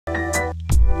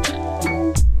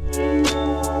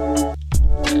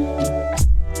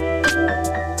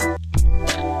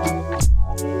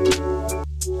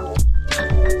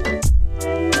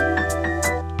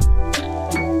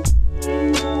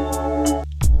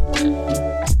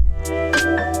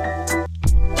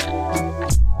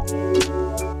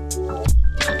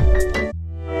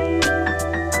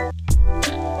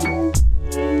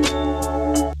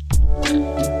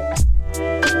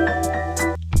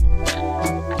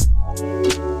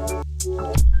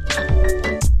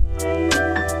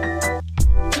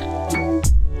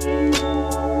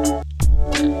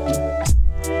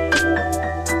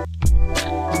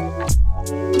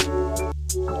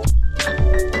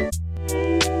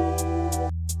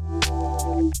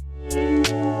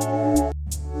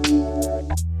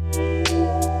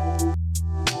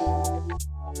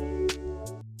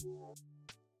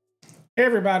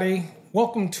everybody.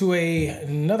 Welcome to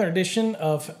another edition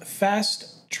of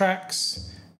Fast Trax.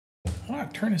 How do I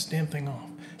turn this damn thing off?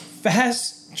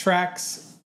 Fast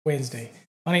Trax Wednesday.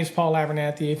 My name is Paul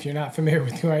Abernathy. If you're not familiar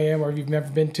with who I am, or if you've never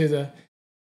been to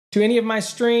any of my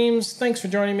streams, thanks for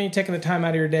joining me, taking the time out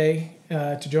of your day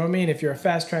to join me. And if you're a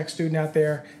Fast Trax student out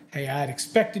there, hey, I'd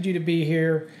expected you to be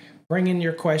here. Bring in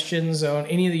your questions on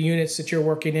any of the units that you're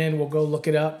working in. We'll go look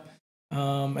it up.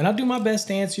 And I'll do my best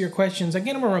to answer your questions.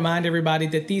 Again, I'm going to remind everybody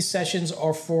that these sessions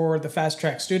are for the Fast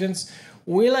Trax students.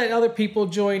 We let other people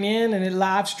join in and it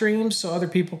live streams so other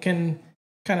people can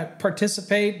kind of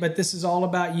participate. But this is all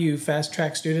about you, Fast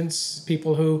Trax students,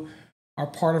 people who are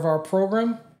part of our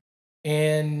program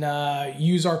and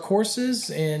use our courses.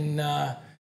 And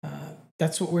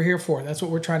that's what we're here for. That's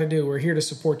what we're trying to do. We're here to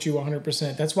support you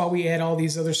 100%. That's why we add all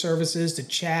these other services, the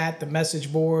chat, the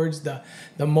message boards, the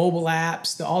mobile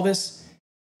apps, all this.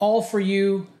 All for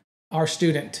you, our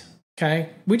student,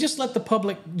 okay? We just let the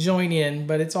public join in,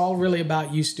 but it's all really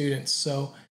about you students.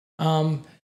 So a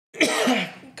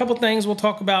couple things we'll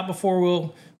talk about before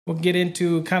we'll get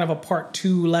into kind of a part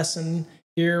 2 lesson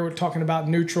here. We're talking about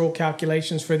neutral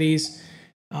calculations for these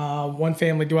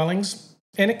one-family dwellings.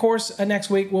 And of course, next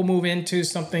week we'll move into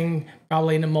something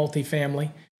probably in the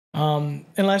multifamily.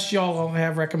 Unless y'all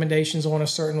have recommendations on a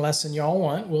certain lesson y'all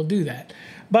want, we'll do that.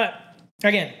 But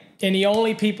again, and the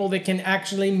only people that can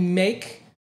actually make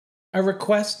a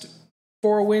request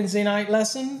for a Wednesday night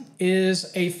lesson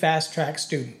is a Fast Trax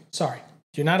student. Sorry,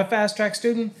 if you're not a Fast Trax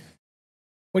student,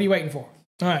 what are you waiting for?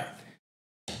 All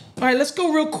right, let's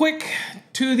go real quick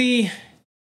to the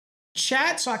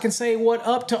chat so I can say what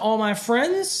up to all my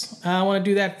friends. I want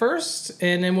to do that first,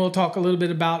 and then we'll talk a little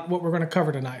bit about what we're going to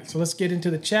cover tonight. So let's get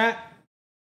into the chat.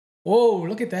 Whoa,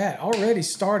 look at that. Already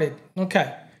started.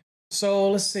 Okay.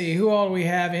 So let's see, who all do we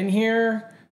have in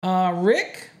here?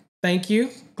 Rick, thank you.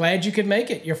 Glad you could make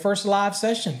it. Your first live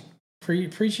session.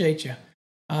 Appreciate you.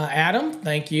 Adam,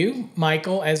 thank you.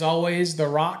 Michael, as always, The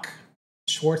Rock.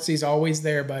 Schwartzy's always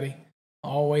there, buddy.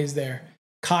 Always there.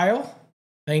 Kyle,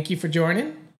 thank you for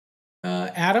joining.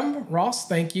 Adam, Ross,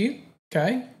 thank you.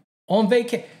 Okay. On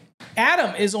vacation.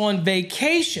 Adam is on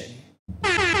vacation.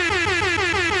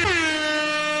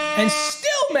 And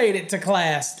still made it to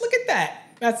class. Look at that.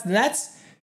 That's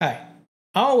hey,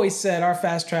 I always said our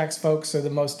Fast Trax folks are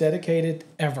the most dedicated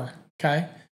ever. Okay.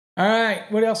 All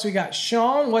right. What else we got?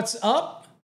 Sean, what's up?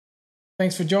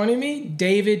 Thanks for joining me.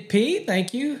 David P,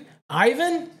 thank you.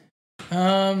 Ivan,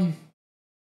 I'm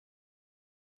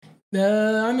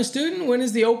a student. When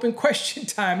is the open question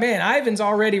time? Man, Ivan's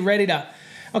already ready to.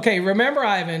 Okay, remember,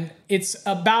 Ivan, it's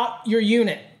about your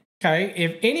unit. Okay.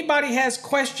 If anybody has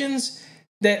questions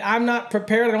that I'm not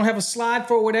prepared, I don't have a slide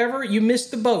for whatever, you missed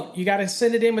the boat. You got to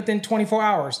send it in within 24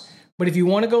 hours. But if you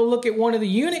want to go look at one of the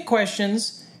unit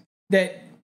questions to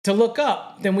look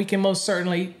up, then we can most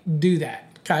certainly do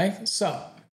that, okay? So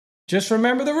just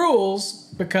remember the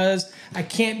rules because I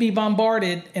can't be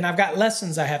bombarded and I've got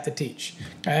lessons I have to teach,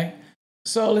 okay?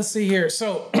 So let's see here.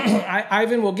 So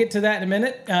Ivan, we'll get to that in a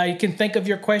minute. You can think of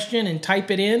your question and type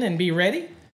it in and be ready.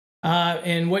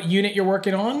 And what unit you're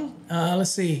working on. Let's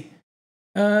see.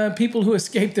 People who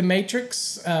escaped the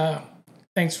Matrix,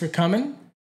 thanks for coming.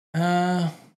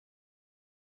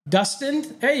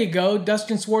 Dustin, there you go.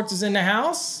 Dustin Swartz is in the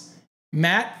house.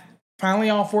 Matt, finally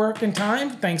off work in time.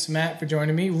 Thanks, Matt, for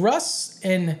joining me. Russ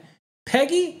and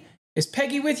Peggy. Is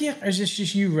Peggy with you? Or is this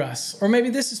just you, Russ? Or maybe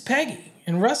this is Peggy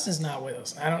and Russ is not with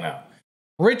us. I don't know.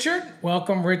 Richard,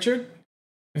 welcome, Richard.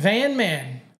 Van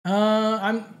Man.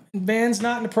 Van's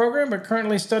not in the program, but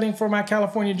currently studying for my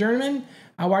California Journeyman.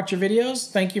 I watch your videos.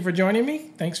 Thank you for joining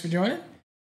me. Thanks for joining.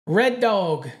 Red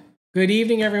Dog. Good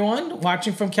evening, everyone.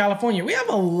 Watching from California. We have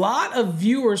a lot of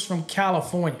viewers from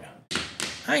California.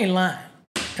 I ain't lying.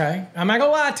 Okay. I'm not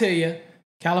going to lie to you.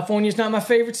 California's not my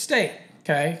favorite state.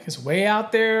 Okay. It's way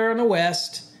out there in the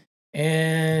West.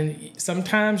 And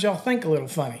sometimes y'all think a little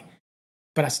funny.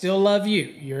 But I still love you.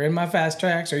 You're in my Fast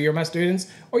Trax, or you're my students,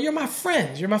 or you're my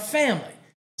friends. You're my family.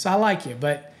 So I like you.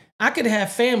 But I could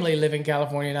have family live in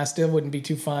California and I still wouldn't be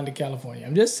too fond of California.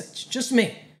 It's just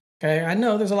me. Okay. I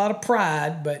know there's a lot of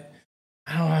pride, but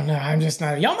I don't know. I'm just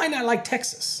not. Y'all might not like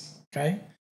Texas. Okay.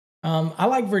 I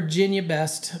like Virginia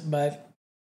best, but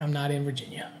I'm not in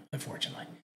Virginia, unfortunately.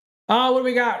 What do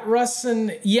we got? Russ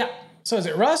and So is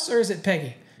it Russ or is it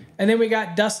Peggy? And then we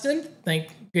got Dustin. Good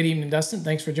evening, Dustin.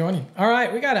 Thanks for joining. All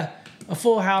right. We got a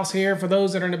full house here. For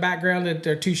those that are in the background that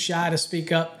are too shy to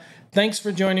speak up, thanks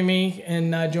for joining me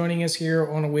and joining us here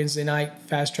on a Wednesday night,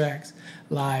 Fast Trax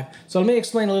Live. So let me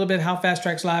explain a little bit how Fast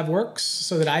Trax Live works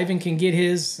so that Ivan can get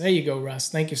his, there you go, Russ.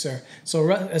 Thank you, sir.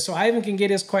 So Ivan can get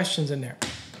his questions in there.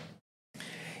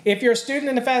 If you're a student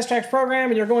in the Fast Trax program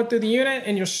and you're going through the unit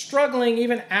and you're struggling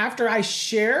even after I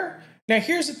share, now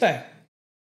here's the thing.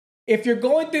 If you're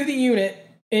going through the unit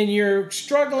and you're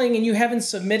struggling and you haven't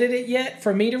submitted it yet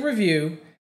for me to review,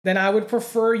 then I would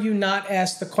prefer you not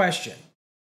ask the question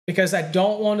because I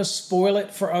don't want to spoil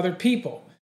it for other people.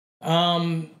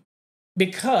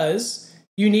 Because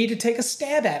you need to take a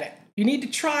stab at it. You need to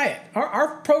try it.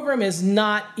 Our program is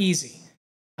not easy.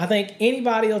 I think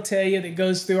anybody will tell you that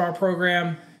goes through our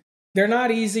program, they're not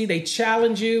easy. They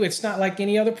challenge you. It's not like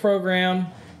any other program.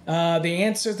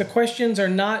 The questions are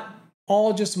not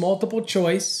all just multiple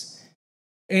choice.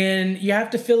 And you have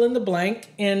to fill in the blank.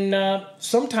 And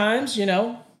sometimes,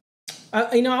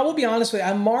 I will be honest with you.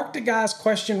 I marked a guy's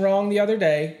question wrong the other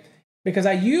day because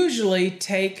I usually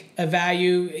take a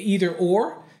value either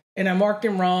or, and I marked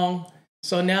him wrong.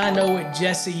 So now I know what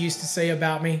Jesse used to say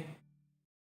about me.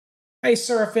 Hey,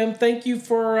 Seraphim, thank you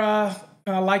for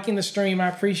liking the stream. I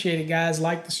appreciate it, guys.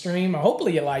 Like the stream.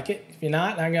 Hopefully you like it. If you're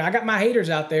not, I got my haters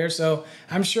out there, so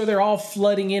I'm sure they're all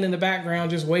flooding in the background,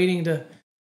 just waiting to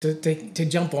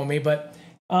jump on me. But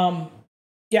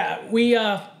yeah, we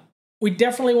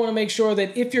definitely want to make sure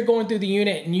that if you're going through the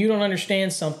unit and you don't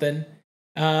understand something,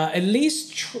 at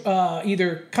least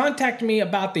either contact me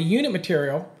about the unit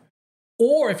material,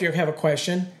 or if you have a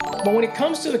question. But when it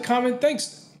comes to the comment,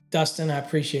 thanks, Dustin, I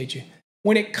appreciate you.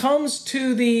 When it comes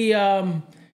to the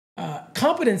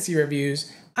competency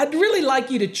reviews, I'd really like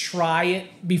you to try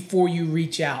it before you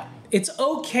reach out. It's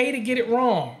okay to get it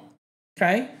wrong,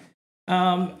 okay?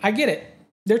 I get it.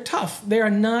 They're tough. They are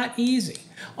not easy.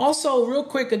 Also, real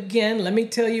quick, again, let me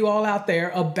tell you all out there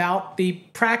about the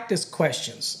practice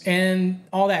questions and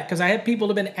all that, because I had people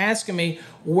that have been asking me,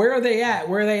 where are they at?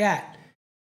 Where are they at?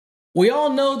 We all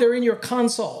know they're in your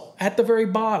console at the very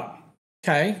bottom,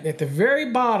 okay? At the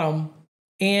very bottom.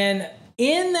 And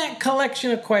in that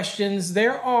collection of questions,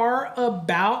 there are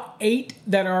about 8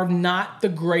 that are not the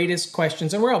greatest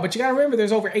questions in the world. But you got to remember,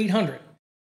 there's over 800.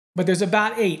 But there's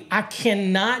about 8. I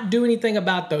cannot do anything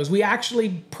about those. We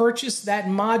actually purchased that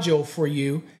module for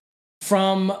you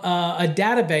from a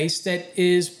database that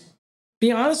is,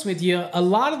 be honest with you, a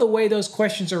lot of the way those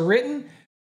questions are written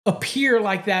appear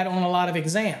like that on a lot of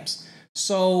exams.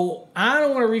 So I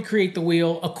don't want to recreate the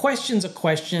wheel. A question's a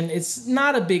question. It's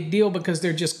not a big deal because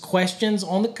they're just questions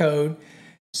on the code.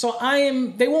 So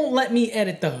they won't let me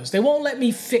edit those. They won't let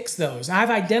me fix those. I've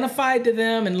identified to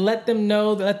them and let them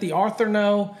know, let the author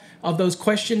know of those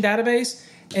question database,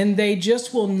 and they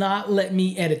just will not let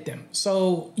me edit them.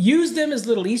 So use them as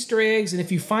little Easter eggs. And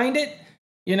if you find it,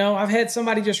 I've had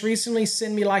somebody just recently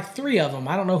send me like 3 of them.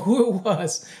 I don't know who it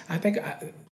was. I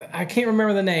can't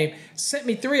remember the name. Sent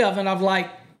me 3 of them. I'm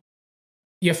like,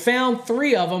 you found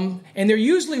 3 of them, and they're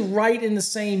usually right in the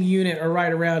same unit or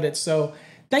right around it. So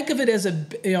think of it as a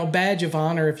badge of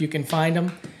honor if you can find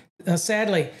them.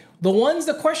 Sadly,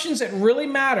 the questions that really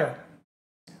matter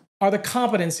are the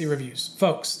competency reviews,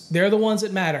 folks. They're the ones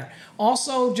that matter.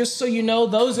 Also, just so you know,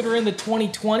 those that are in the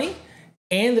 2020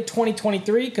 and the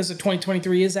 2023, because the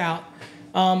 2023 is out,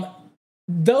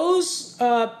 there's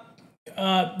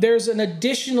an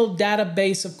additional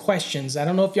database of questions. I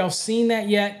don't know if y'all seen that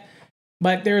yet,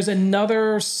 but there's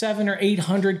another 700 or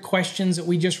 800 questions that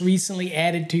we just recently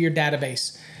added to your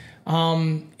database.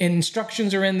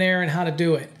 Instructions are in there and how to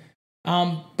do it.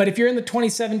 But if you're in the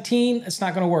 2017, it's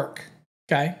not going to work.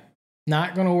 Okay,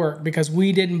 not going to work because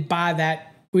we didn't buy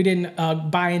that. We didn't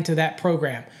buy into that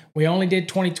program. We only did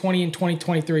 2020 and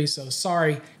 2023. So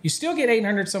sorry, you still get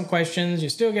 800 some questions. You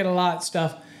still get a lot of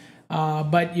stuff.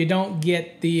 But you don't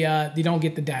get the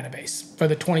database for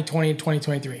the 2020 and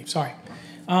 2023. Sorry.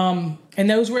 And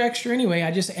those were extra anyway.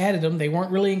 I just added them. They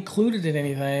weren't really included in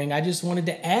anything. I just wanted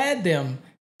to add them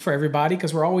for everybody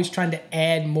because we're always trying to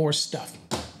add more stuff.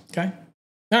 Okay.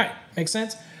 All right. Makes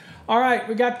sense. All right.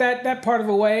 We got that part of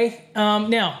the way.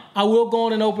 Now I will go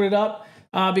on and open it up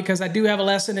because I do have a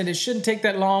lesson and it shouldn't take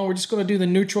that long. We're just going to do the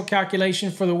neutral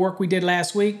calculation for the work we did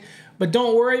last week. But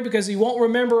don't worry because you won't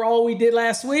remember all we did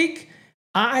last week.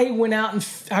 I went on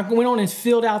and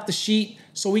filled out the sheet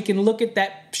so we can look at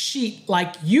that sheet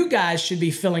like you guys should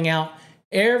be filling out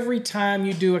every time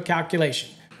you do a calculation.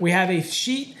 We have a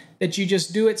sheet that you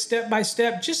just do it step by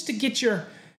step just to get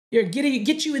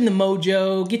get you in the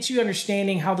mojo, get you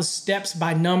understanding how the steps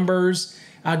by numbers,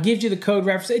 gives you the code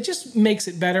reference. It just makes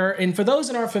it better. And for those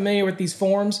that aren't familiar with these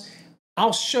forms,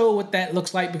 I'll show what that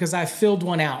looks like because I filled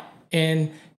one out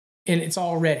and it's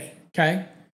all ready, okay?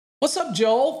 What's up,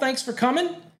 Joel? Thanks for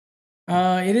coming.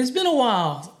 It has been a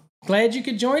while. Glad you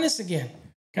could join us again,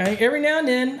 okay? Every now and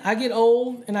then, I get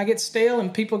old and I get stale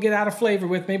and people get out of flavor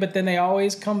with me, but then they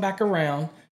always come back around,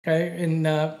 okay? And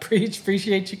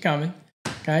appreciate you coming,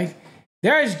 okay? Okay.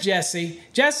 There's Jesse.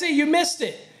 Jesse, you missed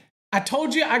it. I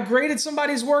told you I graded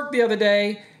somebody's work the other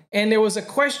day, and there was a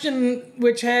question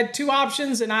which had 2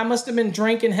 options, and I must have been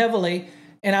drinking heavily,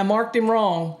 and I marked him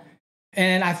wrong.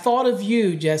 And I thought of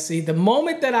you, Jesse. The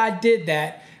moment that I did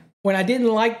that, when I didn't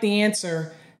like the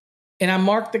answer, and I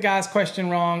marked the guy's question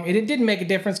wrong, it didn't make a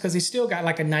difference because he still got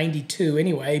like a 92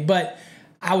 anyway. But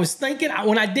I was thinking,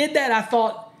 when I did that, I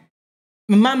thought,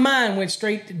 my mind went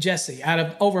straight to Jesse. Out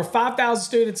of over 5,000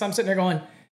 students, I'm sitting there going,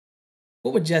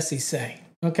 what would Jesse say?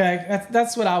 Okay,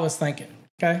 that's what I was thinking,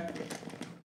 okay?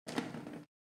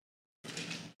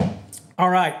 All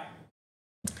right.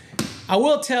 I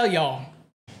will tell y'all,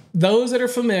 those that are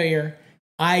familiar,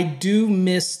 I do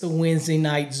miss the Wednesday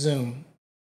night Zoom.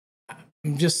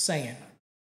 I'm just saying.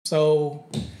 So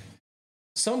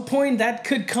some point that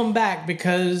could come back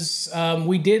because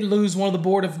we did lose one of the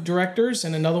board of directors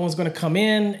and another one's going to come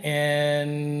in,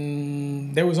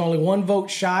 and there was only 1 vote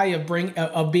shy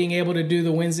of being able to do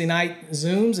the Wednesday night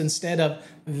Zooms instead of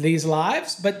these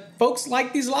lives. But folks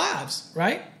like these lives,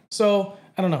 right? So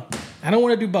I don't know. I don't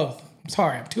want to do both. I'm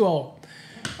sorry. I'm too old.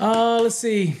 Let's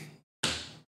see.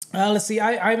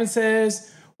 Ivan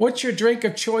says, what's your drink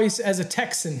of choice as a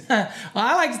Texan?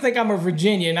 I like to think I'm a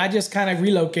Virginian. I just kind of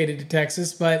relocated to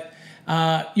Texas, but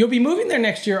you'll be moving there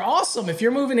next year. Awesome. If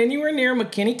you're moving anywhere near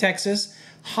McKinney, Texas,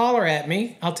 holler at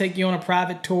me. I'll take you on a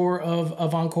private tour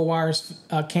of Encore Wire's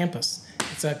campus.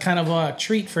 It's a kind of a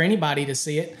treat for anybody to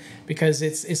see it because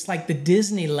it's like the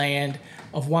Disneyland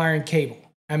of wire and cable.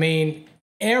 I mean,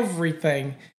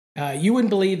 everything. You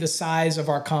wouldn't believe the size of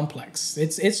our complex.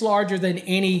 It's larger than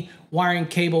any wiring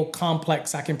cable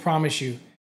complex, I can promise you,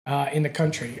 in the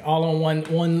country, all on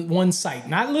one site.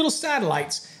 Not little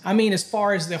satellites. I mean, as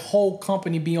far as the whole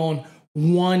company be on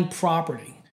one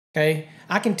property, okay?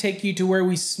 I can take you to where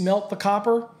we smelt the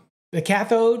copper, the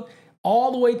cathode,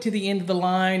 all the way to the end of the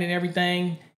line and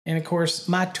everything. And of course,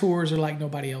 my tours are like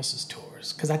nobody else's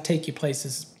tours because I take you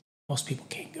places most people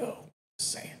can't go.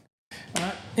 Just saying. All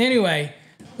right. Anyway,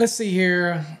 let's see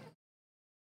here.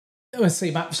 Let's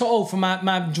see. For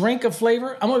my drink of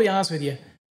flavor, I'm going to be honest with you.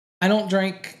 I don't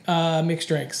drink mixed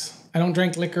drinks. I don't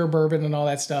drink liquor, bourbon, and all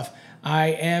that stuff. Are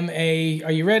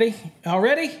you ready? All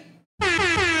ready?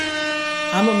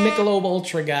 I'm a Michelob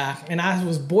Ultra guy, and I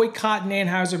was boycotting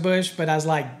Anheuser-Busch, but I was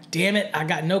like, damn it, I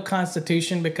got no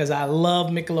constitution because I love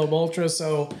Michelob Ultra,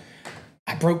 so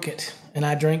I broke it, and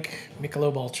I drink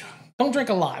Michelob Ultra. Don't drink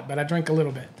a lot, but I drink a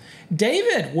little bit.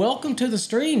 David, welcome to the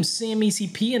stream.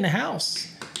 CMECP in the house.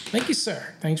 Thank you,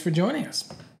 sir. Thanks for joining us.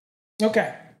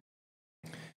 Okay.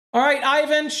 All right,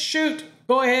 Ivan, shoot.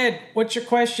 Go ahead. What's your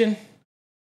question?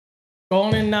 Go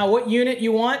on in what unit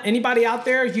you want. Anybody out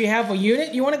there, if you have a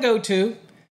unit you want to go to,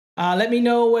 let me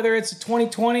know whether it's a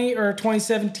 2020 or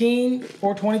 2017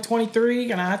 or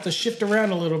 2023, and I have to shift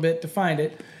around a little bit to find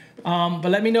it. But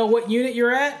let me know what unit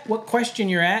you're at, what question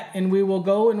you're at, and we will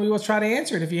go and we will try to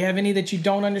answer it if you have any that you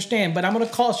don't understand. But I'm going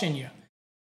to caution you.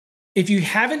 If you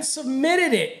haven't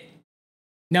submitted it,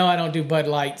 no, I don't do Bud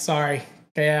Light. Sorry.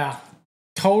 Yeah,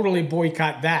 totally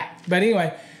boycott that. But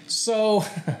anyway, so,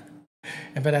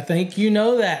 but I think you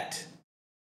know that.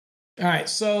 All right,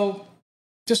 so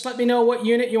just let me know what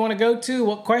unit you want to go to,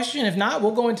 what question. If not,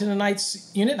 we'll go into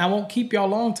tonight's unit, and I won't keep y'all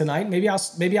long tonight. Maybe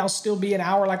I'll still be an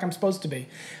hour like I'm supposed to be.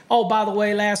 Oh, by the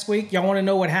way, last week, y'all want to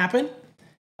know what happened?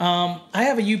 I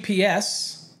have a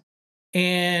UPS,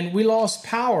 and we lost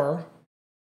power,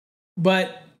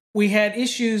 but we had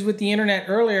issues with the internet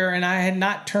earlier, and I had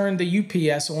not turned the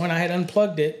UPS on. I had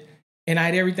unplugged it, and I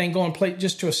had everything going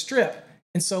just to a strip.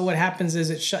 And so what happens is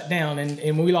it shut down, and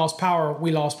when we lost power,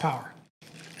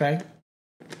 okay?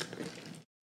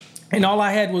 And all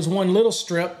I had was one little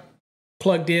strip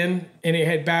plugged in, and it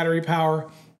had battery power,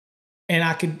 and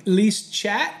I could at least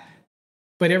chat,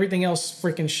 but everything else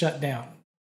freaking shut down.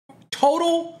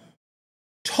 Total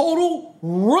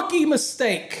rookie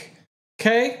mistake,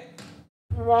 okay?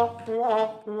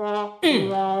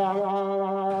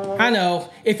 I know.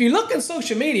 If you look on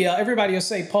social media, everybody will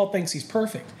say Paul thinks he's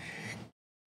perfect.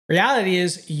 Reality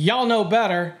is, y'all know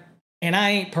better, and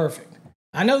I ain't perfect.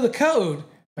 I know the code,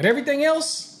 but everything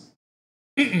else,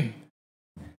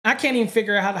 I can't even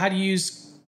figure out how to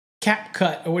use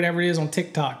CapCut or whatever it is on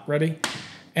TikTok. Ready?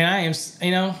 And I am,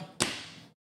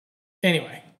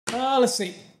 Anyway, let's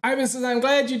see. Ivan says, I'm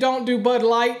glad you don't do Bud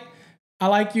Light. I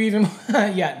like you even more.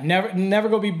 Yeah, never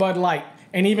gonna be Bud Light.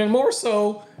 And even more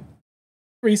so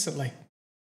recently.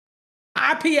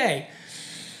 IPA.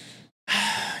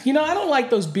 I don't like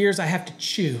those beers I have to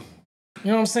chew. You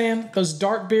know what I'm saying? Those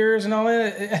dark beers and all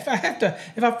that.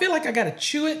 If I feel like I gotta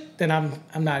chew it, then I'm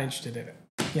not interested in it.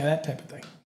 Yeah, that type of thing.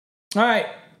 All right.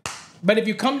 But if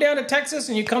you come down to Texas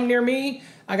and you come near me,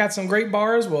 I got some great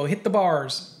bars. We'll hit the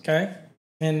bars, okay?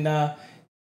 And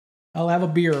I'll have a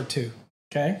beer or two,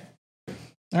 okay?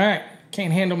 All right.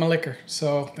 Can't handle my liquor,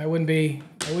 so that wouldn't be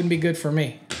good for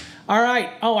me. All right.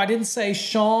 Oh, I didn't say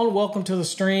Sean. Welcome to the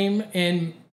stream.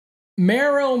 And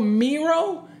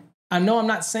Miro. I know I'm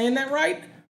not saying that right,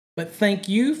 but thank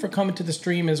you for coming to the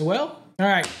stream as well. All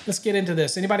right. Let's get into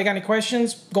this. Anybody got any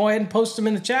questions? Go ahead and post them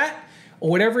in the chat or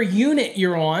whatever unit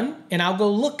you're on, and I'll go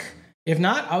look. If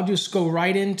not, I'll just go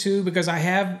right into, because I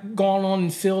have gone on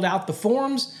and filled out the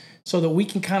forms so that we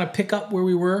can kind of pick up where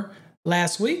we were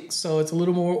last week, so it's a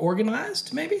little more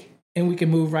organized maybe, and we can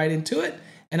move right into it.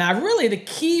 And the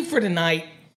key for tonight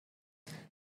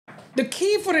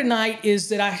is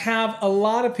that I have a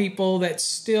lot of people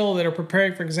that are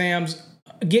preparing for exams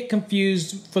get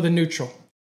confused for the neutral.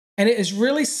 And it is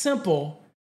really simple,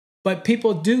 but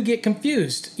people do get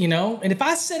confused, you know? And if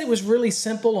I said it was really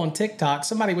simple on TikTok,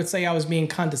 somebody would say I was being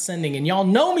condescending, and y'all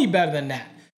know me better than that.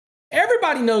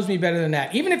 Everybody knows me better than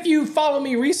that. Even if you follow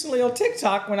me recently on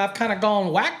TikTok when I've kind of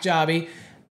gone whack jobby,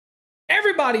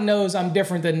 everybody knows I'm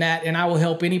different than that, and I will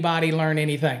help anybody learn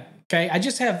anything. Okay? I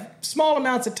just have small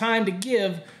amounts of time to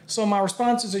give, so my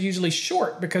responses are usually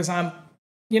short because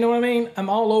you know what I mean? I'm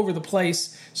all over the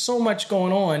place, so much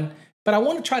going on, but I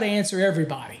want to try to answer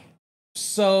everybody.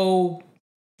 So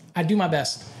I do my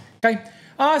best. Okay?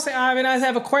 I say, Ivan, I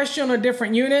have a question on a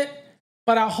different unit,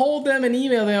 but I'll hold them and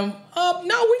email them.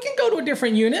 No, we can go to a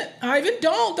different unit. Ivan,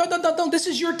 don't. This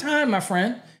is your time, my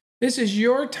friend. This is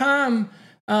your time.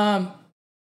 We'll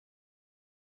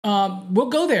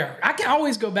go there. I can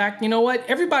always go back. You know what?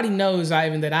 Everybody knows,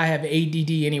 Ivan, that I have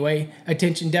ADD anyway,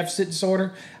 attention deficit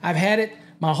disorder. I've had it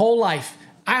my whole life.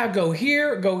 I go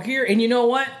here. And you know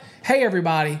what? Hey,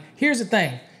 everybody, here's the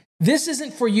thing. This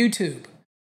isn't for YouTube.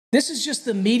 This is just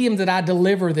the medium that I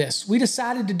deliver this. We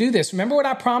decided to do this. Remember what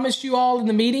I promised you all in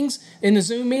the meetings, in the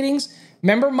Zoom meetings?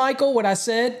 Remember, Michael, what I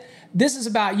said? This is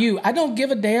about you. I don't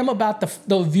give a damn about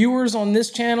the viewers on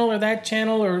this channel or that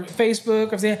channel or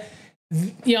Facebook.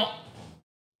 You know,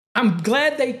 I'm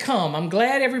glad they come. I'm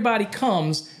glad everybody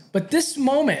comes. But this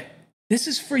moment, this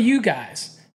is for you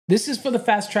guys. This is for the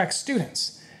Fast Trax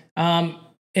students. And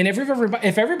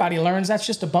if everybody learns, that's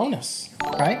just a bonus,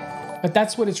 right? But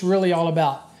that's what it's really all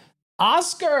about.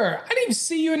 Oscar, I didn't even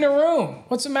see you in the room.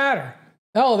 What's the matter?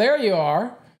 Oh, there you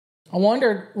are. I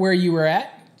wondered where you were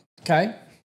at. Okay.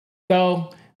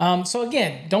 So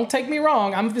again, don't take me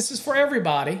wrong. This is for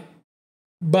everybody,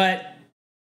 but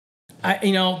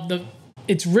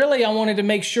it's really, I wanted to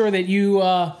make sure that you,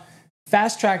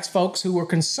 Fast Trax folks who were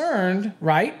concerned,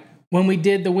 right? When we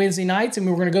did the Wednesday nights and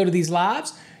we were going to go to these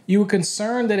lives, you were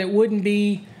concerned that it wouldn't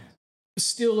be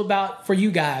still about for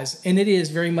you guys, and it is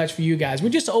very much for you guys. We're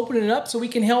just opening it up so we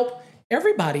can help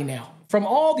everybody now from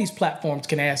all these platforms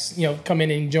can come in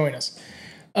and join us.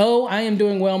 Oh, I am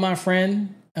doing well, my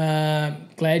friend.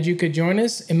 Glad you could join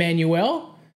us.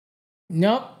 Emmanuel?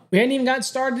 Nope, we hadn't even gotten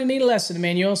started in any lesson,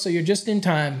 Emmanuel, so you're just in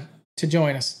time to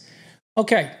join us.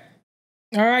 Okay.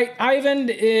 All right, Ivan,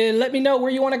 let me know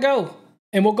where you want to go.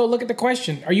 And we'll go look at the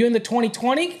question. Are you in the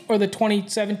 2020 or the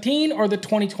 2017 or the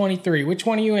 2023? Which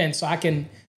one are you in so I can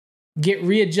get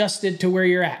readjusted to where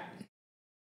you're at?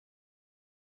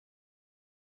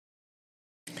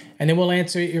 And then we'll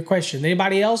answer your question.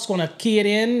 Anybody else want to key it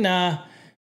in?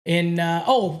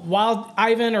 While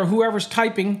Ivan or whoever's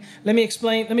typing, let me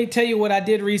tell you what I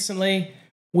did recently.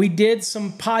 We did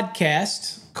some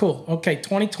podcasts. Cool. Okay,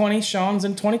 2020. Sean's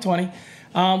in 2020.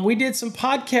 We did some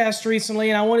podcasts recently,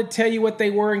 and I want to tell you what they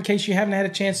were in case you haven't had a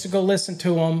chance to go listen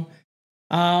to them.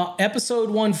 Episode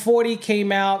 140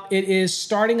 came out. It is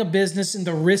starting a business and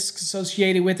the risks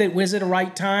associated with it. Was it the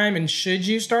right time, and should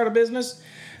you start a business?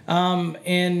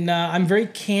 I'm very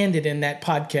candid in that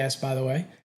podcast, by the way.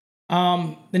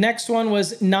 The next one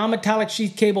was non-metallic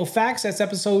sheath cable facts. That's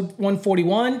episode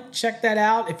 141. Check that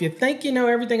out. If you think you know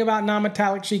everything about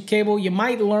non-metallic sheath cable, you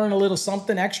might learn a little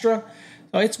something extra.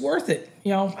 So it's worth it.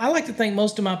 I like to think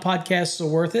most of my podcasts are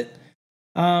worth it.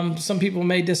 Some people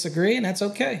may disagree, and that's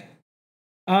okay.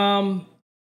 Number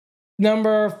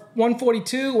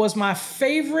 142 was my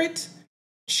favorite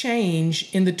change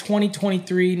in the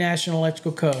 2023 National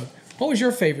Electrical Code. What was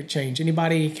your favorite change?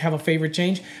 Anybody have a favorite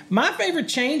change? My favorite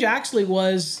change actually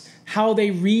was how they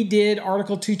redid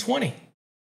Article 220.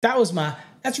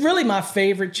 That's really my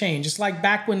favorite change. It's like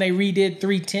back when they redid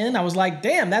 310, I was like,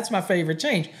 damn, that's my favorite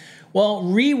change. Well,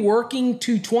 reworking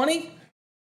 220,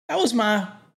 that was my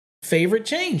favorite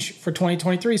change for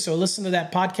 2023. So listen to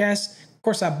that podcast. Of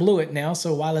course, I blew it now,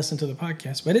 so why listen to the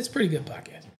podcast? But it's a pretty good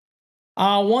podcast.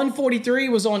 143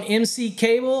 was on MC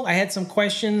cable. I had some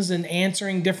questions and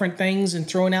answering different things and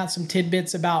throwing out some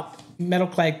tidbits about metal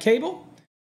clad cable.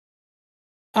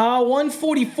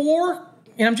 144,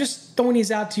 and I'm just throwing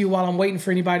these out to you while I'm waiting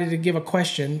for anybody to give a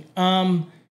question.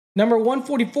 Number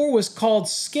 144 was called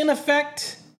Skin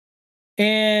Effect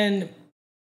and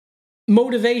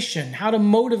Motivation. How to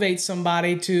motivate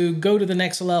somebody to go to the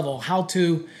next level.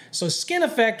 So Skin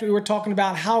Effect, we were talking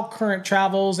about how current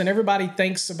travels, and everybody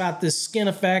thinks about this skin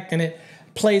effect, and it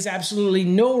plays absolutely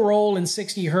no role in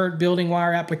 60 hertz building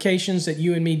wire applications that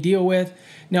you and me deal with.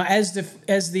 Now, as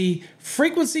the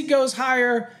frequency goes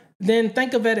higher, then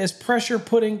think of it as pressure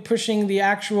pushing the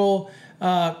actual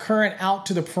current out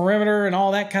to the perimeter and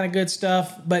all that kind of good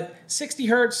stuff. But 60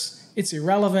 hertz, it's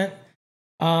irrelevant.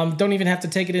 Don't even have to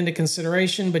take it into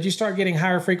consideration. But you start getting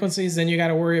higher frequencies, then you got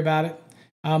to worry about it.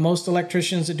 Most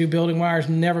electricians that do building wires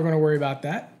never going to worry about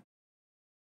that.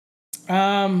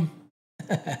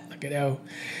 Look at O.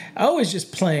 O is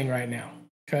just playing right now.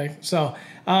 Okay, so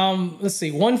let's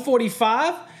see,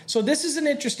 145. So this is an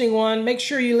interesting one. Make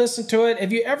sure you listen to it.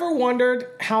 Have you ever wondered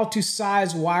how to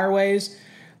size wireways?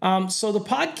 So the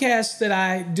podcast that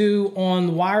I do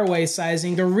on wireway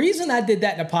sizing, the reason I did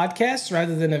that in a podcast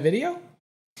rather than a video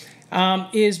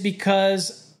is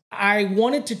because I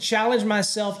wanted to challenge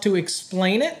myself to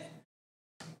explain it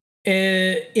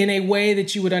in a way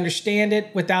that you would understand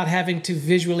it without having to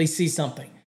visually see something.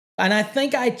 And I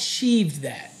think I achieved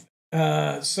that.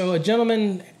 So a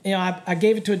gentleman, I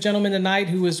gave it to a gentleman tonight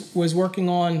who was working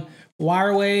on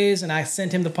wireways, and I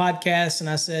sent him the podcast, and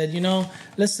I said,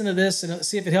 listen to this and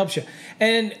see if it helps you.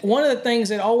 And one of the things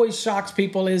that always shocks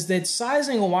people is that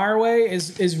sizing a wireway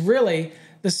is really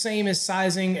the same as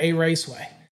sizing a raceway.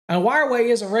 And a wireway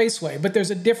is a raceway, but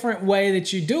there's a different way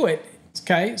that you do it.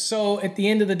 Okay, so at the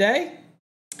end of the day,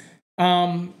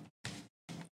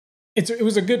 it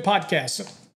was a good podcast.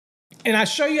 And I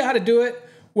show you how to do it,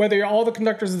 whether all the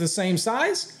conductors are the same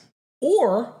size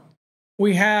or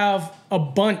we have a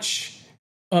bunch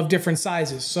of different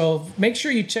sizes. So make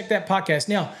sure you check that podcast.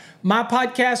 Now, my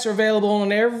podcasts are available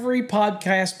on every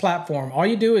podcast platform. All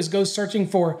you do is go searching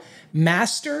for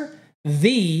Master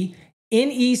the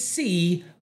NEC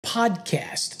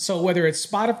podcast. So whether it's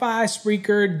Spotify,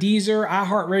 Spreaker, Deezer,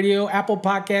 iHeartRadio, Apple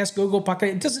Podcasts, Google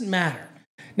Podcasts, it doesn't matter.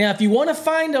 Now, if you want to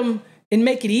find them and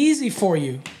make it easy for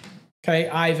you, okay,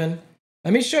 Ivan,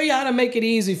 let me show you how to make it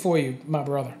easy for you, my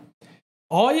brother.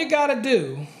 All you got to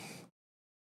do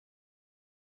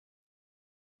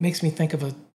makes me think of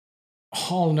a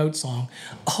Hall Note song.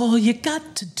 All you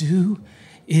got to do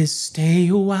is stay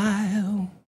a while.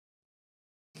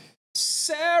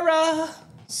 Sarah.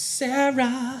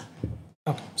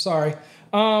 Okay, sorry.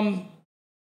 I'm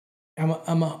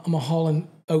a Hall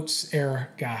Oates era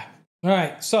guy. All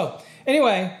right. So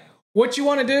anyway, what you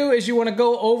want to do is you want to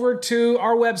go over to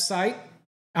our website,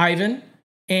 Ivan,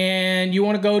 and you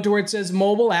want to go to where it says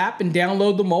mobile app and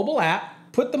download the mobile app.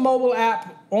 Put the mobile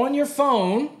app on your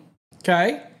phone.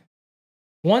 Okay.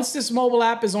 Once this mobile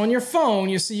app is on your phone,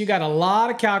 you see you got a lot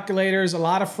of calculators, a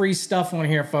lot of free stuff on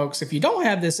here, folks. If you don't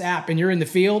have this app and you're in the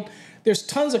field, there's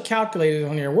tons of calculators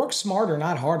on here. Work smarter,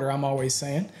 not harder, I'm always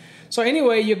saying. So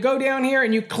anyway, you go down here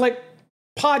and you click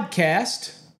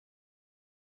podcast.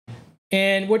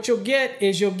 And what you'll get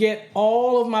is you'll get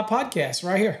all of my podcasts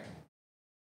right here.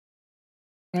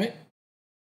 Right?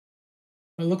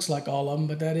 It looks like all of them,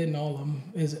 but that isn't all of them,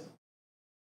 is it?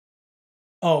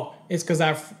 Oh, it's because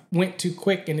I went too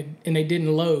quick and they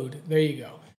didn't load. There you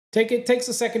go. It takes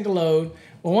a second to load.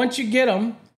 But once you get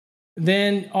them,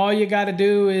 then all you got to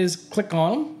do is click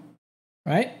on them,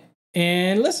 right?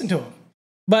 And listen to them.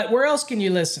 But where else can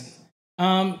you listen?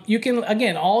 You can,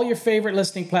 again, all your favorite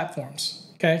listening platforms,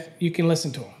 okay? You can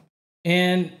listen to them.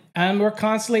 And we're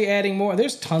constantly adding more.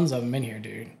 There's tons of them in here,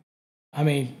 dude. I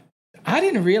mean, I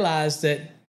didn't realize that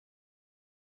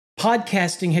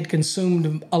podcasting had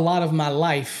consumed a lot of my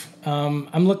life.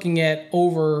 I'm looking at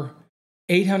over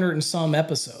 800 and some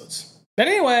episodes. But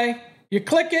anyway, you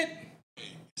click it.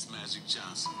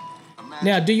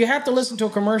 Now, do you have to listen to a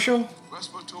commercial?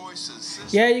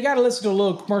 Yeah, you got to listen to a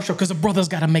little commercial because a brother's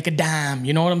got to make a dime.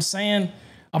 You know what I'm saying?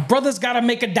 A brother's got to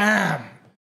make a dime.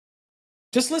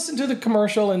 Just listen to the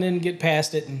commercial and then get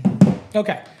past it.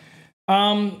 Okay.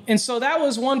 And so that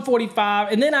was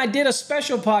 145. And then I did a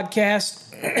special podcast.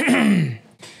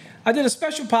 I did a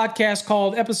special podcast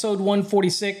called episode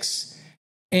 146.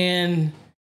 And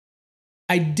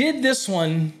I did this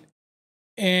one.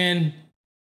 And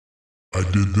I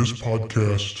did this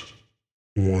podcast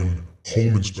on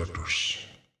home inspectors.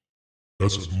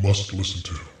 That's a must listen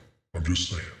to. I'm just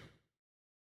saying.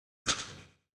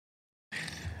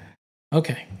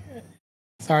 Okay.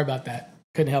 Sorry about that.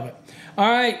 Couldn't help it. All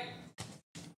right.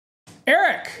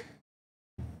 Eric.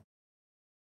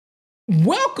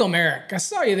 Welcome, Eric. I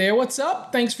saw you there. What's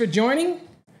up? Thanks for joining.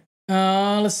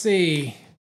 Let's see.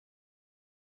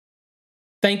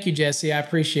 Thank you, Jesse. I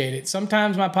appreciate it.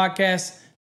 Sometimes my podcasts,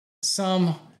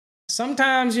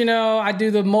 sometimes, you know, I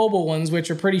do the mobile ones, which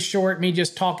are pretty short, me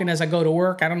just talking as I go to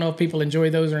work. I don't know if people enjoy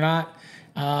those or not.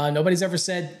 Nobody's ever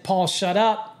said, Paul, shut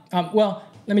up. Well,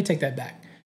 let me take that back.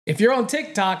 If you're on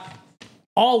TikTok,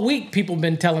 all week people have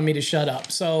been telling me to shut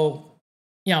up. So,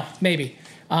 you know, maybe.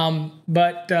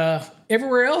 But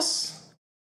everywhere else,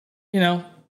 you know,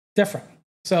 different.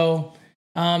 So,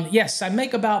 yes, I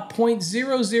make about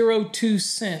 0.002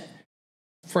 cent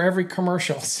for every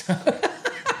commercial.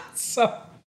 So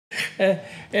it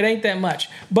ain't that much.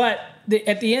 But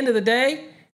at the end of the day,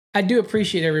 I do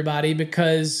appreciate everybody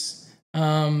because,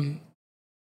 no,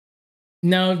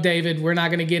 David, we're not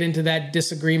going to get into that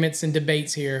disagreements and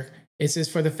debates here. This is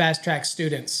for the Fast Trax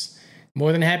students.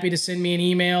 More than happy to send me an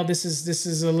email. This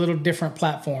is a little different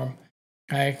platform.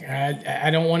 I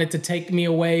don't want it to take me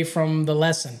away from the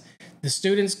lesson. The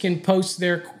students can post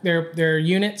their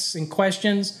units and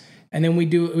questions, and then we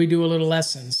do a little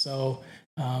lesson. So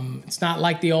it's not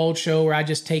like the old show where I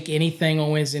just take anything on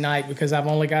Wednesday night because I've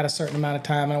only got a certain amount of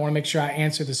time, and I want to make sure I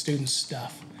answer the students'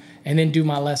 stuff and then do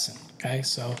my lesson. Okay,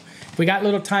 so if we got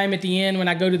little time at the end when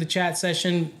I go to the chat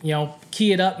session, you know,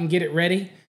 key it up and get it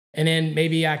ready, and then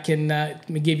maybe I can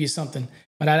give you something.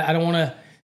 But I don't want to,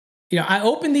 you know, I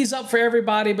open these up for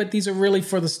everybody, but these are really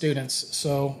for the students.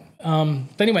 So,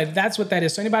 but anyway, that's what that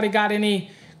is. So anybody got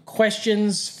any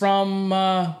questions from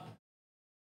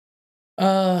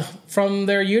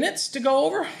their units to go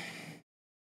over?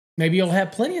 Maybe you'll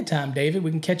have plenty of time, David.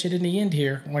 We can catch it in the end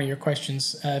here, one of your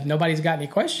questions. If nobody's got any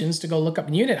questions, to go look up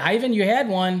a unit. Ivan, you had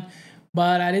one,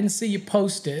 but I didn't see you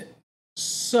post it.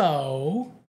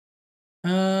 So,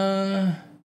 can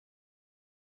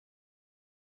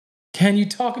you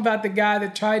talk about the guy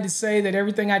that tried to say that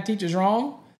everything I teach is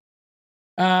wrong?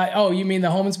 Oh, you mean the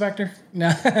home inspector?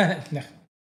 No,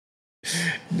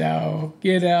 no,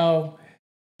 you know,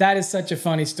 that is such a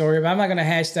funny story, but I'm not going to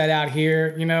hash that out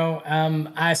here. You know,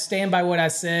 I stand by what I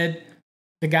said.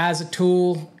 The guy's a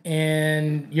tool,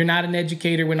 and you're not an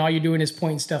educator when all you're doing is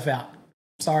pointing stuff out.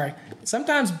 Sorry.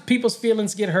 Sometimes people's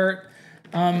feelings get hurt.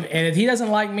 And if he doesn't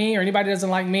like me or anybody doesn't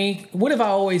like me, what have I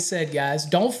always said, guys?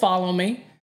 Don't follow me.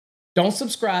 Don't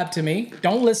subscribe to me.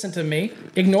 Don't listen to me.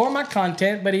 Ignore my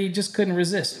content, but he just couldn't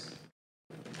resist.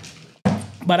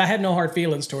 But I have no hard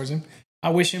feelings towards him. I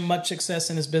wish him much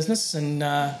success in his business and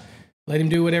let him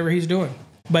do whatever he's doing.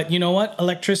 But you know what?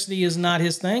 Electricity is not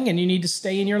his thing, and you need to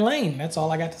stay in your lane. That's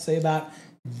all I got to say about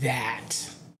that.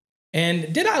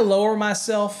 And did I lower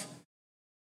myself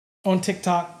on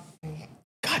TikTok?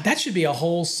 God, that should be a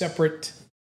whole separate...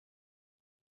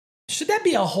 Should that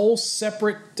be a whole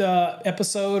separate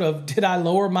episode of did I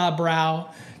lower my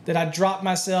brow? Did I drop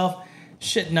myself?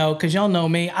 Shit, no, because y'all know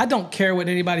me. I don't care what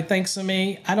anybody thinks of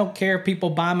me. I don't care if people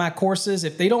buy my courses.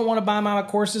 If they don't want to buy my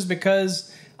courses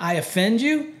because I offend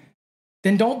you,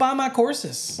 then don't buy my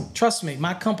courses. Trust me,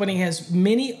 my company has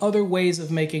many other ways of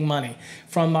making money.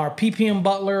 From our PPM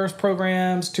Butler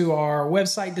programs to our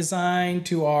website design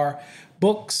to our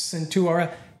books and to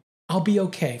our... I'll be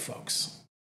okay, folks.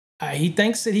 He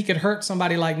thinks that he could hurt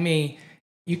somebody like me.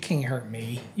 You can't hurt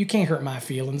me. You can't hurt my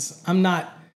feelings. I'm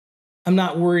not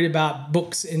worried about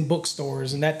books in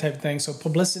bookstores and that type of thing. So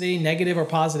publicity, negative or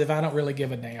positive, I don't really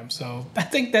give a damn. So I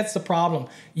think that's the problem.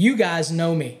 You guys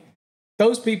know me.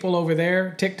 Those people over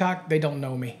there, TikTok, they don't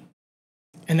know me.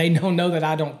 And they don't know that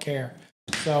I don't care.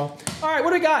 So, all right,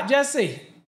 what do we got, Jesse?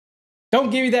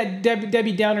 Don't give me that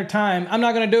Debbie Downer time. I'm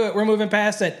not going to do it. We're moving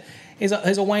past it. He's a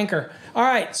wanker. All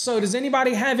right, so does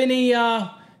anybody have any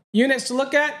units to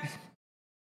look at?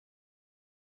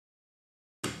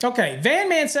 Okay, Van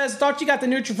Man says, thought you got the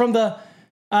neutral from the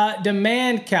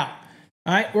demand count.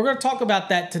 All right, we're going to talk about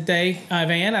that today,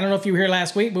 Van. I don't know if you were here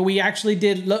last week, but we actually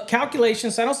did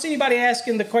calculations. I don't see anybody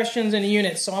asking the questions in the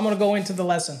units, so I'm going to go into the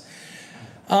lesson.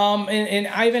 And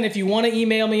Ivan, if you want to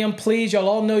email me, please, y'all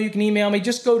all know you can email me.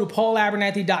 Just go to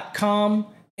paulabernathy.com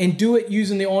and do it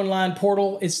using the online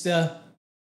portal. It's the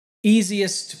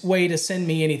easiest way to send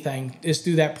me anything is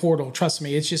through that portal. Trust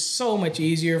me, it's just so much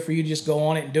easier for you to just go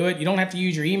on it and do it. You don't have to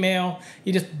use your email.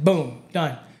 You just, boom,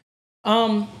 done.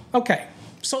 Okay,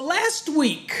 so last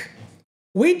week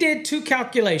we did 2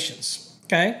 calculations,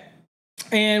 okay?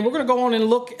 And we're going to go on and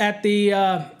look at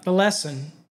the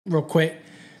lesson real quick.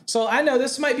 So I know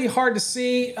this might be hard to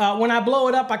see. When I blow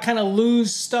it up, I kind of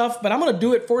lose stuff, but I'm going to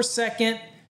do it for a second.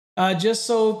 Just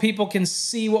so people can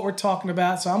see what we're talking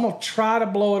about. So I'm going to try to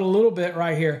blow it a little bit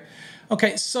right here.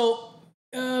 Okay, so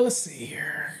let's see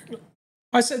here. All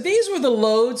right, so these were the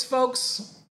loads,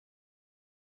 folks.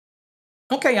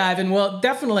 Okay, Ivan, well,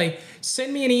 definitely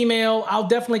send me an email. I'll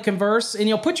definitely converse, and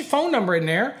you'll put your phone number in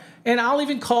there, and I'll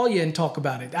even call you and talk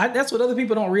about it. That's what other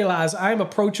people don't realize. I'm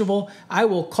approachable. I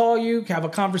will call you, have a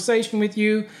conversation with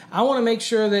you. I want to make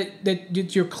sure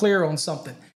that you're clear on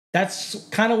something. That's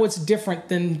kind of what's different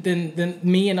than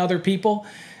me and other people.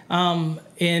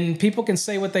 And people can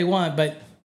say what they want, but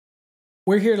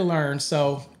we're here to learn.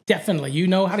 So definitely, you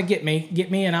know how to get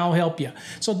me and I'll help you.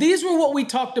 So these were what we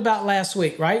talked about last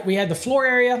week, right? We had the floor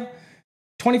area,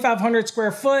 2,500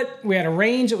 square foot. We had a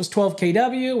range that was 12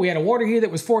 kW. We had a water heater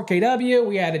that was 4 kW.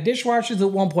 We had a dishwasher that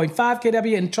was 1.5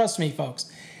 kW. And trust me,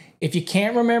 folks, if you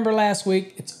can't remember last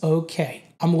week, it's okay.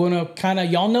 I'm going to kind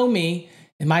of, y'all know me,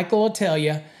 and Michael will tell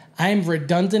you, I'm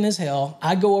redundant as hell.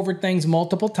 I go over things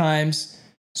multiple times.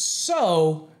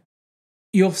 So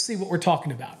you'll see what we're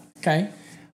talking about, okay?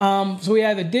 So we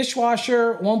have a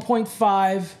dishwasher,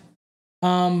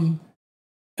 1.5,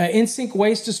 in-sink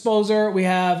waste disposer. We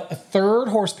have a 3rd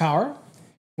horsepower.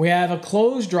 We have a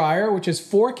clothes dryer, which is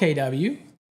 4 kW.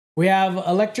 We have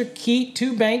electric heat,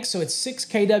 2 banks, so it's 6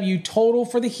 kW total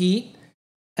for the heat.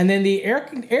 And then the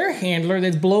air handler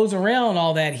that blows around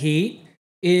all that heat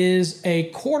is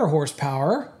a 1/4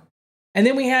 horsepower. And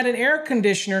then we had an air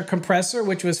conditioner compressor,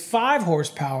 which was 5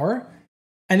 horsepower.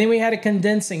 And then we had a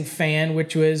condensing fan,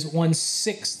 which was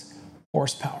 1/6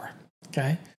 horsepower.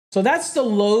 Okay. So that's the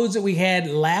loads that we had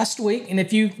last week. And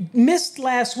if you missed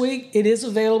last week, it is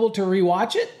available to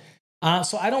rewatch it.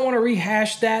 So I don't want to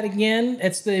rehash that again.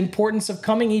 It's the importance of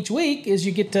coming each week is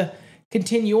you get to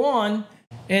continue on.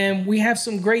 And we have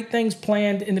some great things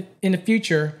planned in the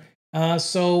future.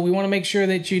 So we want to make sure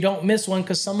that you don't miss one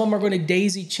because some of them are going to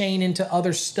daisy chain into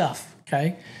other stuff.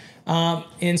 Okay.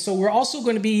 And so we're also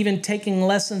going to be even taking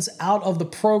lessons out of the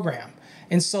program.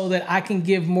 And so that I can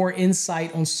give more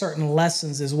insight on certain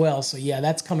lessons as well. So yeah,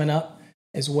 that's coming up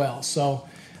as well. So,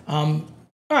 all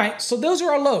right. So those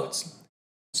are our loads.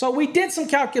 So we did some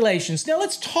calculations. Now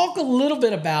let's talk a little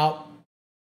bit about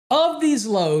of these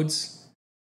loads.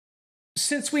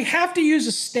 Since we have to use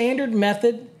a standard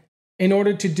method in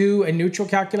order to do a neutral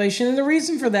calculation. And the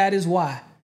reason for that is why?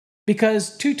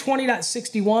 Because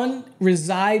 220.61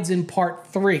 resides in part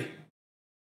 3.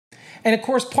 And of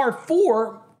course, part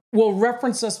 4 will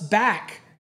reference us back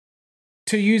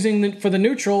to using for the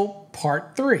neutral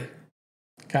part 3.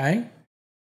 Okay.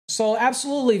 So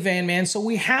absolutely, Van Man. So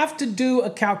we have to do a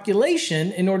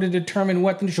calculation in order to determine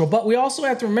what the neutral, but we also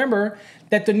have to remember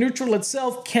that the neutral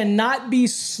itself cannot be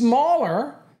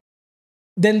smaller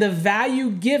than the value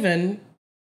given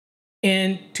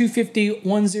in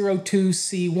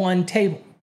 250.102C1 table.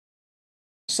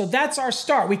 So that's our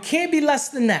start. We can't be less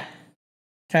than that.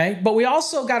 Okay. But we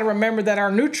also got to remember that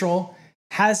our neutral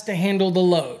has to handle the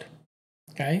load.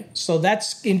 Okay. So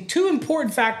that's in 2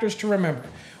 important factors to remember.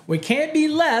 We can't be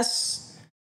less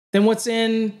than what's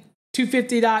in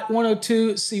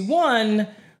 250.102C1,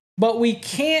 but we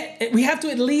have to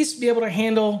at least be able to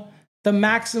handle the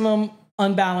maximum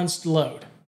unbalanced load.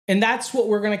 And that's what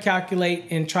we're going to calculate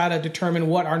and try to determine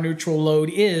what our neutral load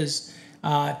is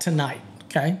tonight.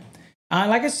 Okay.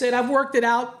 Like I said, I've worked it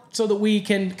out so that we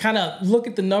can kind of look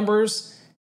at the numbers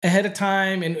ahead of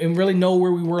time and really know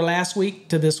where we were last week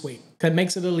to this week. That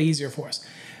makes it a little easier for us.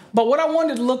 But what I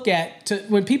wanted to look at,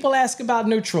 when people ask about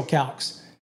neutral calcs,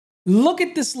 look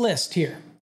at this list here.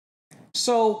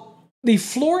 So the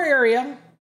floor area,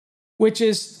 which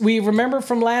is, we remember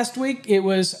from last week, it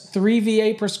was 3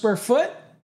 VA per square foot.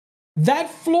 That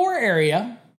floor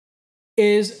area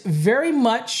is very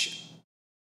much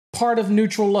part of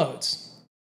neutral loads.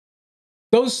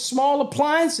 Those small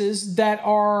appliances that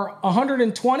are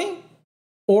 120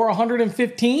 or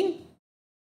 115,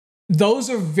 those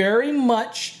are very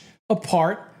much a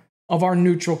part of our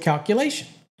neutral calculation.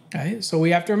 Okay, so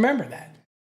we have to remember that.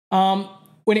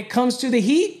 When it comes to the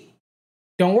heat,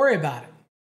 don't worry about it.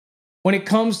 When it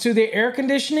comes to the air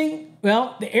conditioning,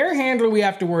 well, the air handler we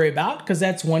have to worry about because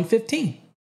that's 115.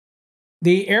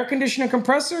 The air conditioner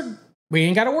compressor, we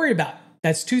ain't got to worry about.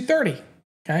 That's 230.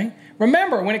 Okay.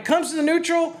 Remember, when it comes to the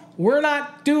neutral, we're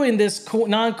not doing this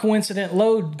non-coincident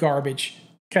load garbage.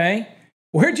 Okay.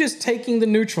 We're just taking the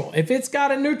neutral. If it's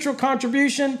got a neutral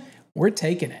contribution, we're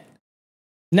taking it.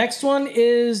 Next one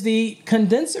is the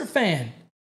condenser fan.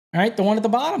 All right. The one at the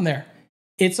bottom there.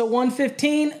 It's a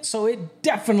 115, so it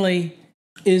definitely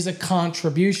is a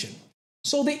contribution.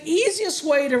 So the easiest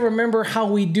way to remember how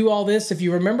we do all this, if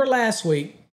you remember last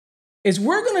week, is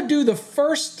we're going to do the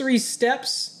first 3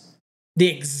 steps the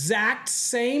exact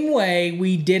same way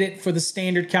we did it for the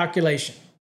standard calculation.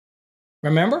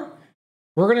 Remember?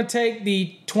 we're going to take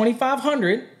the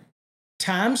 2,500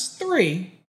 times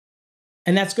 3,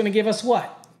 and that's going to give us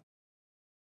what?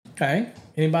 Okay,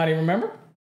 anybody remember?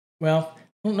 Well,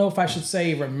 I don't know if I should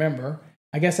say remember.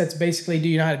 I guess that's basically, do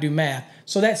you know how to do math?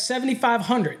 So that's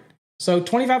 7,500. So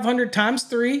 2,500 times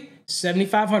 3,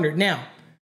 7,500. Now,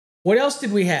 what else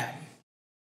did we have?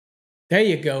 There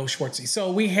you go, Schwartzy.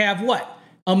 So we have what?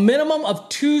 A minimum of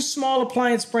 2 small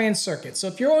appliance branch circuits. So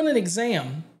if you're on an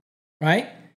exam, right?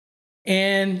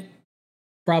 And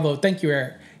bravo, thank you,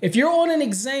 Eric. If you're on an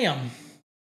exam,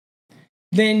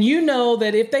 then you know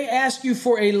that if they ask you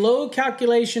for a load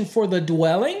calculation for the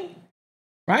dwelling,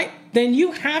 right? Then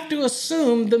you have to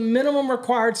assume the minimum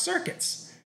required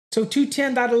circuits. So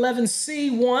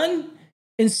 210.11c1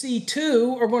 and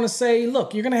C2 are going to say,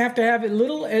 look, you're going to have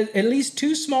at least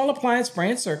 2 small appliance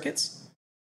branch circuits,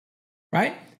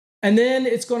 right? And then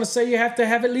it's going to say you have to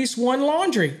have at least 1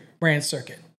 laundry branch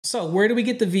circuit. So where do we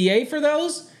get the VA for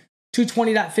those?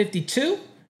 220.52.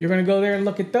 You're going to go there and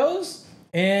look at those.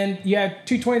 And you have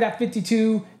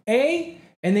 220.52A,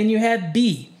 and then you have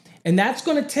B. And that's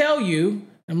going to tell you,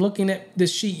 I'm looking at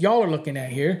this sheet y'all are looking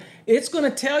at here, it's going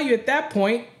to tell you at that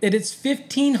point that it's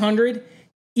 1,500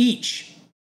 each,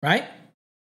 right?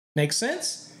 Makes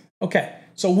sense? Okay,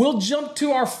 so we'll jump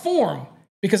to our form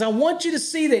because I want you to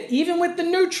see that even with the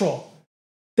neutral,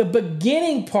 the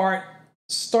beginning part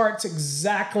starts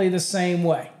exactly the same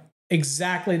way.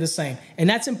 Exactly the same. And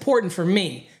that's important for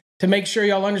me to make sure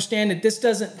y'all understand that this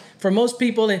doesn't, for most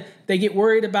people, they get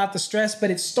worried about the stress, but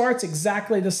it starts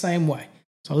exactly the same way.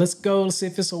 So let's go, let's see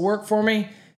if this will work for me.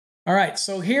 All right,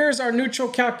 so here's our neutral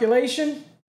calculation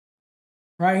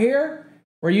right here.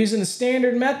 We're using the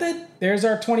standard method. There's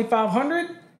our 2,500.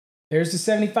 There's the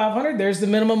 7,500. There's the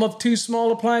minimum of 2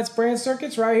 small appliance branch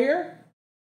circuits right here,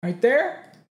 right there.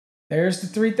 There's the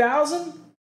 3,000.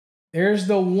 There's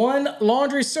the 1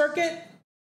 laundry circuit,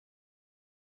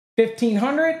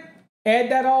 1,500.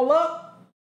 Add that all up,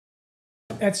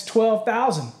 that's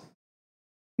 12,000.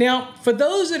 Now, for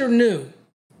those that are new,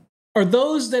 or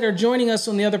those that are joining us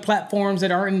on the other platforms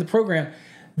that are in the program,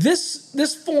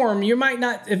 this form, you might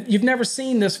not, if you've never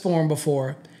seen this form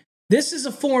before, this is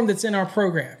a form that's in our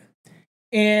program.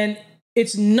 And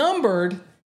it's numbered,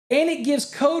 and it gives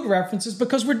code references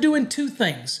because we're doing 2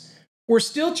 things. We're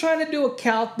still trying to do a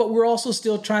calc, but we're also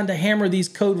still trying to hammer these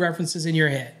code references in your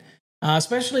head.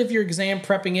 Especially if you're exam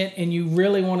prepping it and you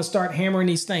really want to start hammering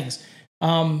these things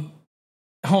home.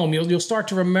 You'll start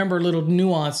to remember little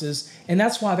nuances, and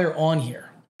that's why they're on here,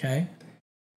 okay?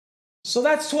 So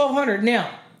that's 1,200.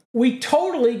 Now, we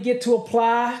totally get to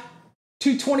apply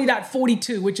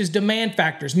 220.42, which is demand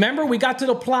factors. Remember, we got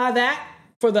to apply that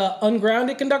for the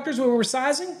ungrounded conductors when we were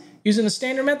sizing using the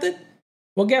standard method?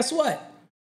 Well, guess what?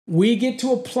 We get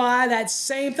to apply that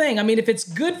same thing. I mean, if it's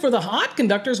good for the hot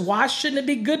conductors, why shouldn't it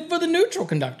be good for the neutral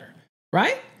conductor,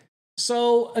 right?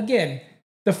 So again,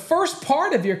 the first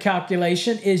part of your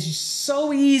calculation is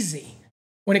so easy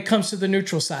when it comes to the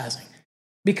neutral sizing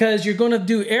because you're going to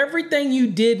do everything you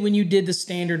did when you did the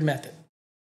standard method,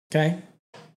 okay?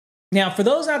 Now, for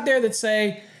those out there that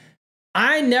say,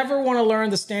 I never want to learn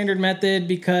the standard method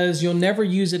because you'll never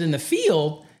use it in the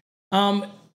field,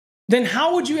 then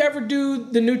how would you ever do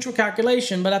the neutral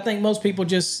calculation? But I think most people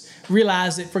just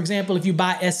realize that, for example, if you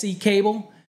buy SE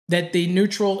cable, that the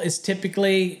neutral is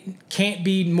typically can't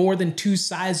be more than 2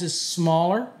 sizes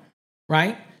smaller,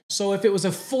 right? So if it was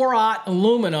a 4/0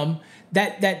 aluminum,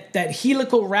 that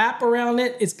helical wrap around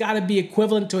it, it's got to be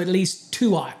equivalent to at least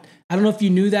 2/0. I don't know if you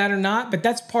knew that or not, but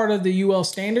that's part of the UL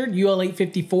standard, UL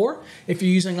 854, if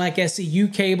you're using like SEU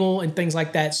cable and things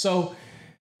like that. So,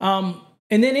 and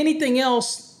then anything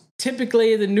else,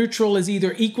 typically the neutral is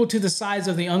either equal to the size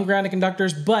of the ungrounded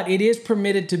conductors, but it is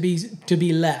permitted to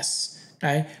be less,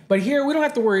 okay? But here we don't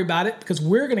have to worry about it because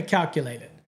we're going to calculate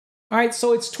it. All right,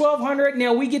 so it's 1,200.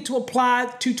 Now we get to apply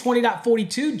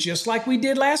 220.42 just like we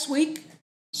did last week.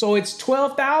 So it's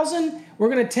 12,000. We're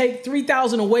going to take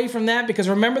 3,000 away from that because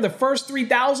remember the first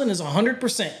 3,000 is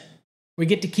 100%. We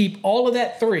get to keep all of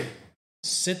that 3.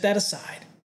 Set that aside.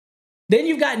 Then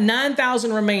you've got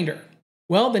 9,000 remainder.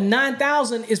 Well, the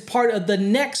 9,000 is part of the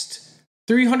next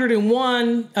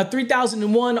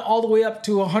 3,001 all the way up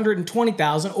to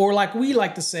 120,000, or like we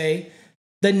like to say,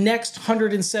 the next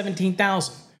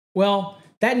 117,000. Well,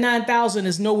 that 9,000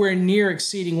 is nowhere near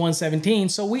exceeding 117,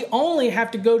 so we only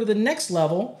have to go to the next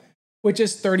level, which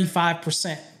is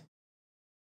 35%.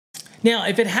 Now,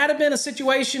 if it had been a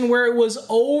situation where it was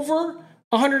over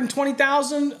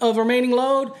 120,000 of remaining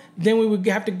load, then we would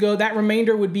have to go, that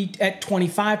remainder would be at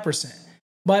 25%.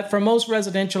 But for most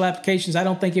residential applications, I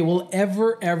don't think it will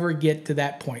ever get to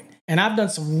that point. And I've done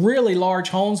some really large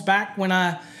homes back when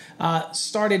I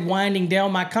started winding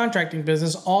down my contracting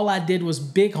business, all I did was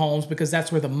big homes because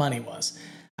that's where the money was.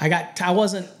 I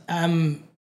wasn't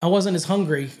as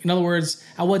hungry. In other words,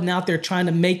 I wasn't out there trying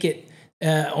to make it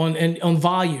on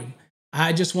volume.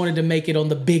 I just wanted to make it on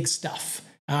the big stuff.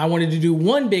 I wanted to do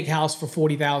one big house for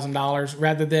 $40,000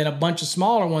 rather than a bunch of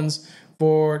smaller ones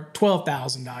for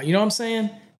 $12,000. You know what I'm saying?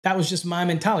 That was just my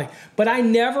mentality. But I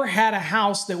never had a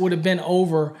house that would have been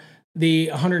over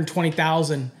the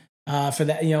 $120,000 for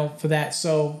that. For that.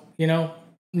 So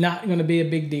not going to be a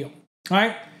big deal. All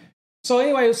right. So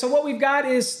anyway, so what we've got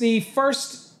is the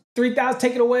first 3,000.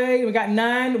 Take it away. We got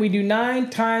 9. We do 9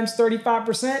 times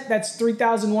 35%. That's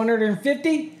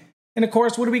 3,150. And of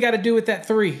course, what do we got to do with that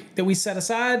 3 that we set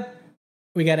aside?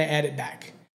 We got to add it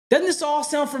back. Doesn't this all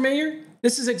sound familiar?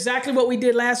 This is exactly what we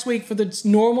did last week for the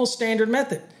normal standard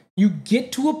method. You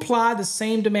get to apply the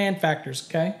same demand factors,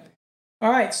 okay? All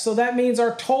right, so that means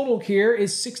our total here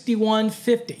is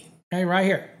 6,150, okay, right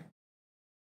here.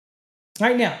 All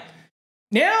right,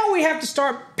 now we have to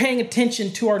start paying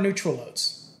attention to our neutral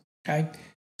loads, okay?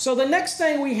 So the next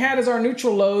thing we had as our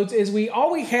neutral loads is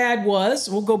all we had was,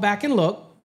 we'll go back and look.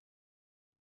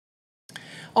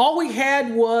 All we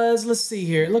had was, let's see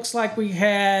here. It looks like we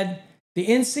had the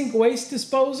in-sink waste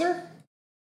disposer,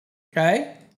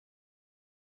 okay?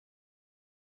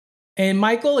 And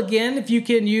Michael, again, if you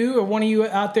can, you or one of you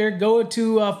out there, go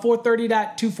to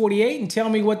 430.248 and tell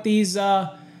me what these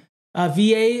VA,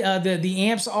 the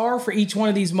amps are for each one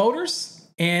of these motors.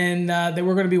 And that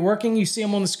we're going to be working. You see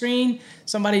them on the screen.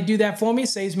 Somebody do that for me.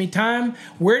 Saves me time.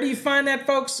 Where do you find that,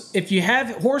 folks? If you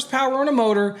have horsepower on a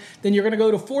motor, then you're going to go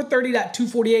to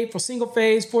 430.248 for single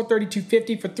phase,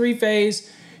 430.250 for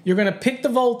 3-phase. You're going to pick the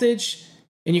voltage,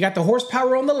 and you got the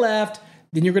horsepower on the left.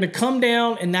 Then you're going to come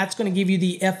down, and that's going to give you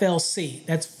the FLC.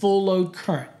 That's full load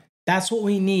current. That's what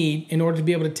we need in order to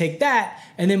be able to take that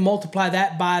and then multiply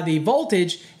that by the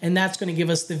voltage, and that's going to give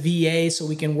us the VA so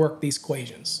we can work these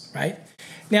equations, right?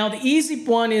 Now, the easy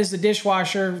one is the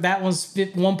dishwasher. That one's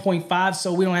 1.5,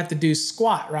 so we don't have to do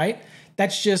squat, right?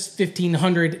 That's just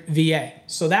 1,500 VA.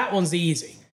 So that one's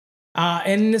easy.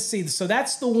 And let's see, so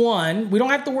that's the one. We don't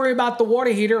have to worry about the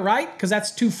water heater, right? Because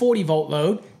that's 240 volt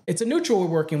load. It's a neutral we're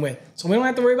working with, so we don't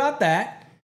have to worry about that.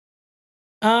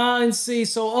 And see,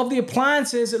 so of the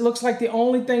appliances, it looks like the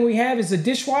only thing we have is the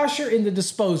dishwasher and the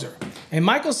disposer. And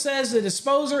Michael says the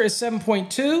disposer is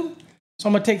 7.2. So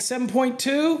I'm going to take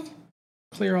 7.2,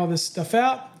 clear all this stuff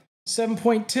out,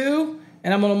 7.2,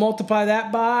 and I'm going to multiply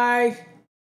that by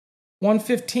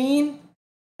 115,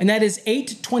 and that is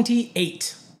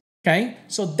 828. Okay,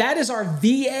 so that is our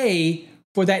VA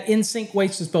for that in-sink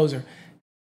waste disposer.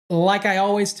 Like I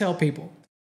always tell people,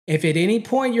 if at any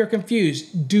point you're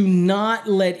confused, do not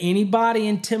let anybody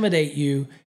intimidate you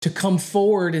to come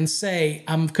forward and say,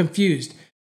 I'm confused.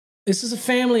 This is a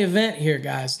family event here,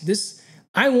 guys.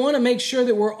 I want to make sure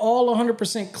that we're all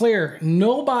 100% clear.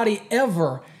 Nobody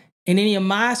ever in any of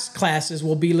my classes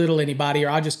will belittle anybody, or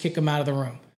I'll just kick them out of the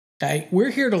room. Okay, we're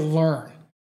here to learn.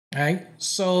 Right?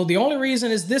 So the only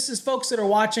reason is this is folks that are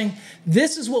watching.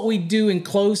 This is what we do in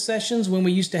closed sessions when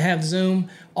we used to have Zoom.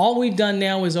 All we've done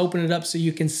now is open it up so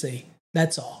you can see.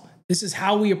 That's all. This is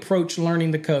how we approach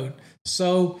learning the code.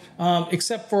 So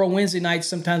except for a Wednesday night,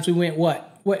 sometimes we went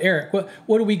what? What, Eric?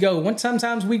 What do we go?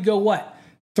 Sometimes we'd go what?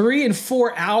 3 and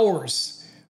 4 hours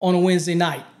on a Wednesday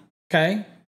night. Okay.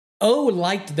 Oh,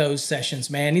 liked those sessions,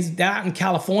 man. He's out in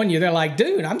California. They're like,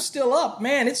 dude, I'm still up,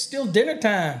 man. It's still dinner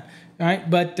time. All right,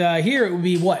 but here it would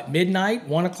be what, midnight,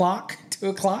 1 o'clock, 2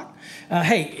 o'clock?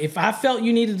 Hey, if I felt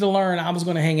you needed to learn, I was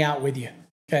going to hang out with you.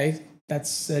 Okay,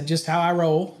 that's just how I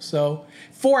roll. So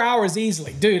 4 hours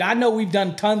easily, dude. I know we've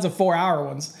done tons of 4-hour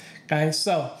ones. Okay,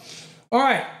 so all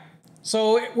right,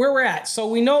 so where we're at. So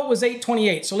we know it was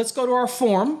 828. So let's go to our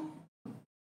form.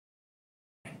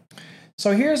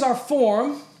 So here's our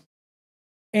form.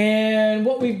 And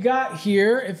what we've got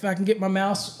here, if I can get my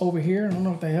mouse over here, I don't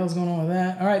know what the hell's going on with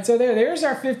that. All right, so there's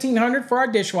our 1,500 for our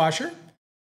dishwasher.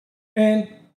 And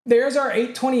there's our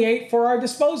 828 for our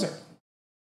disposer.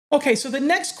 Okay, so the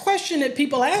next question that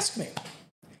people ask me,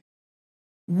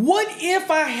 what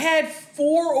if I had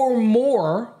 4 or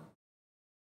more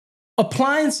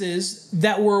appliances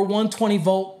that were 120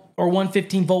 volt or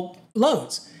 115 volt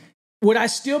loads? Would I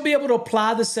still be able to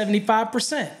apply the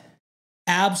 75%?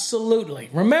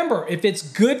 Absolutely. Remember, if it's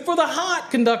good for the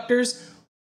hot conductors,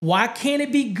 why can't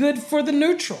it be good for the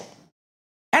neutral?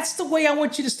 That's the way I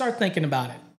want you to start thinking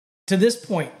about it to this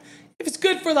point. If it's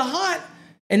good for the hot,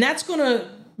 and that's going to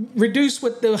reduce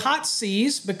what the hot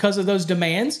sees because of those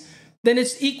demands, then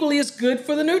it's equally as good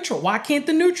for the neutral. Why can't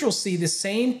the neutral see the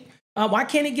same? Why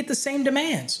can't it get the same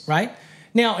demands, right?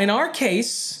 Now, in our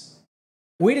case,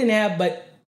 We didn't have but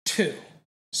 2.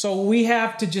 So we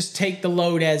have to just take the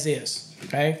load as is,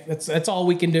 okay? That's all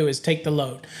we can do is take the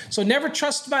load. So never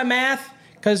trust my math,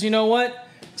 because you know what?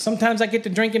 Sometimes I get to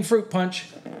drinking fruit punch.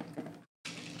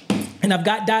 And I've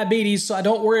got diabetes, so I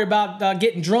don't worry about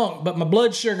getting drunk, but my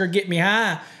blood sugar get me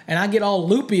high, and I get all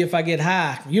loopy if I get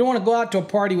high. You don't want to go out to a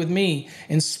party with me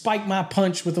and spike my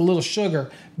punch with a little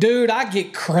sugar. Dude, I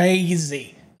get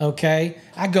crazy, okay?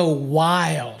 I go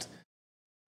wild.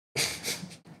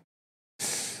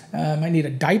 I might need a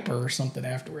diaper or something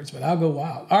afterwards, but I'll go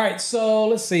wild. All right, so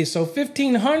let's see. So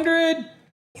 1,500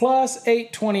 plus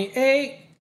 828.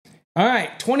 All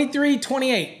right,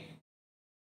 2328.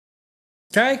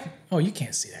 Okay? Oh, you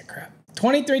can't see that crap.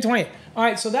 2328. All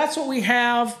right, so that's what we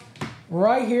have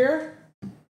right here.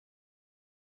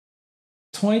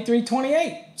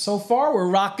 2328. So far, we're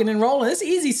rocking and rolling. It's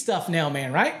easy stuff now,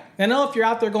 man, right? I know if you're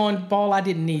out there going, Paul, I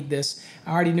didn't need this.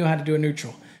 I already knew how to do a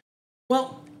neutral.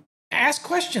 Well, ask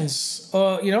questions.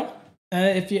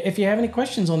 If you have any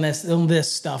questions on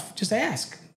this stuff, just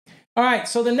ask. All right,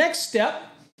 so the next step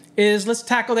is let's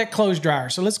tackle that clothes dryer.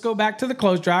 So let's go back to the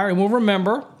clothes dryer, and we'll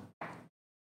remember.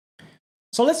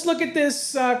 So let's look at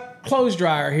this clothes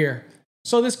dryer here.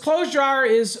 So this clothes dryer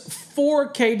is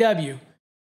 4 kW.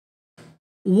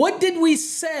 What did we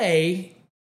say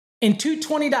in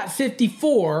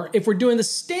 220.54 if we're doing the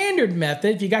standard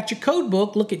method? If you got your code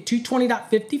book, look at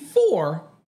 220.54.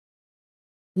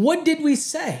 What did we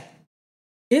say?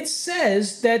 It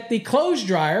says that the clothes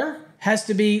dryer has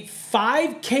to be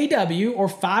 5 kW or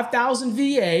 5,000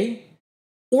 VA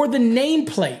or the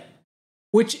nameplate,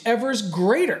 whichever's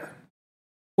greater.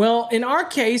 Well, in our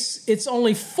case, it's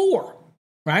only 4,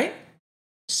 right?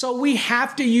 So we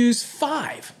have to use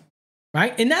 5,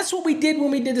 right? And that's what we did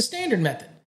when we did the standard method.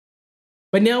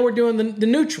 But now we're doing the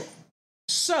neutral.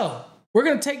 So we're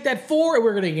going to take that 4 and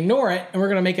we're going to ignore it and we're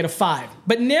going to make it a 5.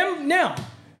 But now,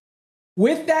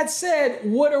 with that said,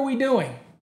 what are we doing?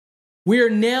 We are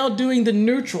now doing the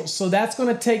neutral. So that's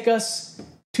going to take us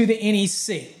to the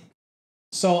NEC.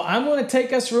 So I'm going to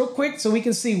take us real quick so we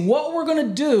can see what we're going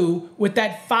to do with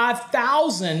that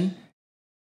 5,000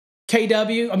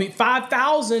 kW,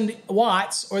 5,000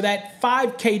 watts, or that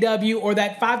 5 kW, or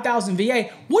that 5,000 VA.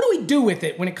 What do we do with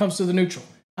it when it comes to the neutral?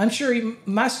 I'm sure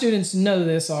my students know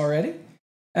this already,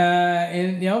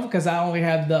 because I only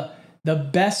have the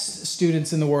best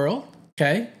students in the world,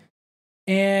 okay?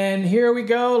 And here we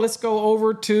go. Let's go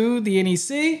over to the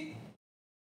NEC.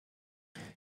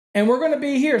 And we're going to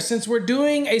be here. Since we're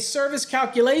doing a service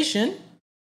calculation,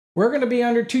 we're going to be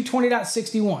under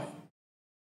 220.61. All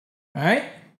right?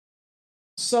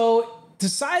 So to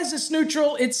size this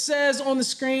neutral, it says on the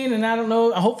screen, and I don't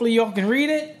know, hopefully y'all can read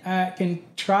it. I can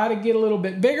try to get a little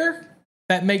bit bigger.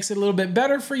 That makes it a little bit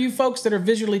better for you folks that are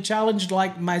visually challenged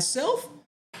like myself.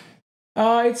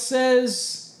 It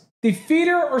says the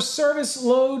feeder or service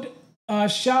load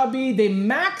shall be the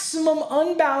maximum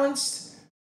unbalanced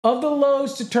of the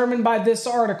loads determined by this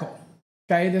article.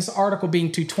 Okay, this article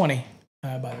being 220,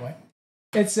 by the way.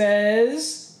 It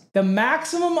says the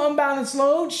maximum unbalanced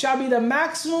load shall be the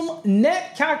maximum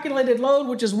net calculated load,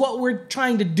 which is what we're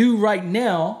trying to do right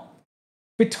now,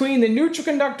 between the neutral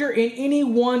conductor and any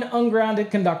one ungrounded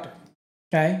conductor.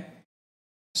 Okay?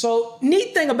 So,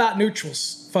 neat thing about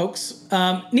neutrals, folks.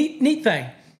 Neat thing.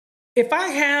 If I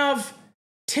have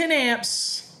 10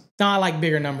 amps, no, I like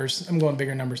bigger numbers. I'm going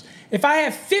bigger numbers. If I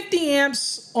have 50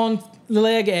 amps on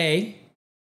leg A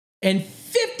and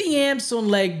 50 amps on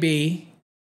leg B,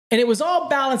 and it was all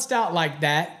balanced out like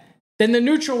that, then the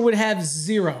neutral would have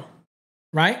 0,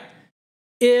 right?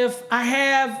 If I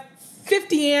have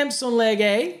 50 amps on leg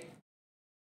A,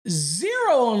 0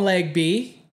 on leg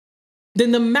B,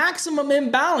 then the maximum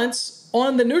imbalance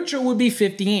on the neutral would be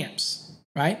 50 amps,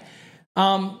 right?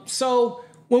 So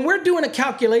when we're doing a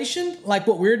calculation like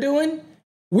what we're doing,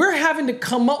 we're having to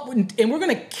come up with, and we're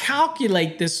going to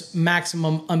calculate this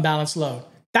maximum unbalanced load.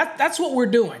 That's what we're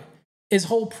doing, is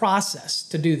whole process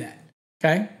to do that.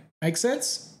 Okay? Make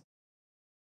sense?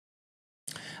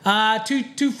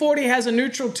 240 has a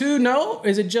neutral too? No?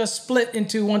 Is it just split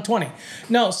into 120?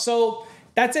 No. So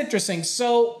that's interesting.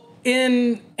 So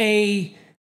since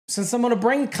I'm going to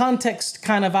bring context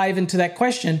kind of, Ivan, to that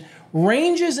question,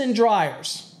 ranges and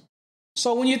dryers.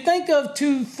 So when you think of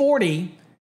 240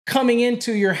 coming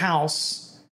into your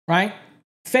house, right?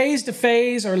 Phase to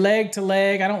phase or leg to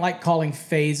leg. I don't like calling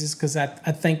phases because I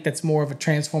think that's more of a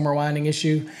transformer winding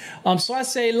issue. So I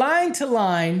say line to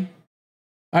line,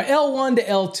 or L1 to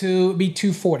L2 would be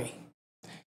 240.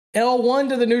 L1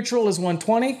 to the neutral is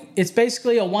 120. It's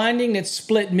basically a winding that's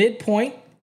split midpoint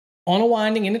on a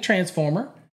winding in a transformer.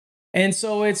 And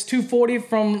so it's 240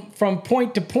 from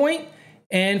point to point.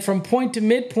 And from point to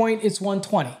midpoint, it's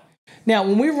 120. Now,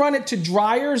 when we run it to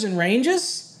dryers and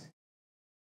ranges,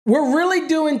 we're really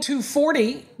doing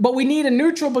 240, but we need a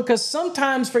neutral because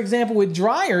sometimes, for example, with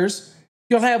dryers,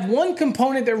 you'll have one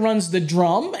component that runs the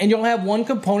drum and you'll have one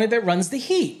component that runs the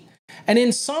heat. And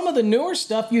in some of the newer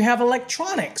stuff, you have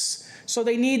electronics. So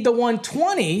they need the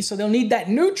 120, so they'll need that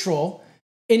neutral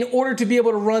in order to be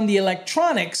able to run the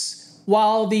electronics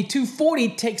while the 240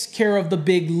 takes care of the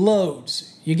big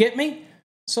loads. You get me?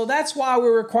 So that's why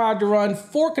we're required to run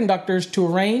 4 conductors to a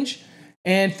range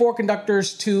and 4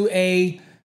 conductors to a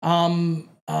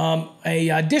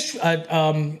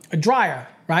dryer,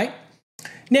 right?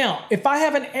 Now, if I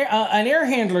have an air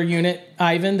handler unit,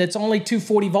 Ivan, that's only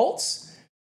 240 volts,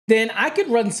 then I could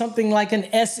run something like an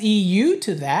SEU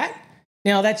to that.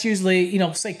 Now, that's usually,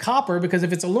 say copper, because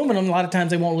if it's aluminum, a lot of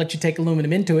times they won't let you take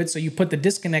aluminum into it. So you put the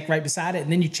disconnect right beside it,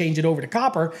 and then you change it over to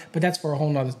copper, but that's for a whole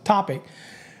nother topic.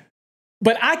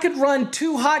 But I could run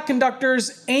 2 hot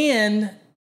conductors and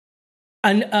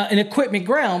an equipment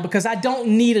ground because I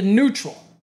don't need a neutral,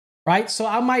 right? So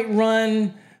I might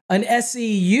run an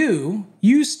SEU,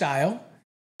 U style,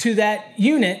 to that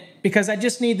unit because I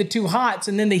just need the 2 hots,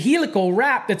 and then the helical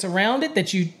wrap that's around it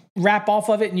that you wrap off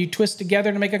of it and you twist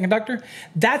together to make a conductor,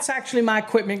 that's actually my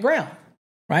equipment ground,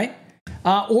 right?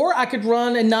 Or I could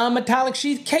run a non-metallic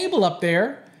sheath cable up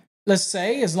there, let's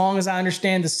say, as long as I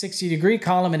understand the 60-degree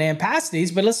column and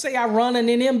ampacities, but let's say I run an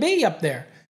NMB up there.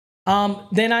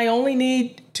 Then I only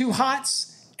need 2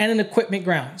 hots and an equipment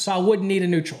ground, so I wouldn't need a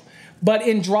neutral. But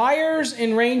in dryers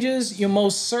and ranges, you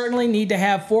most certainly need to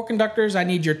have 4 conductors. I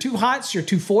need your 2 hots, your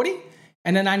 240,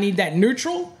 and then I need that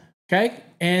neutral, okay?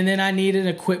 And then I need an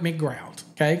equipment ground,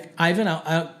 okay? Ivan,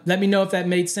 let me know if that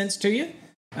made sense to you.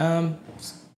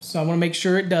 So I want to make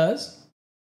sure it does.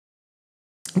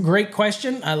 Great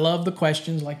question. I love the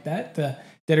questions like that.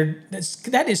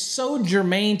 That is so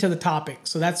germane to the topic.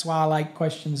 So that's why I like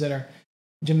questions that are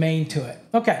germane to it.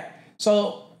 Okay,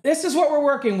 so this is what we're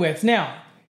working with. Now,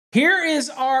 here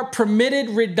is our permitted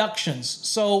reductions.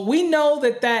 So we know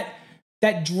that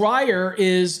dryer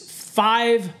is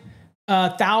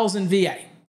 5,000 VA.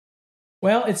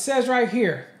 Well, it says right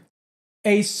here,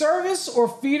 a service or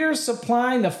feeder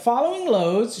supplying the following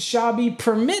loads shall be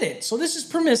permitted. So this is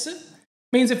permissive.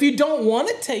 Means if you don't want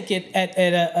to take it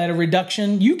at a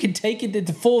reduction, you can take it at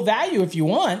the full value if you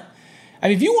want. I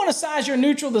mean, if you want to size your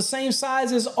neutral the same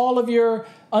size as all of your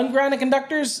ungrounded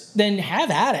conductors, then have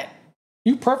at it.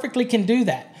 You perfectly can do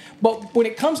that. But when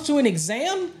it comes to an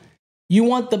exam, you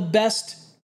want the best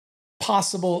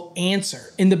possible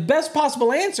answer. And the best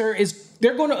possible answer is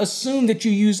they're going to assume that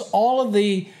you use all of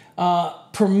the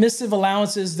permissive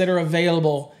allowances that are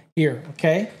available here,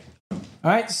 okay? All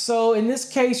right, so in this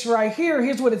case right here,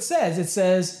 here's what it says. It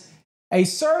says, a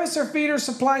service or feeder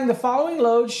supplying the following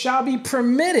loads shall be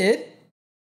permitted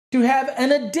to have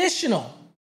an additional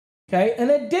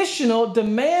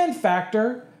demand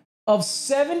factor of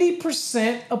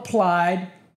 70% applied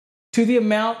to the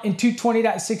amount in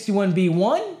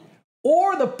 220.61b1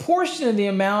 or the portion of the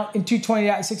amount in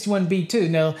 220.61b2.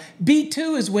 Now,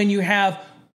 B2 is when you have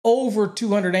over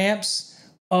 200 amps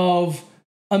of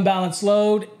unbalanced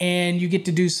load and you get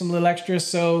to do some little extra.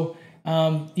 So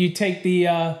you take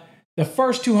the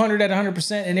first 200 at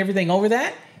 100% and everything over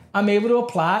that, I'm able to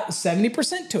apply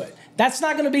 70% to it. That's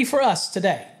not going to be for us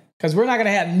today because we're not going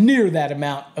to have near that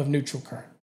amount of neutral current.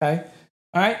 Okay.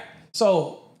 All right.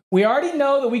 So we already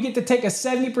know that we get to take a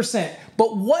 70%,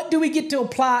 but what do we get to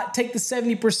take the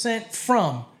 70%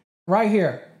 from? Right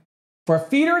here. For a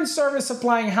feeder and service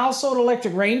supplying household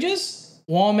electric ranges,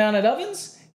 wall-mounted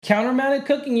ovens, counter-mounted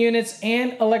cooking units,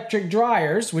 and electric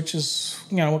dryers, which is,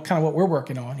 kind of what we're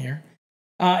working on here.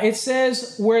 It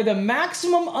says where the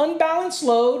maximum unbalanced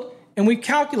load, and we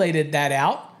calculated that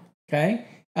out, okay,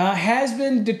 has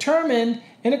been determined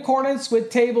in accordance with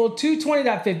table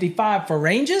 220.55 for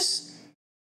ranges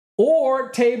or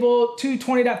table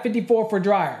 220.54 for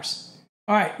dryers.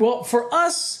 All right, well, for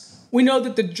us, we know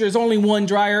that there's only one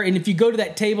dryer, and if you go to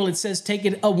that table, it says take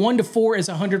it a 1 to 4 is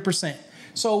 100%.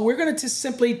 So we're going to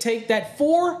simply take that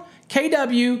 4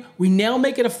 kW, we now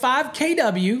make it a 5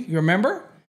 kW, you remember?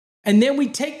 And then we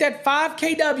take that 5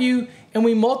 kW and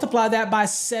we multiply that by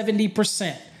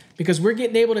 70% because we're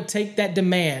getting able to take that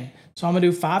demand. So I'm going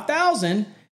to do 5,000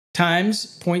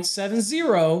 times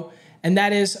 0.70, and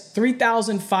that is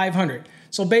 3,500.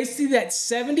 So basically that's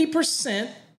 70%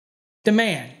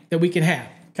 demand that we can have,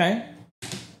 okay?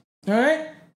 All right?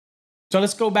 So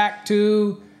let's go back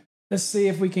to, let's see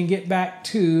if we can get back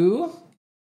to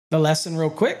the lesson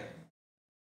real quick.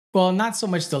 Well, not so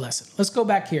much the lesson. Let's go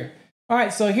back here. All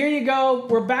right, so here you go.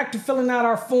 We're back to filling out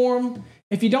our form.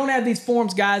 If you don't have these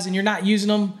forms, guys, and you're not using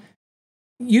them,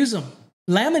 use them.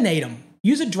 Laminate them.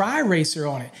 Use a dry eraser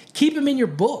on it. Keep them in your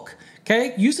book,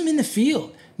 okay? Use them in the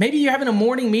field. Maybe you're having a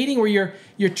morning meeting where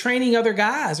you're training other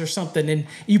guys or something, and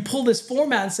you pull this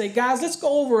form out and say, guys, let's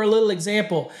go over a little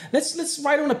example. Let's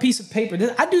write on a piece of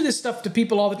paper. I do this stuff to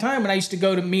people all the time when I used to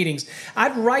go to meetings.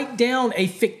 I'd write down a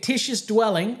fictitious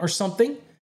dwelling or something,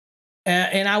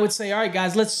 and I would say, all right,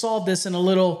 guys, let's solve this in a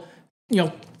little,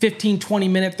 15,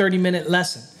 20-minute, 30-minute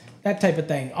lesson, that type of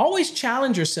thing. Always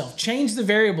challenge yourself. Change the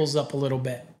variables up a little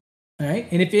bit, all right?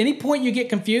 And if at any point you get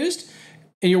confused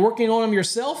and you're working on them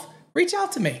yourself, reach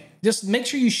out to me. Just make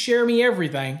sure you share me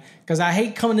everything, because I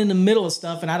hate coming in the middle of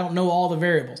stuff and I don't know all the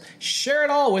variables. Share it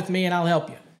all with me and I'll help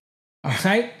you. All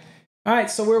right? All right,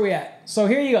 so where are we at? So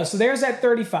here you go. So there's that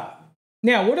 35.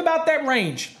 Now, what about that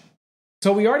range?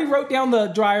 So we already wrote down the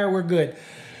dryer. We're good.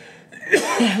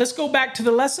 Let's go back to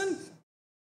the lesson.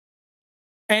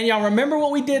 And y'all remember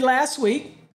what we did last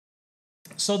week.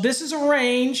 So this is a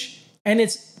range and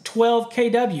it's 12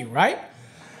 kW, right?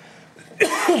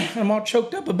 I'm all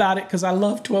choked up about it because I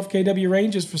love 12 kW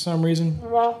ranges for some reason.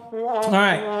 All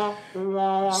right.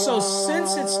 So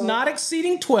since it's not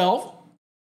exceeding 12,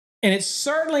 and it's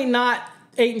certainly not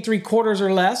 8 3/4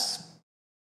 or less,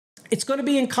 it's going to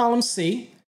be in column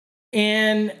C.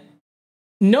 And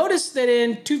notice that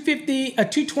in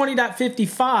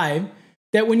 220.55,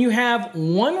 that when you have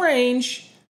one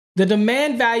range, the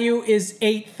demand value is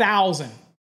 8,000.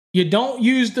 You don't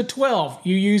use the 12,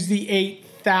 you use the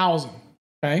 8,000.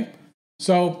 Okay,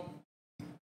 so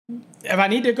if I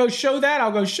need to go show that,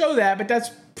 I'll go show that, but that's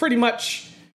pretty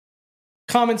much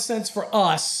common sense for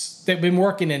us that have been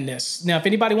working in this. Now, if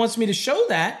anybody wants me to show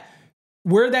that,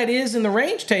 where that is in the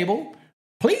range table,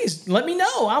 please let me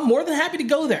know. I'm more than happy to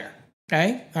go there,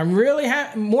 okay? I'm really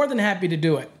more than happy to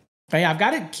do it. Okay, I've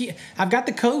got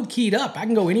the code keyed up. I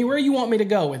can go anywhere you want me to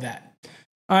go with that.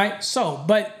 All right, so,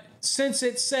 but since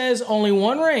it says only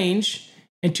one range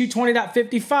in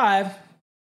 220.55,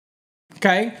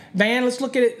 okay, Van, let's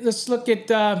look at it. Let's look at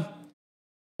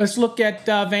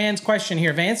Van's question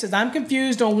here. Van says, I'm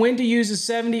confused on when to use the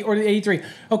 70 or the 83.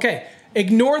 Okay,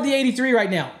 ignore the 83 right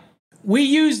now. We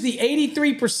used the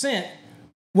 83%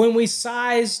 when we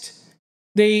sized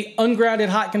the ungrounded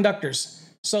hot conductors.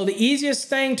 So the easiest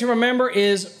thing to remember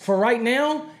is, for right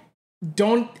now,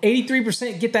 don't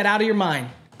 83%, get that out of your mind.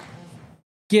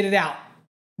 Get it out.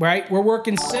 Right? We're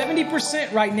working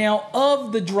 70% right now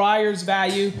of the dryer's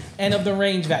value and of the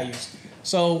range values.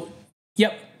 So,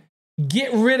 yep,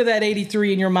 get rid of that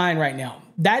 83 in your mind right now.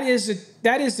 That is the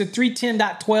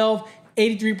 310.12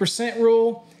 83%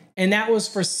 rule, and that was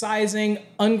for sizing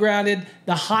ungrounded,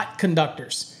 the hot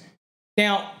conductors.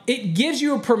 Now, it gives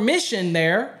you a permission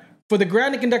there for the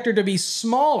grounded conductor to be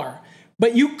smaller,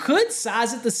 but you could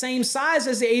size it the same size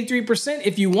as the 83%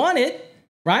 if you wanted,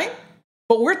 right?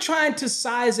 But we're trying to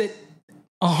size it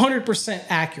 100%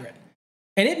 accurate.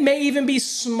 And it may even be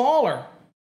smaller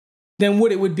than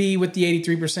what it would be with the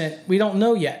 83%. We don't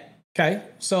know yet, okay?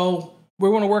 So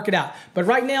we're going to work it out. But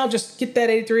right now, just get that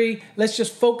 83. Let's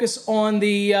just focus on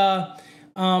the,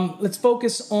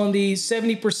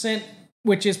 70%,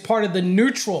 which is part of the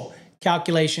neutral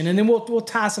calculation. And then we'll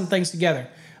tie some things together.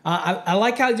 I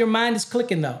like how your mind is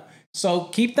clicking, though. So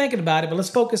keep thinking about it, but let's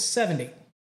focus 70.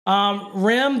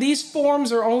 Rem, these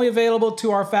forms are only available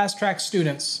to our Fast Trax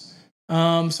students.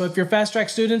 So if you're Fast Trax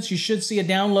students, you should see a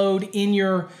download in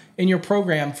your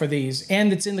program for these,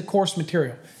 and it's in the course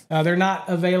material. They're not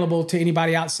available to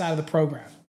anybody outside of the program.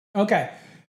 Okay.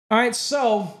 All right.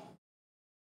 So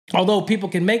although people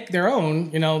can make their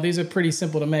own, these are pretty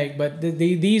simple to make, but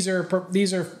these are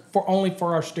only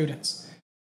for our students.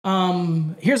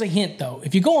 Here's a hint though.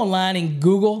 If you go online and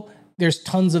Google, there's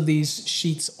tons of these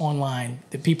sheets online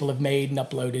that people have made and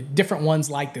uploaded, different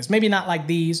ones like this. Maybe not like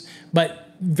these,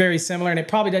 but very similar. And it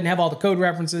probably doesn't have all the code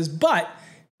references, but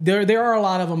there are a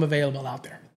lot of them available out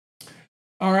there.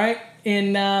 All right.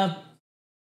 And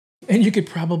you could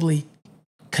probably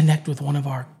connect with one of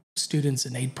our students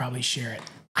and they'd probably share it.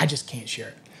 I just can't share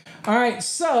it. All right.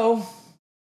 So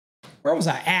where was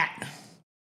I at?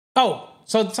 Oh,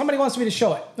 so somebody wants me to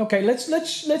show it. Okay,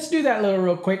 let's do that little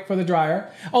real quick for the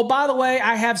dryer. Oh, by the way,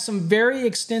 I have some very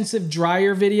extensive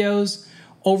dryer videos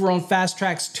over on Fast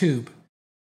Trax Tube.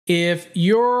 If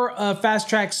you're a Fast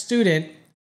Trax student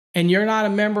and you're not a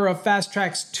member of Fast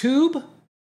Trax Tube,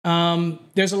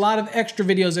 there's a lot of extra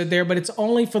videos out there, but it's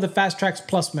only for the Fast Trax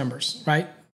Plus members, right?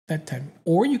 That time.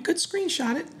 Or you could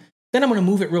screenshot it. Then I'm going to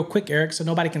move it real quick, Eric, so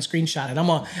nobody can screenshot it. I'm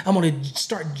going to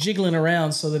start jiggling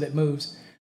around so that it moves.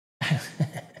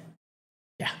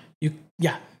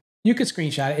 You could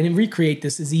screenshot it and then recreate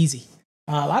this is easy.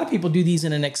 A lot of people do these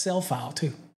in an Excel file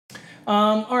too.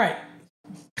 All right.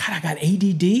 God, I got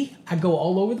ADD. I go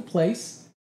all over the place.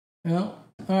 You know?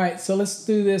 All right, so let's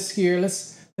do this here.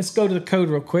 Let's go to the code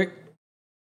real quick.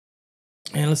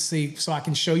 And let's see, so I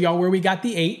can show y'all where we got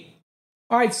the 8.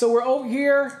 All right, so we're over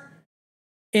here.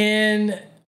 And,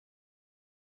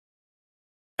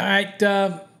 all right,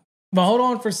 but hold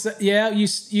on for, yeah, you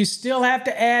still have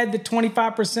to add the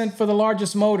 25% for the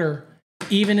largest motor,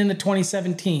 even in the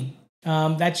 2017.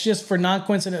 That's just for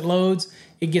non-coincident loads.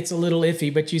 It gets a little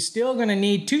iffy, but you're still going to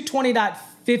need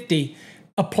 220.50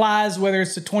 applies whether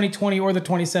it's the 2020 or the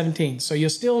 2017. So you'll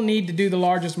still need to do the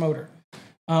largest motor.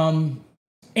 And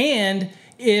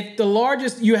if the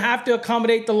largest, you have to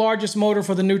accommodate the largest motor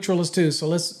for the neutralist too.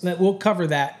 So we'll cover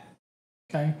that.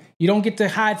 Okay. You don't get to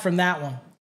hide from that one.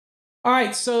 All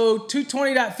right. So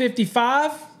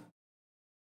 220.55.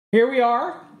 Here we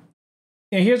are.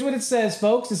 And here's what it says,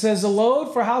 folks. It says the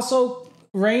load for household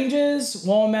ranges,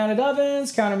 wall-mounted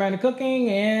ovens, counter-mounted cooking,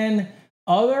 and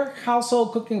other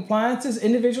household cooking appliances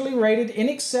individually rated in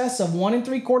excess of 1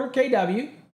 3/4 kW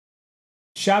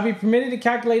shall be permitted to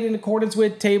calculate in accordance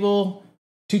with table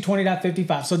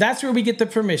 220.55. So that's where we get the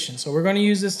permission. So we're going to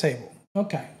use this table.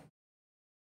 Okay.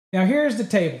 Now here's the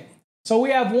table. So we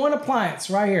have one appliance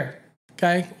right here.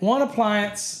 Okay. One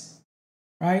appliance,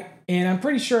 right? And I'm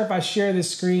pretty sure if I share this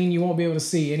screen, you won't be able to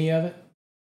see any of it.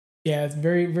 Yeah, it's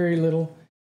very, very little.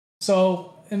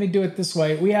 So let me do it this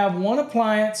way. We have one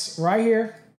appliance right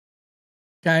here.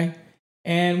 Okay.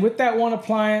 And with that one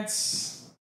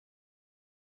appliance,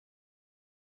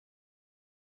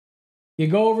 you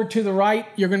go over to the right,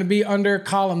 you're going to be under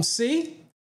column C.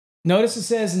 Notice it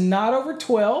says not over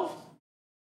 12.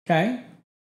 Okay.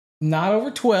 Not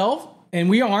over 12. And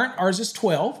we aren't. Ours is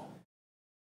 12.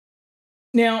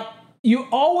 Now, you're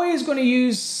always going to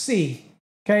use C.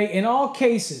 Okay. In all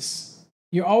cases,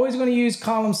 you're always going to use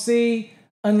column C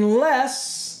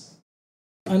unless,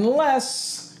 and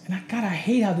I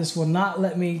hate how this will not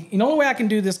let me, the only way I can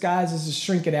do this, guys, is to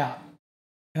shrink it out.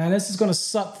 And this is going to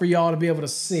suck for y'all to be able to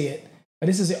see it. But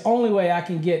this is the only way I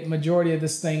can get majority of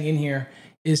this thing in here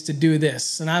is to do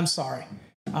this. And I'm sorry.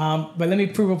 But let me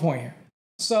prove a point here.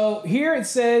 So here it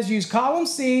says use column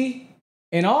C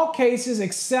in all cases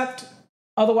except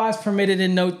otherwise permitted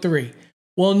in note 3.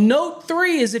 Well, note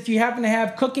 3 is if you happen to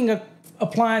have cooking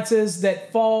appliances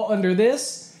that fall under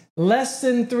this, less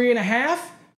than 3.5,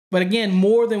 but again,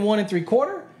 more than 1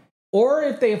 3/4, or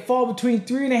if they fall between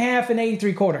 3.5 and 8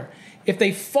 3/4. If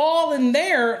they fall in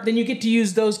there, then you get to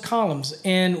use those columns.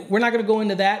 And we're not going to go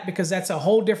into that because that's a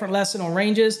whole different lesson on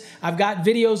ranges. I've got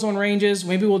videos on ranges.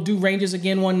 Maybe we'll do ranges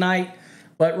again one night.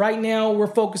 But right now we're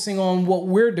focusing on what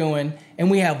we're doing. And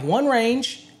we have one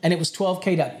range and it was 12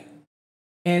 kW.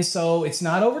 And so it's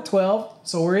not over 12.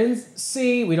 So we're in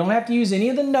C. We don't have to use any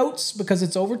of the notes because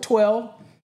it's over 12.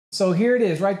 So here it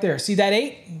is right there. See that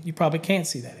 8? You probably can't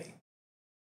see that 8.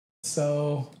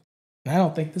 So I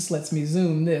don't think this lets me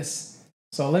zoom this.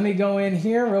 So let me go in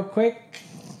here real quick.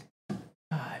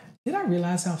 Did I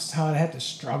realize how I had to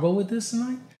struggle with this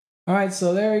tonight? All right,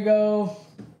 so there we go.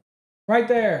 Right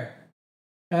there.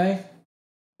 Okay.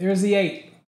 There's the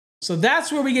 8. So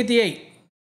that's where we get the 8.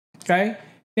 Okay.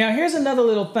 Now here's another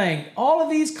little thing. All of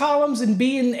these columns in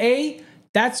B and A,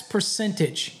 that's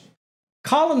percentage.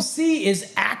 Column C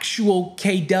is actual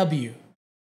KW.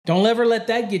 Don't ever let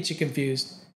that get you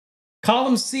confused.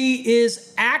 Column C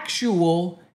is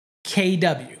actual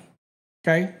KW.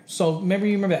 Okay, so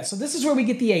remember that. So this is where we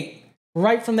get the 8,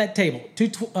 right from that table,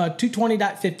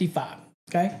 220.55.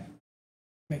 Okay,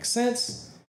 makes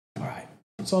sense. All right,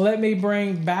 so let me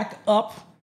bring back up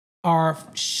our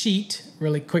sheet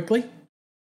really quickly.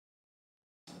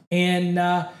 And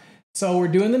so we're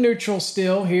doing the neutral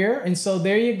still here. And so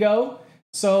there you go.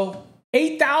 So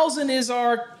 8,000 is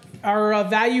our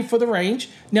value for the range.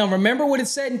 Now, remember what it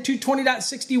said in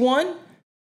 220.61?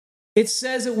 It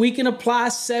says that we can apply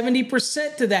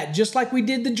 70% to that, just like we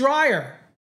did the dryer.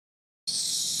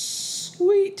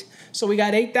 Sweet. So we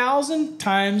got 8,000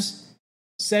 times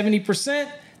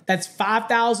 70%. That's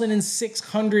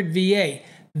 5,600 VA.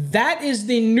 That is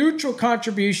the neutral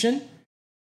contribution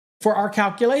for our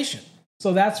calculation.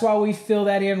 So that's why we fill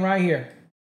that in right here.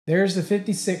 There's the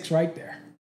 56 right there.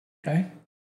 Okay.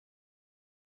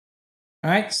 All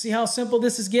right, see how simple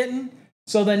this is getting?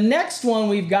 So the next one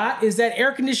we've got is that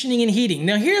air conditioning and heating.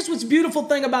 Now here's what's beautiful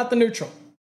thing about the neutral,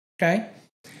 okay?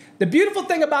 The beautiful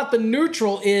thing about the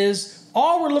neutral is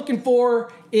all we're looking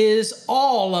for is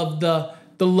all of the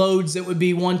loads that would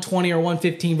be 120 or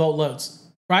 115 volt loads,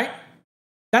 right?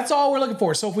 That's all we're looking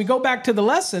for. So if we go back to the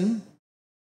lesson,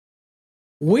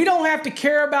 we don't have to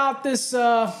care about this,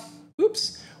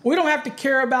 we don't have to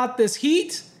care about this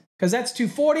heat because that's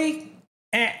 240.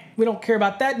 We don't care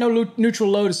about that. No neutral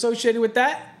load associated with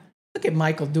that. Look at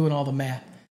Michael doing all the math.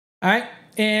 All right.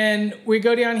 And we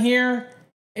go down here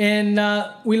and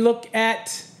we look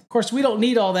at, of course, we don't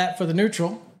need all that for the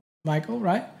neutral, Michael,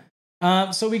 right?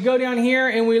 So we go down here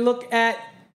and we look at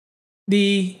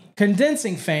the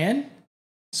condensing fan.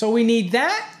 So we need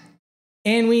that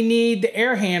and we need the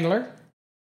air handler,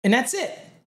 and that's it.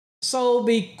 So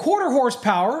the quarter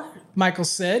horsepower, Michael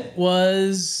said,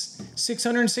 was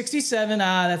 667.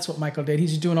 That's what Michael did.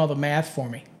 He's just doing all the math for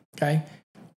me, okay?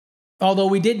 Although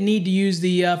we didn't need to use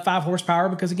the 5 horsepower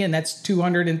because, again, that's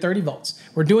 230 volts.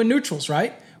 We're doing neutrals,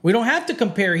 right? We don't have to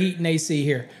compare heat and AC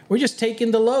here. We're just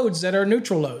taking the loads that are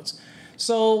neutral loads.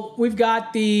 So we've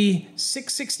got the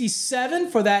 667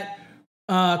 for that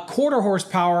quarter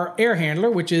horsepower air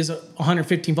handler, which is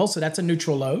 115 volts, so that's a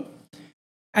neutral load.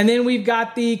 And then we've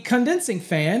got the condensing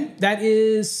fan, that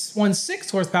is 1/6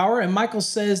 horsepower, and Michael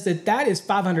says that that is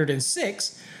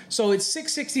 506. So it's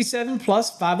 667 plus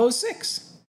 506.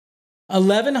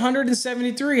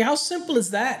 1,173. How simple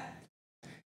is that?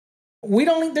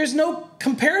 There's no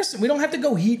comparison. We don't have to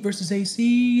go heat versus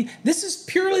AC. This is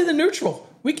purely the neutral.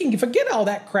 We can forget all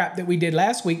that crap that we did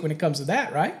last week when it comes to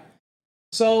that, right?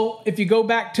 So if you go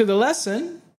back to the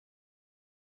lesson,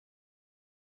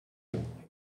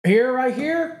 right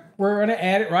here, we're going to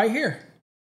add it right here.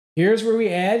 Here's where we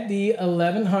add the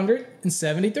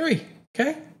 1,173,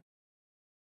 okay?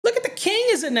 Look at the king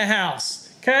is in the house,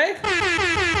 okay?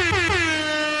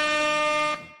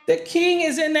 The king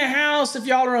is in the house. If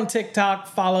y'all are on TikTok,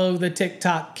 follow the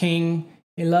TikTok king.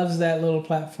 He loves that little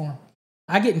platform.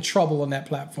 I get in trouble on that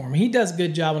platform. He does a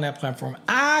good job on that platform.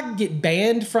 I get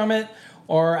banned from it,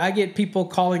 or I get people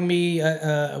calling me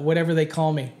whatever they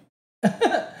call me.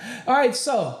 All right,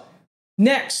 so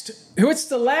next, what's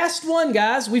the last one,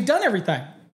 guys? We've done everything,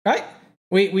 right?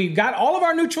 We got all of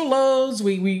our neutral loads.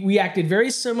 We acted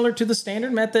very similar to the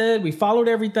standard method. We followed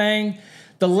everything.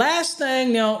 The last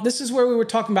thing, now, this is where we were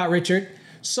talking about, Richard.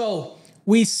 So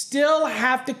we still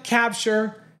have to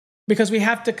capture, because we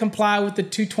have to comply with the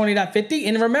 220.50.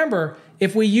 And remember,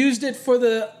 if we used it for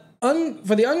the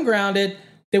ungrounded,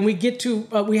 then we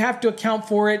have to account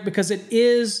for it because it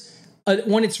is,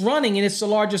 when it's running and it's the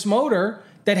largest motor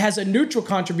that has a neutral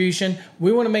contribution,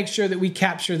 we want to make sure that we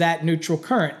capture that neutral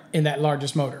current in that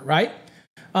largest motor, right?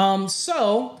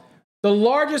 So the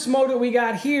largest motor we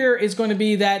got here is going to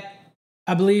be that,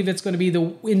 I believe it's going to be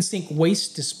the in-sync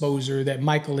waste disposer that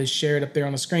Michael has shared up there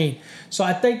on the screen. So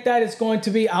I think that is going to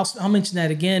be, I'll mention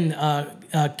that again,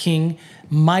 King.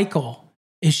 Michael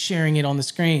is sharing it on the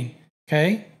screen,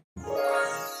 okay?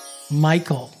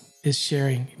 Michael is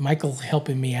sharing. Michael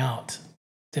helping me out.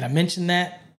 Did I mention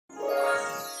that?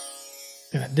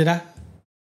 Did I?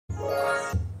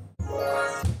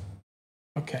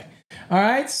 Okay. All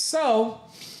right. So,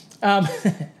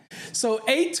 so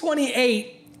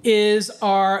 828 is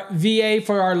our VA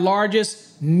for our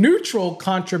largest neutral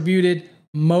contributed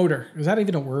motor. Is that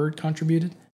even a word,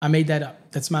 contributed? I made that up.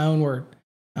 That's my own word.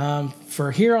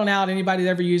 For here on out, anybody that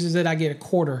ever uses it, I get a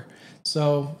quarter.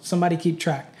 So somebody keep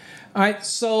track. All right.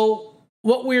 So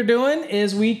what we're doing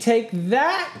is we take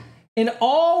that, and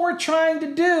all we're trying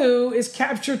to do is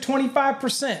capture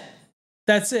 25%.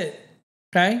 That's it.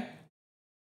 Okay.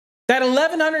 That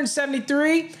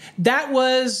 1,173, that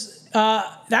was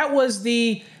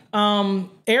the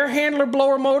air handler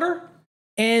blower motor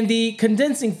and the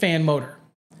condensing fan motor.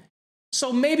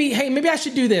 So maybe I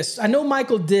should do this. I know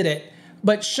Michael did it,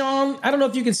 but Sean, I don't know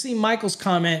if you can see Michael's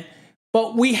comment,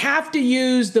 but we have to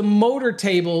use the motor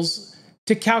tables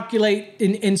to calculate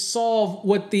and solve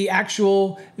what the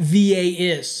actual VA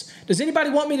is. Does anybody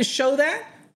want me to show that?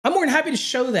 I'm more than happy to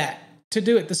show that, to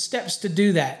do it, the steps to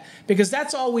do that, because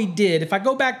that's all we did. If I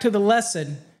go back to the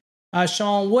lesson,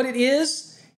 Sean, what it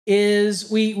is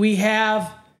we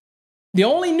have the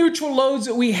only neutral loads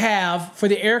that we have for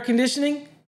the air conditioning,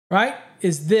 right,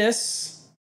 is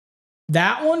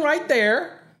that one right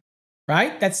there,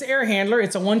 right? That's the air handler.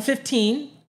 It's a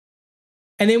 115.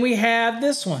 And then we have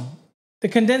this one, the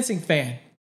condensing fan.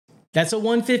 That's a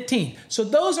 115. So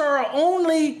those are our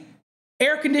only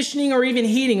air conditioning or even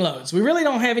heating loads. We really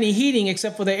don't have any heating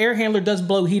except for the air handler does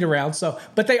blow heat around.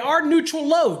 But they are neutral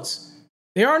loads.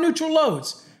 They are neutral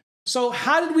loads. So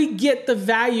how did we get the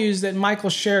values that Michael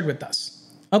shared with us?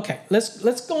 Okay,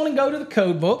 let's go on and go to the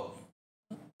code book,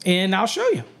 and I'll show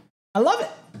you. I love it.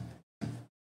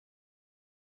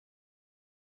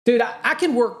 Dude, I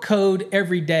can work code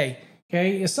every day,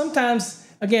 okay? Sometimes,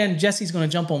 again, Jesse's going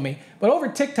to jump on me, but over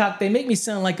TikTok, they make me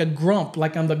sound like a grump,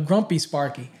 like I'm the grumpy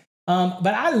Sparky.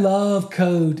 But I love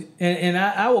code, and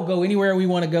I will go anywhere we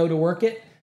want to go to work it.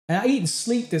 And I eat and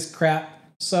sleep this crap.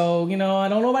 So, I don't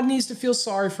know nobody needs to feel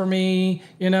sorry for me.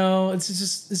 This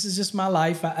is just my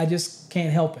life. I just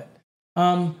can't help it.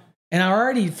 And I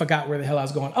already forgot where the hell I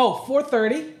was going. Oh,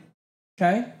 4:30.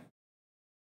 Okay.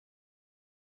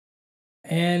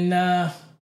 And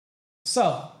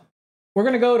so we're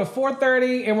going to go to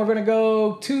 4:30 and we're going to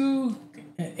go to,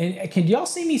 and can y'all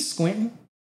see me squinting?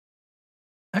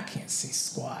 I can't see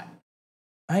squat.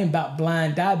 I ain't about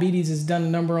blind. Diabetes has done a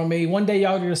number on me. One day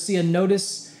y'all are going to see a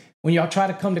notice when y'all try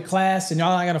to come to class and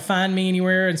y'all not going to find me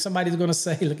anywhere, and somebody's going to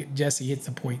say, look at Jesse, hits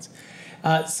the points.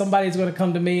 Somebody's going to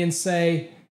come to me and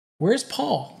say, where's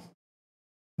Paul?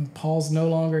 And Paul's no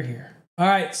longer here. All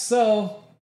right, so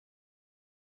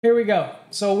here we go.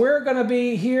 So we're going to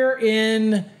be here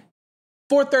in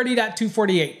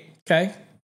 430.248, okay?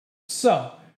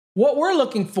 So what we're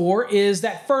looking for is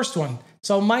that first one.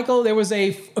 So Michael, there was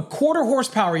a quarter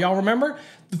horsepower. Y'all remember?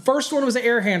 The first one was an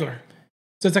air handler.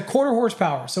 So it's a quarter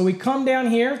horsepower. So we come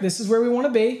down here. This is where we want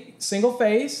to be. Single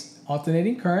phase,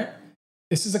 alternating current.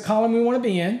 This is the column we want to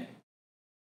be in.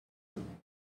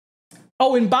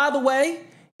 Oh, and by the way,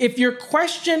 if your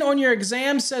question on your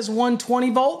exam says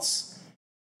 120 volts,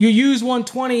 you use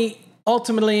 120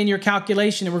 ultimately in your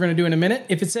calculation that we're going to do in a minute.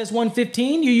 If it says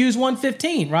 115, you use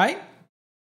 115, right?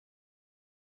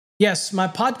 Yes, my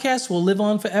podcast will live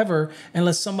on forever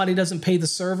unless somebody doesn't pay the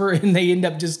server and they end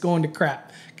up just going to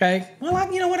crap. Okay.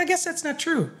 Well, you know what? I guess that's not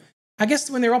true. I guess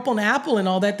when they're up on Apple and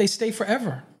all that, they stay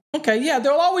forever. Okay. Yeah,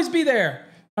 they'll always be there.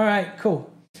 All right,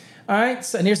 cool. All right.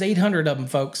 So, and there's 800 of them,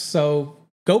 folks. So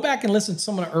go back and listen to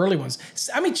some of the early ones.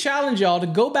 I mean, challenge y'all to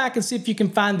go back and see if you can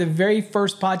find the very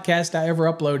first podcast I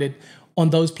ever uploaded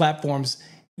on those platforms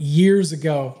years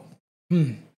ago.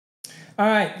 All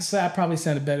right. So I probably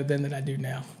sounded better then than I do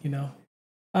now,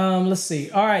 Let's see.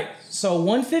 All right. So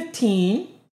 115,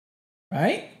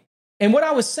 right? And what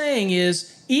I was saying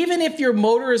is, even if your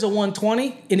motor is a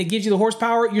 120 and it gives you the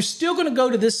horsepower, you're still going to go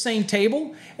to this same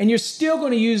table and you're still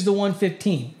going to use the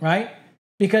 115, right?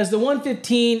 Because the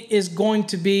 115 is going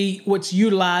to be what's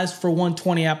utilized for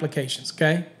 120 applications,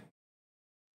 okay?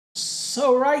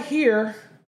 So right here,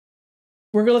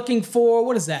 we're looking for,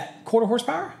 what is that? Quarter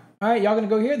horsepower? All right, y'all going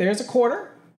to go here. There's a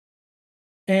quarter.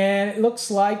 And it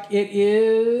looks like it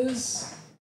is,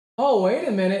 oh, wait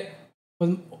a minute.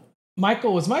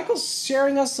 Was Michael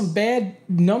sharing us some bad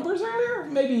numbers earlier?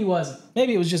 Maybe he wasn't.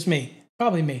 Maybe it was just me.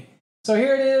 Probably me. So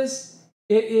here it is.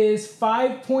 It is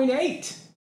 5.8.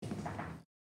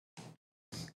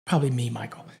 Probably me,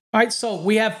 Michael. All right, so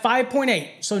we have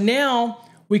 5.8. So now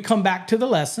we come back to the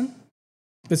lesson.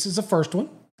 This is the first one.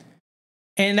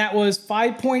 And that was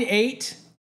 5.8.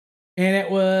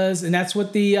 And that's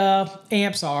what the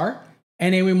amps are.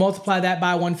 And then we multiply that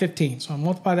by 115. So I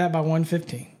multiply that by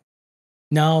 115.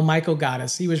 No, Michael got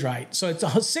us. He was right. So it's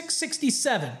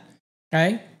 667.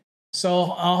 Okay. So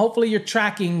hopefully you're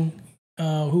tracking.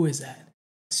 Who is that?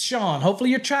 Sean. Hopefully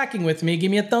you're tracking with me.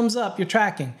 Give me a thumbs up. You're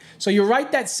tracking. So you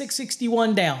write that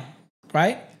 661 down,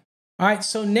 right? All right.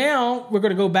 So now we're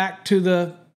going to go back to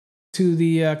the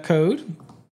code.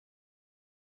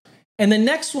 And the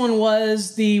next one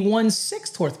was the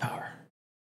 1/6 horsepower.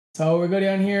 So we go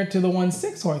down here to the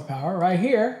 1/6 horsepower right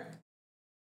here.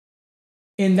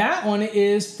 And that one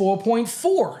is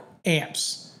 4.4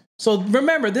 amps. So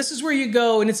remember, this is where you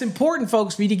go. And it's important,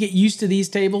 folks, for you to get used to these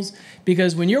tables,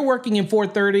 because when you're working in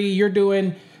 430, you're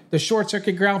doing the short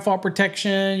circuit ground fault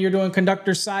protection, you're doing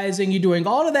conductor sizing, you're doing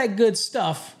all of that good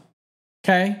stuff.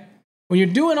 Okay. When you're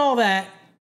doing all that,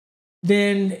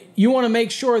 then you want to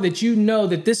make sure that you know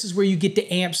that this is where you get the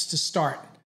amps to start.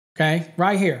 Okay.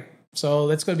 Right here. So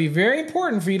that's going to be very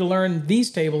important for you to learn these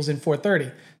tables in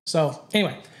 430. So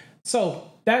anyway, so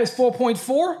that is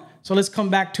 4.4. So let's come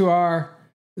back to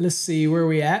let's see where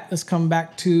we at. Let's come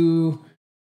back to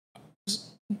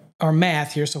our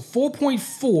math here. So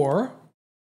 4.4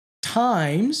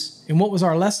 times, and what was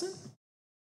our lesson?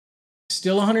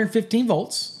 Still 115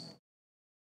 volts.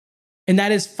 And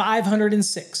that is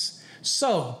 506.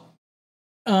 So,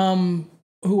 who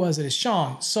was it? It's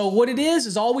Sean. So what it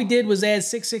is all we did was add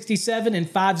 667 and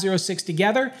 506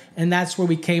 together. And that's where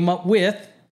we came up with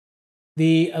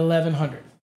the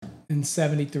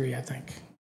 1173, I think.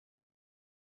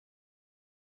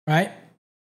 Right?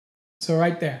 So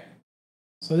right there.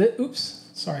 So oops,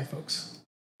 sorry folks.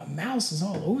 The mouse is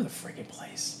all over the freaking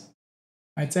place.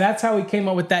 All right, so that's how we came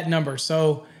up with that number.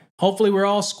 So hopefully we're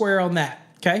all square on that,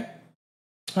 okay?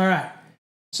 All right.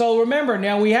 So remember,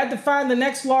 now we had to find the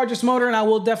next largest motor, and I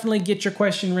will definitely get your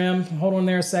question, Rim. Hold on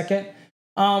there a second.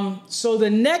 So the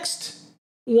next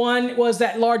one was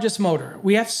that largest motor.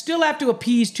 Still have to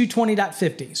appease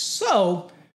 220.50.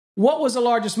 So what was the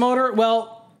largest motor?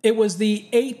 Well, it was the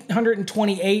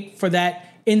 828 for that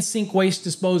in-sink waste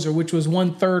disposer, which was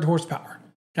 1/3 horsepower.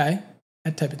 Okay,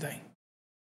 that type of thing.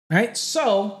 All right,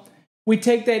 so we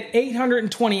take that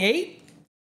 828.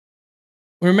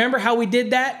 Remember how we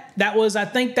did that? That was, I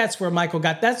think that's where Michael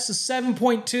got. That's the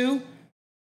 7.2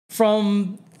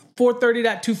 from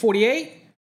 430.248.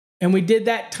 And we did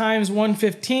that times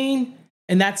 115.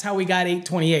 And that's how we got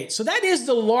 828. So that is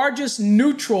the largest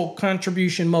neutral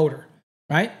contribution motor,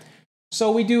 right?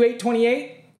 So we do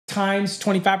 828 times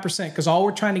 25%, because all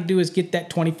we're trying to do is get that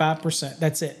 25%.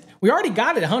 That's it. We already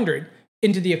got it 100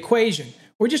 into the equation.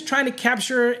 We're just trying to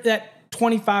capture that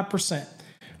 25%.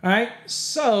 All right,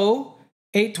 so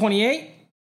 828.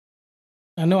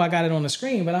 I know I got it on the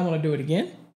screen, but I'm going to do it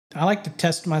again. I like to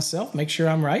test myself, make sure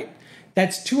I'm right.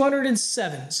 That's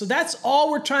 207. So that's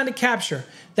all we're trying to capture,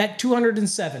 that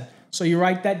 207. So you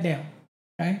write that down,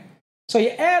 okay? So you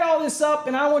add all this up,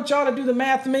 and I want y'all to do the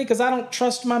math for me because I don't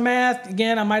trust my math.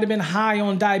 Again, I might have been high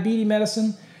on diabetes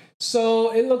medicine.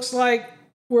 So it looks like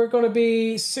we're going to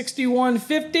be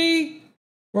 6150.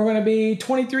 We're going to be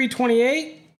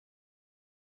 2328.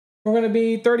 We're going to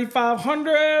be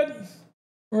 3500.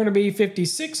 We're going to be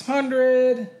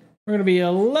 5600. We're going to be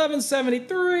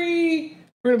 1173.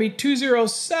 We're going to be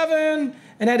 207,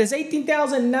 and that is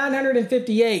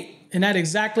 18,958, and that's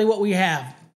exactly what we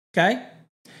have, okay?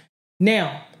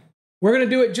 Now, we're going to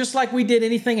do it just like we did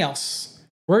anything else.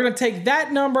 We're going to take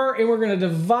that number, and we're going to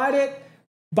divide it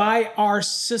by our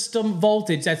system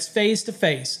voltage. That's phase to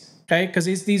phase, okay? Because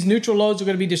these neutral loads are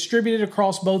going to be distributed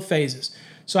across both phases.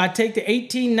 So I take the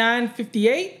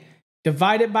 18,958,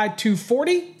 divide it by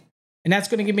 240, and that's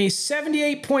going to give me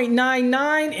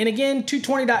 78.99. And again,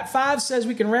 220.5 says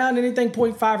we can round anything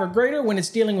 0.5 or greater when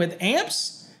it's dealing with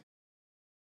amps.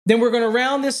 Then we're going to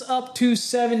round this up to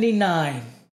 79,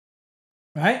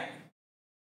 right?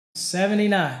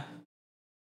 79.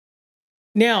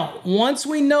 Now, once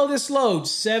we know this load,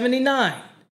 79,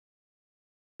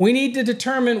 we need to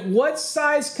determine what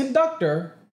size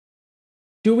conductor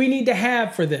do we need to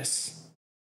have for this.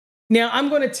 Now, I'm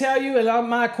going to tell you about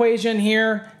my equation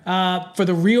here for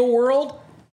the real world.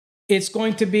 It's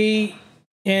going to be,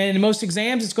 in most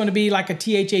exams, it's going to be like a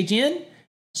THHN.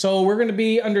 So we're going to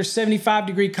be under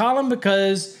 75-degree column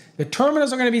because the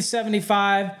terminals are going to be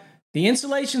 75. The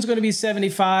insulation is going to be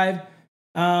 75.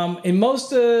 And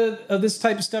most of this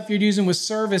type of stuff you're using with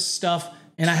service stuff,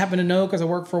 and I happen to know because I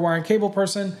work for a wire and cable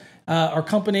person or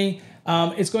company,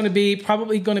 it's going to be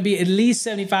probably going to be at least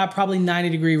 75, probably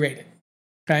 90-degree rated.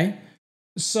 Okay,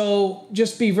 so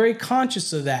just be very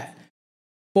conscious of that.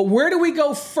 But where do we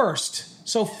go first?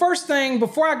 So first thing,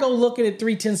 before I go looking at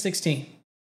 310.16,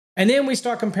 and then we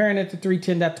start comparing it to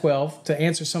 310.12 to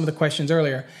answer some of the questions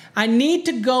earlier, I need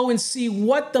to go and see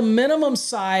what the minimum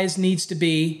size needs to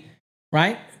be,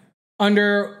 right,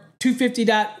 under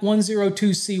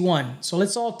 250.102C1. So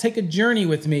let's all take a journey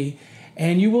with me,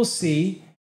 and you will see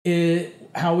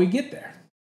how we get there.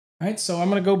 All right, so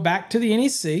I'm going to go back to the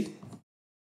NEC.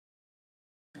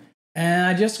 And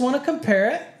I just want to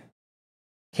compare it.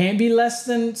 Can't be less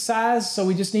than size, so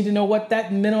we just need to know what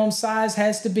that minimum size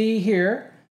has to be here.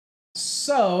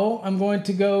 So I'm going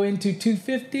to go into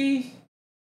 250,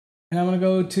 and I'm going to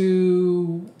go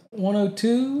to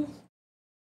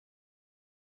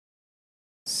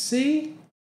 102C.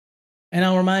 And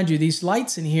I'll remind you, these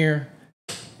lights in here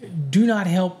do not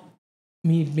help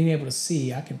me being able to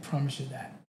see. I can promise you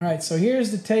that. All right, so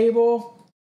here's the table.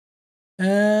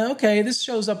 Okay, this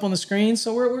shows up on the screen,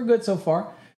 so we're good so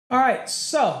far. All right,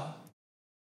 so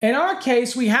in our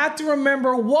case, we have to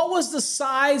remember what was the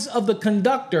size of the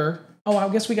conductor. Oh, I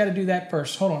guess we got to do that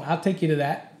first. Hold on, I'll take you to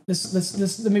that.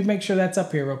 Let me make sure that's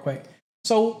up here real quick.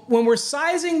 So when we're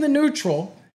sizing the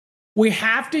neutral, we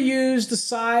have to use the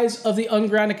size of the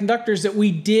ungrounded conductors that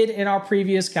we did in our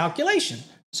previous calculation.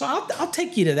 So I'll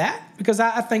take you to that because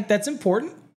I think that's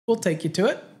important. We'll take you to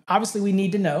it. Obviously, we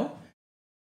need to know.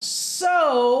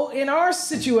 So in our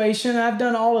situation, I've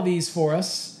done all of these for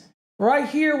us. Right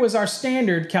here was our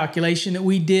standard calculation that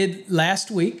we did last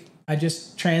week. I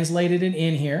just translated it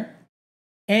in here.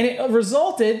 And it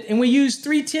resulted, and we used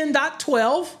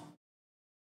 310.12.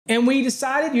 And we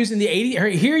decided using the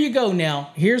 80, here you go now.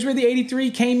 Here's where the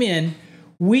 83 came in.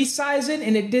 We size it,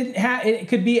 and it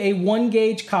could be a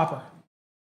 1-gauge copper.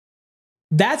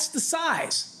 That's the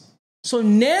size. So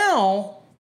now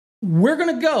we're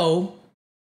going to go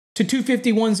to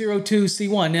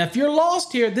 250.102C1. Now, if you're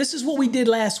lost here, this is what we did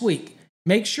last week.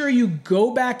 Make sure you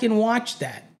go back and watch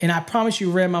that. And I promise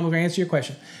you, Rem, I'm going to answer your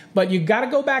question. But you got to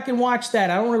go back and watch that.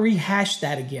 I don't want to rehash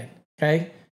that again,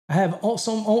 okay? I have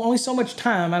only so much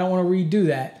time. I don't want to redo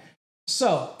that.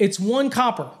 So it's 1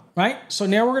 copper, right? So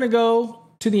now we're going to go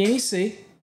to the NEC.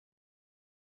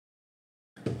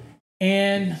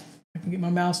 And I can get my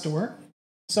mouse to work.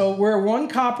 So we're 1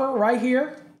 copper right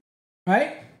here,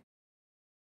 right?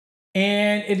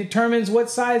 And it determines what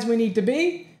size we need to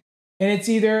be. And it's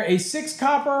either a 6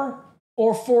 copper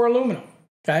or 4 aluminum,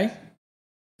 okay?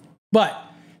 But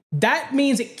that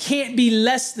means it can't be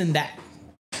less than that.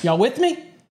 Y'all with me?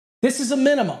 This is a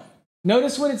minimum.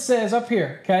 Notice what it says up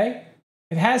here, okay?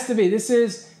 It has to be.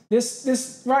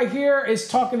 This right here is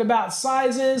talking about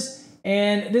sizes,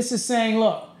 and this is saying,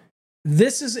 look,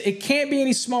 it can't be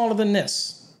any smaller than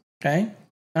this, okay?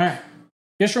 All right,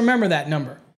 just remember that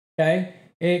number, okay?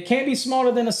 It can't be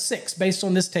smaller than a 6 based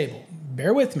on this table.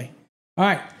 Bear with me. All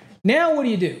right, now what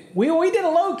do? We did a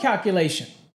load calculation.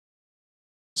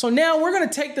 So now we're going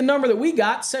to take the number that we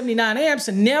got, 79 amps,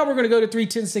 and now we're going to go to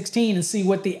 31016 and see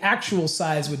what the actual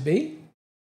size would be,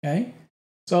 okay?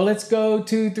 So let's go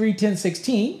to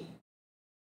 31016.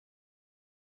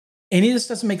 Any of this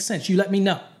doesn't make sense, you let me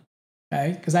know,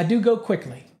 okay? Because I do go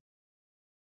quickly.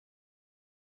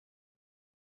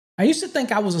 I used to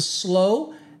think I was a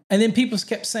slow, and then people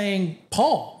kept saying,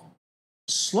 Paul,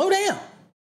 slow down.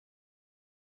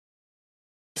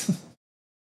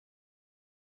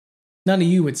 None of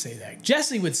you would say that.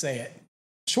 Jesse would say it.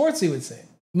 Schwartzy would say it.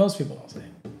 Most people don't say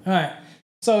it. All right.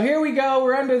 So here we go.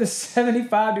 We're under the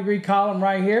 75-degree column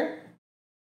right here.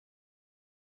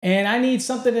 And I need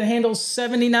something that handles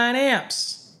 79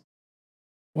 amps.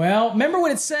 Well, remember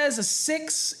what it says, a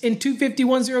 6 in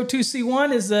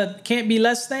 250-102C1 can't be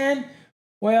less than?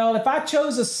 Well, if I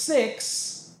chose a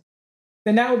 6,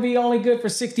 then that would be only good for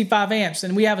 65 amps.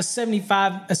 And we have a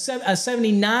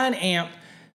 79 amp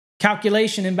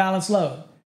calculation in balanced load.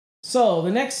 So the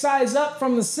next size up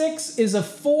from the 6 is a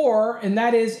 4, and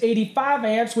that is 85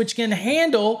 amps, which can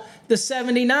handle the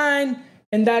 79,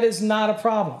 and that is not a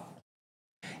problem.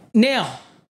 Now,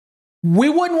 we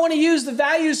wouldn't want to use the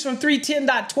values from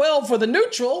 310.12 for the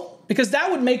neutral, because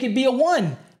that would make it be a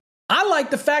 1. I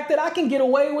like the fact that I can get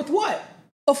away with what?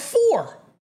 A 4.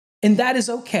 And that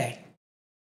is okay,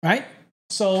 right?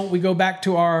 So we go back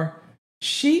to our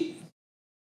sheet.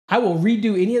 I will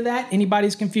redo any of that.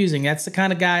 Anybody's confusing. That's the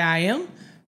kind of guy I am.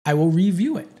 I will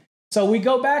review it. So we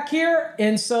go back here.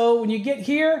 And so when you get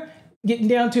here, getting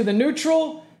down to the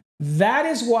neutral, that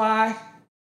is why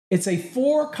it's a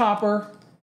 4 copper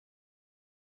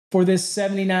for this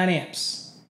 79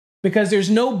 amps. Because there's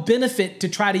no benefit to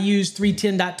try to use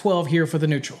 310.12 here for the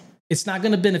neutral. It's not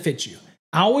going to benefit you.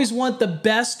 I always want the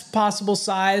best possible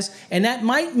size, and that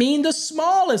might mean the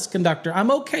smallest conductor.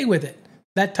 I'm okay with it.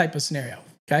 That type of scenario.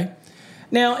 Okay.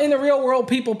 Now, in the real world,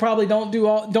 people probably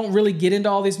don't really get into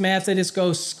all these maths. They just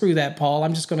go, screw that, Paul.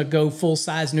 I'm just going to go full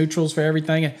size neutrals for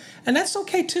everything. And that's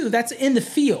okay too. That's in the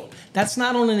field. That's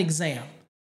not on an exam.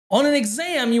 On an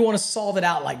exam, you want to solve it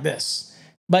out like this.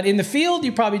 But in the field,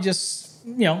 you probably just,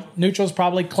 neutral is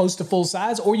probably close to full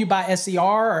size, or you buy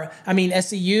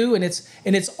SEU, and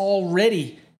it's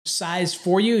already sized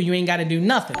for you. You ain't got to do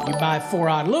nothing. You buy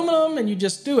 4-odd aluminum and you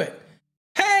just do it.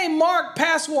 Hey, Mark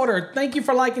Passwater, thank you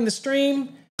for liking the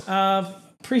stream.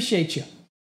 Appreciate you.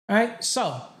 All right,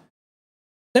 so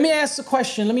let me ask the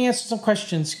question. Let me answer some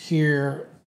questions here.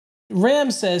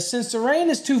 Rem says, since the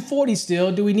range is 240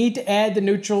 still, do we need to add the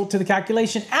neutral to the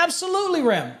calculation? Absolutely,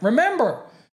 Rem. Remember,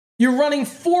 you're running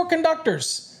 4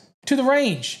 conductors to the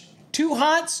range. 2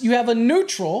 hots, you have a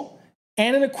neutral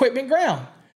and an equipment ground.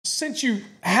 Since you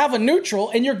have a neutral,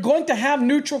 and you're going to have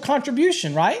neutral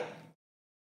contribution, right?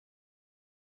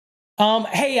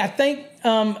 Hey, I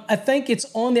think it's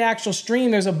on the actual stream.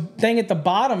 There's a thing at the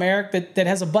bottom, Eric, that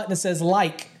has a button that says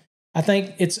like. I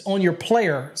think it's on your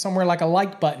player, somewhere like a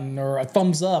like button or a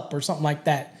thumbs up or something like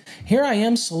that. Here I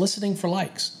am soliciting for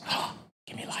likes.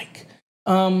 Give me a like.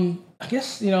 I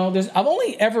guess, I've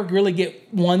only ever really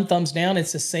get 1 thumbs down.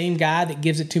 It's the same guy that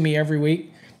gives it to me every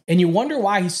week. And you wonder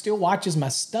why he still watches my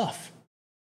stuff.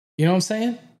 You know what I'm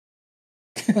saying?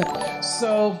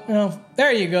 So,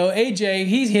 there you go. AJ,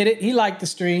 he's hit it. He liked the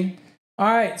stream. All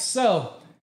right, so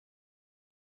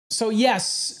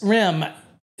yes, Rem,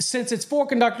 since it's 4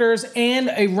 conductors and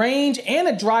a range and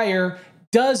a dryer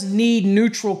does need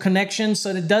neutral connection, so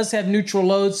it does have neutral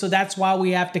loads, so that's why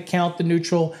we have to count the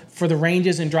neutral for the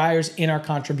ranges and dryers in our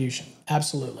contribution.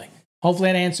 Absolutely.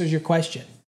 Hopefully that answers your question.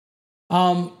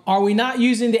 Are we not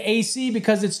using the AC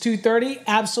because it's 230?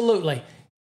 Absolutely.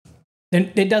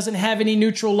 Then it doesn't have any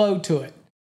neutral load to it,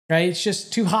 right? It's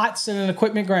just 2 hots and an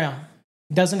equipment ground.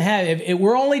 It doesn't have it.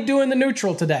 We're only doing the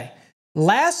neutral today.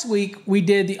 Last week, we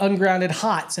did the ungrounded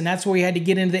hots, and that's where we had to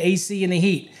get into the AC and the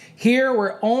heat. Here,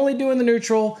 we're only doing the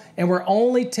neutral, and we're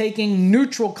only taking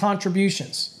neutral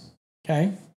contributions,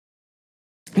 okay?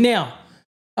 Now,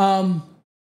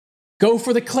 Go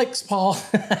for the clicks, Paul.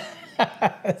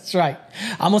 That's right.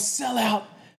 I'm a sellout.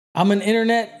 I'm an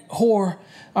internet whore.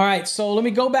 All right, so let me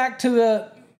go back to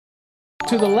the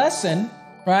lesson,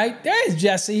 right? There's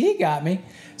Jesse. He got me.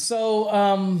 So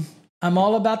I'm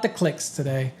all about the clicks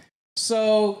today.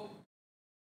 So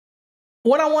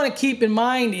what I want to keep in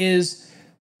mind is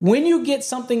when you get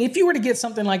something, if you were to get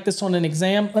something like this on an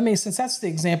exam, since that's the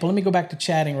example, let me go back to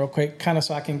chatting real quick, kind of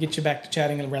so I can get you back to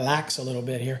chatting and relax a little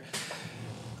bit here.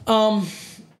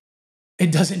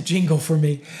 It doesn't jingle for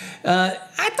me.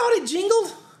 I thought it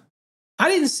jingled. I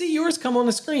didn't see yours come on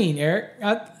the screen, Eric.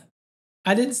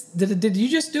 I didn't. Did you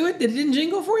just do it? Did it didn't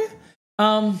jingle for you?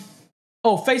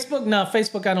 Facebook? No,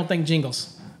 Facebook I don't think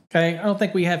jingles. Okay, I don't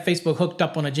think we have Facebook hooked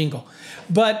up on a jingle.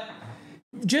 But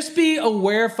just be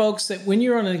aware, folks, that when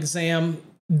you're on an exam,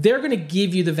 they're going to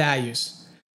give you the values.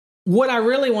 What I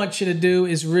really want you to do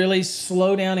is really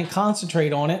slow down and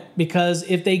concentrate on it, because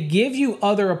if they give you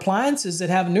other appliances that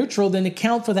have neutral, then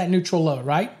account for that neutral load,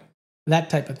 right? That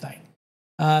type of thing.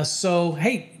 So,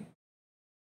 hey,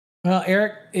 well,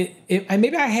 Eric,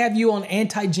 maybe I have you on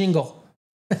anti-jingle.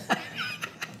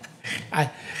 I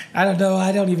don't know.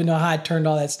 I don't even know how I turned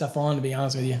all that stuff on, to be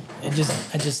honest with you. I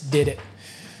just did it.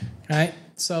 All right.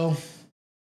 So,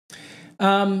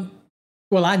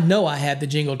 well, I know I had the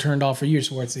jingle turned off for you,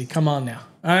 Swartzy. Come on now.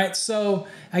 All right. So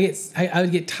I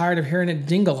would get tired of hearing it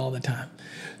jingle all the time.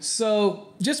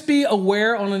 So just be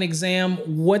aware on an exam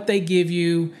what they give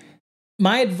you.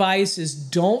 My advice is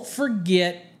don't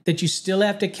forget that you still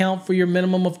have to count for your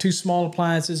minimum of 2 small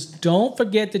appliances. Don't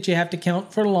forget that you have to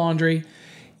count for the laundry.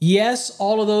 Yes,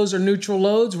 all of those are neutral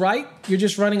loads, right? You're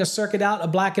just running a circuit out, a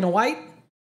black and a white.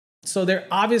 So they're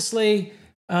obviously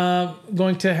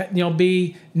going to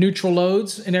be neutral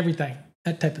loads and everything,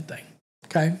 that type of thing.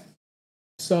 Okay.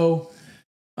 So,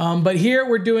 but here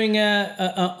we're doing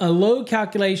a load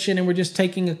calculation, and we're just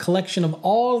taking a collection of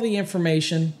all the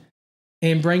information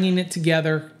and bringing it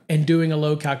together and doing a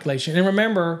load calculation. And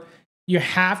remember, you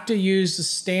have to use the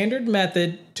standard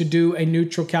method to do a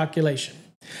neutral calculation.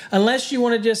 Unless you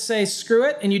want to just say, screw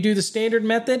it, and you do the standard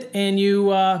method, and you,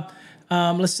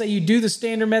 let's say you do the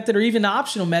standard method or even the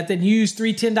optional method, and you use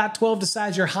 310.12 to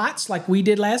size your hots like we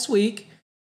did last week,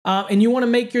 and you want to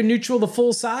make your neutral the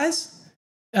full size,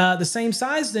 the same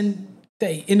size, then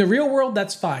in the real world,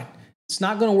 that's fine. It's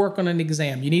not going to work on an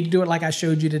exam. You need to do it like I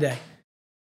showed you today.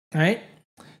 All right?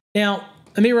 Now,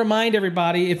 let me remind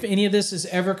everybody, if any of this is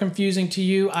ever confusing to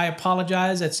you, I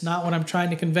apologize. That's not what I'm trying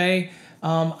to convey.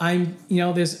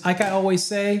 There's, like I always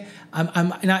say,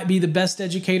 I'm not be the best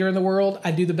educator in the world.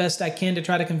 I do the best I can to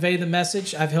try to convey the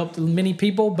message. I've helped many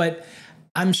people, but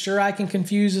I'm sure I can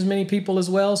confuse as many people as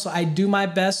well. So I do my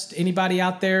best. Anybody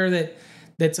out there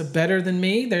that's a better than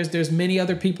me, there's many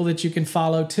other people that you can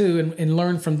follow too and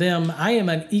learn from them. I am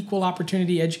an equal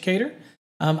opportunity educator.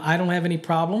 I don't have any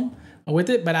problem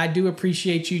with it, but I do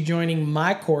appreciate you joining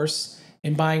my course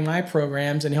and buying my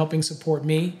programs and helping support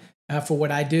me for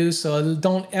what I do. So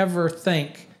don't ever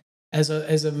think as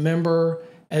a member,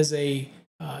 as a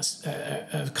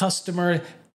customer,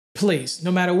 please,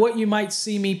 no matter what you might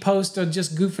see me post or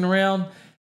just goofing around,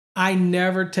 I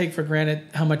never take for granted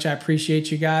how much I appreciate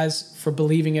you guys for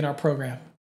believing in our program.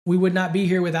 We would not be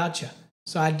here without you.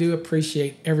 So I do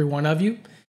appreciate every one of you.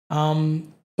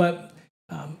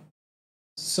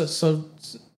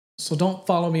 So don't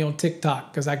follow me on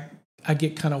TikTok, because I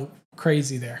get kind of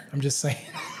crazy there. I'm just saying.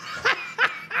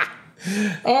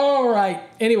 All right.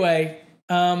 Anyway,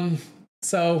 we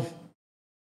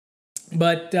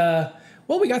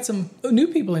got some new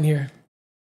people in here.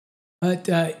 But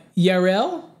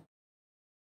Yarel,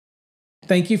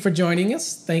 thank you for joining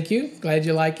us. Thank you. Glad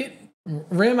you like it.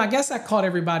 Rim, I guess I caught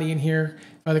everybody in here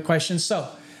for the questions. So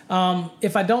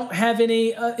if I don't have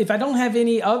any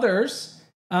others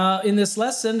in this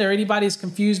lesson, or anybody's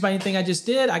confused by anything I just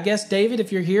did, I guess, David,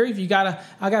 if you're here,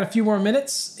 I got a few more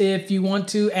minutes. If you want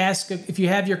to ask, if you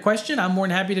have your question, I'm more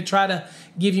than happy to try to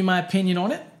give you my opinion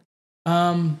on it.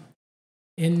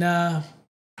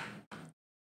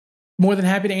 More than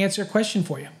happy to answer a question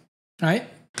for you. All right.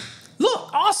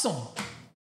 Look, awesome.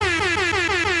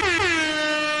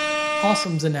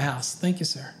 Awesome's in the house. Thank you,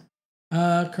 sir.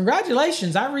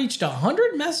 Congratulations. I reached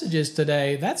 100 messages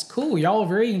today. That's cool. Y'all are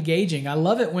very engaging. I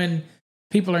love it when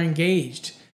people are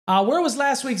engaged. Where was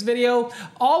last week's video?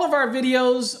 All of our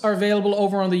videos are available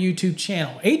over on the YouTube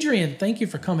channel. Adrian, thank you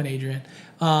for coming, Adrian.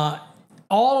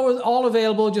 All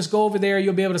available. Just go over there.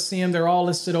 You'll be able to see them. They're all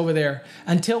listed over there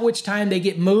until which time they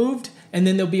get moved, and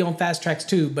then they'll be on Fast Trax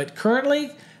 2. But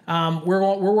currently,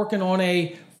 we're working on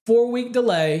a 4-week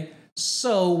delay.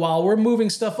 So while we're moving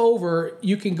stuff over,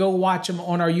 you can go watch them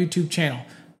on our YouTube channel.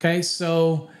 Okay,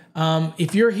 so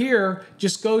If you're here,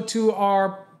 just go to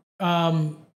our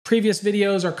previous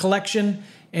videos or collection,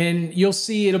 and you'll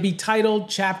see it'll be titled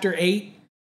Chapter 8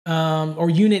 or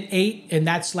Unit 8, and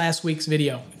that's last week's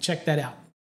video. Check that out.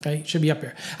 Okay, it should be up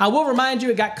here. I will remind you,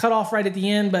 it got cut off right at the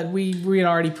end, but we had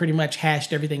already pretty much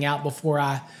hashed everything out before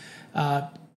I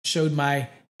showed my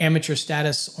amateur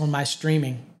status on my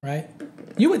streaming, right?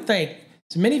 You would think,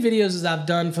 as many videos as I've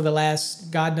done for the last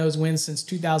God knows when, since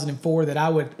 2004,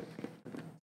 that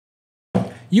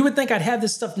you would think I'd have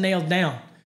this stuff nailed down,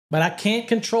 but I can't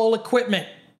control equipment.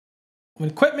 When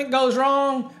equipment goes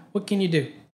wrong, what can you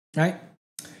do, right?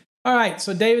 All right,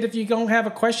 so David, if you don't have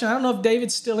a question, I don't know if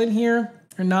David's still in here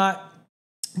or not,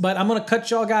 but I'm going to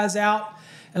cut y'all guys out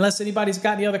unless anybody's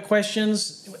got any other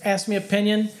questions. Ask me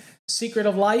opinion. Secret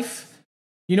of life.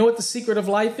 You know what the secret of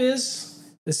life is?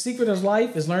 The secret of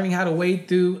life is learning how to wade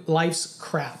through life's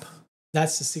crap.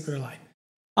 That's the secret of life.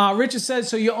 Richard said,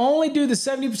 so you only do the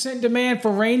 70% demand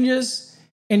for ranges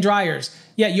and dryers.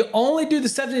 Yeah, you only do the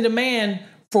 70% demand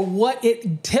for what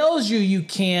it tells you you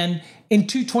can in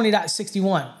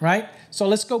 220.61, right? So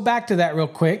let's go back to that real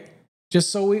quick, just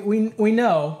so we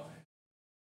know.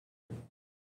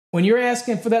 When you're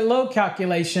asking for that load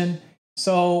calculation,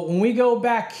 so when we go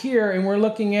back here and we're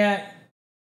looking at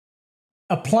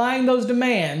applying those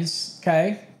demands,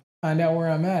 okay, find out where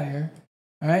I'm at here.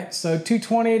 All right, so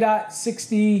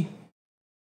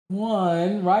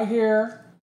 220.61 right here,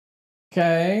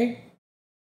 okay.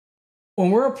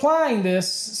 When we're applying this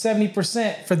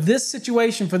 70% for this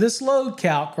situation, for this load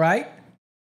calc, right,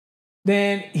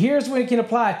 then here's what it can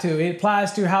apply to. It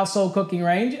applies to household cooking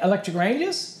range, electric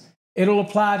ranges. It'll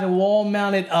apply to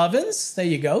wall-mounted ovens. There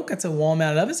you go. That's a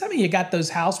wall-mounted ovens. I mean, you got those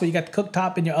house where you got the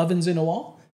cooktop and your ovens in the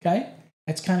wall, okay.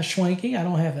 That's kind of schwanky. I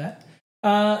don't have that.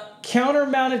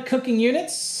 Counter-mounted cooking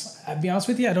units. I'll be honest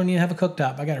with you, I don't even have a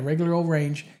cooktop. I got a regular old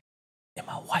range, and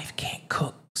my wife can't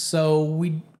cook, so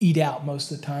we eat out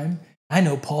most of the time. I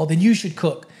know, Paul, then you should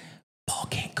cook. Paul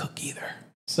can't cook either.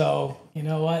 So, you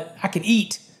know what? I can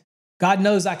eat. God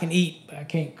knows I can eat, but I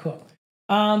can't cook.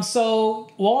 So,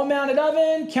 wall-mounted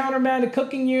oven, counter-mounted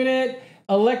cooking unit,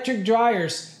 electric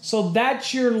dryers. So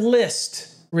that's your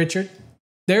list, Richard.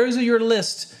 There's your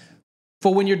list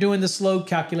for when you're doing this load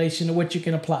calculation of what you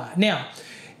can apply. Now,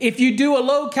 if you do a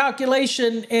load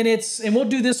calculation and we'll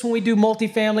do this when we do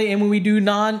multifamily and when we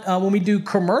do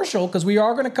commercial, because we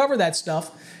are going to cover that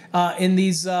stuff in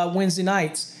these Wednesday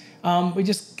nights.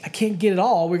 I can't get it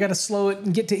all. We got to slow it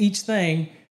and get to each thing.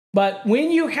 But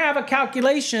when you have a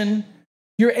calculation,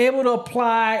 you're able to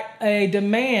apply a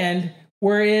demand,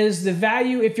 whereas the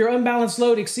value, if your unbalanced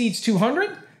load exceeds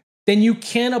 200, then you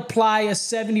can apply a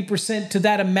 70% to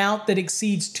that amount that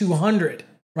exceeds 200,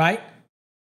 right?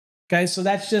 Okay, so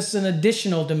that's just an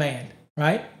additional demand,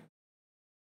 right?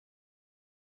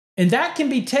 And that can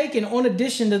be taken on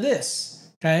addition to this,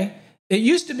 okay? It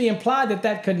used to be implied that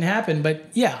that couldn't happen, but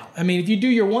yeah, I mean, if you do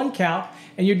your one count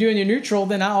and you're doing your neutral,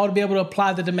 then I ought to be able to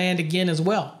apply the demand again as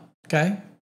well, okay?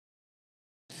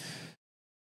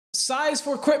 Size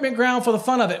for equipment ground for the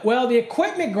fun of it. Well, the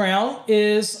equipment ground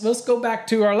is, let's go back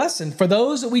to our lesson. For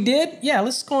those that we did, yeah,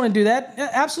 let's go on and do that. Yeah,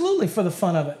 absolutely, for the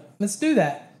fun of it. Let's do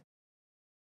that.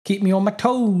 Keep me on my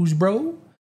toes, bro.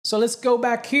 So let's go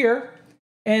back here.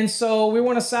 And so we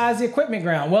want to size the equipment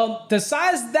ground. Well, to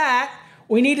size that,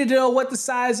 we needed to know what the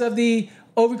size of the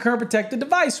overcurrent protected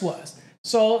device was.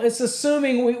 So it's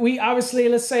assuming we obviously,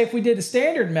 let's say if we did the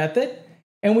standard method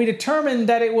and we determined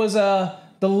that it was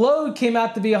the load came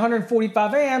out to be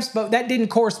 145 amps, but that didn't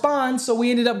correspond. So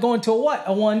we ended up going to a what?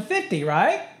 A 150,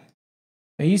 right?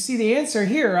 Now you see the answer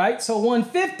here, right? So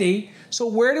 150. So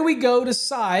where do we go to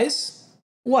size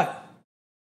what?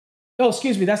 Oh,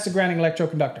 excuse me. That's the grounding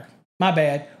electroconductor. My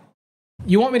bad.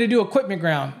 You want me to do equipment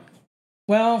ground?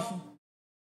 Well,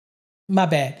 my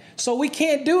bad. So we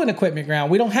can't do an equipment ground.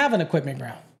 We don't have an equipment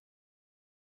ground.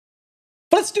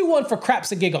 But let's do one for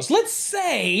craps and giggles. Let's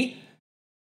say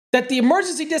that the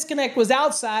emergency disconnect was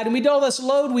outside and we know this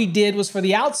load we did was for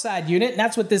the outside unit, and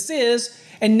that's what this is.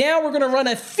 And now we're going to run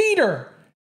a feeder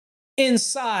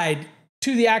inside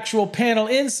to the actual panel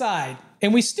inside.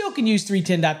 And we still can use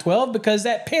 310.12 because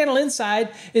that panel inside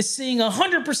is seeing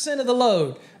 100% of the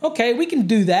load. Okay, we can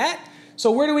do that.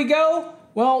 So where do we go?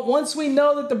 Well, once we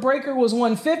know that the breaker was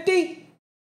 150,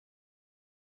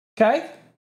 okay,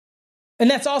 and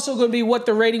that's also going to be what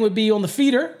the rating would be on the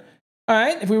feeder. All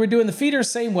right, if we were doing the feeder,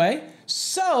 same way.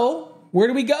 So where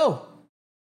do we go?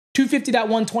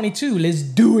 250.122. Let's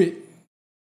do it.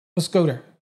 Let's go there.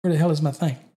 Where the hell is my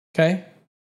thing? Okay.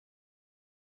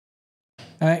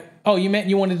 All right. Oh, you meant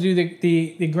you wanted to do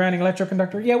the grounding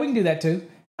electroconductor? Yeah, we can do that too.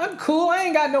 I'm cool. I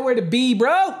ain't got nowhere to be,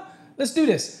 bro. let's do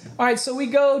this. All right, so we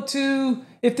go to,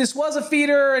 if this was a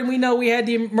feeder and we know we had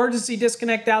the emergency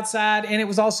disconnect outside and it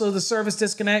was also the service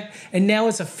disconnect, and now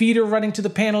it's a feeder running to the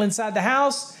panel inside the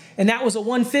house, and that was a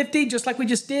 150, just like we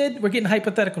just did. We're getting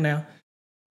hypothetical now.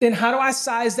 Then how do I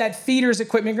size that feeder's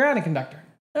equipment grounding conductor?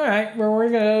 All right, well, we're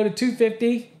going to go to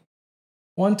 250,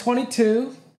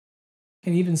 122.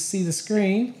 Can even see the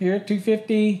screen here,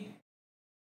 250.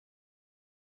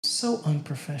 So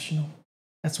unprofessional.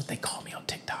 That's what they call me on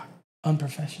TikTok,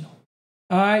 unprofessional.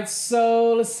 All right,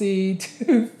 so let's see,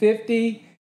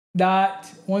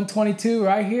 250.122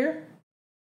 right here.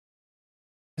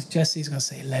 Jesse's going to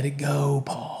say, let it go,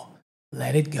 Paul.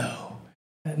 Let it go.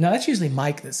 No, that's usually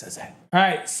Mike that says that. All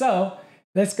right, so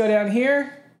let's go down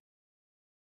here.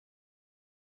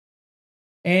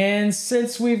 And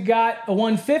since we've got a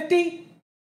 150,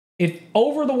 it's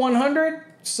over the 100.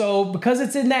 So because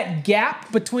it's in that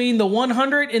gap between the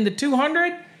 100 and the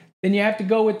 200, then you have to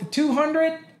go with the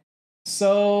 200.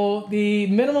 So the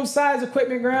minimum size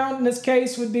equipment ground in this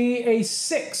case would be a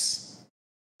 6.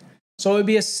 So it would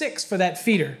be a 6 for that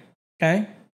feeder, okay?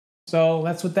 So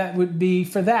that's what that would be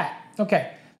for that.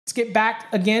 Okay, let's get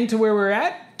back again to where we're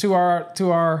at, to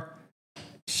our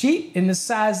sheet, and the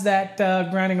size that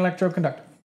grounding electrode conductor.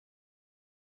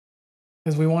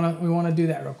 Because we want to do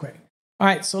that real quick. All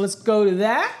right, so let's go to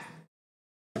that.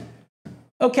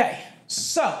 Okay,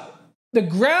 so the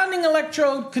grounding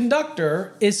electrode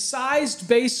conductor is sized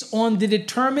based on the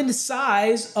determined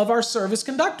size of our service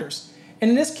conductors. And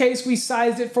in this case, we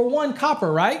sized it for 1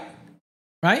 copper, right?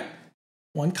 Right?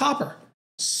 1 copper.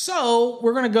 So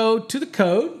we're going to go to the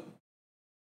code.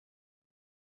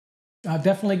 I'll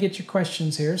definitely get your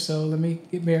questions here, so let me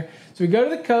get there. So we go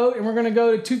to the code, and we're going to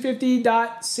go to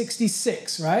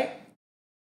 250.66, right?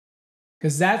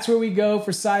 Because that's where we go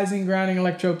for sizing grounding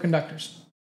electrode conductors.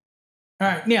 All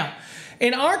right, now,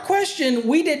 in our question,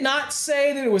 we did not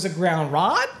say that it was a ground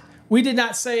rod. We did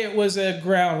not say it was a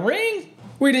ground ring.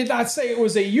 We did not say it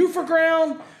was a U for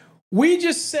ground. We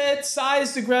just said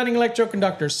size the grounding electrode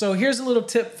conductor. So here's a little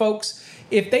tip, folks.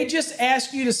 If they just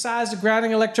ask you to size the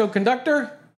grounding electrode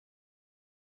conductor,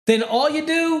 then all you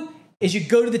do is you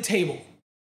go to the table,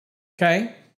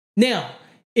 okay? Now,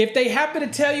 if they happen to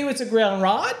tell you it's a ground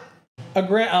rod,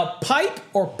 a pipe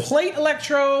or plate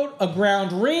electrode, a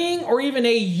ground ring, or even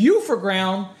a U for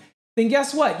ground, then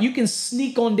guess what? You can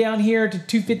sneak on down here to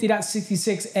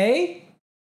 250.66A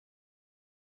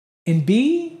and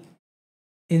B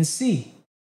and C.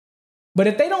 But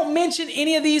if they don't mention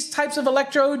any of these types of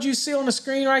electrodes you see on the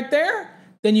screen right there,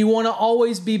 then you want to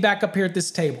always be back up here at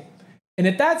this table. And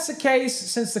if that's the case,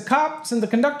 since the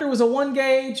conductor was a 1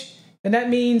 gauge, then that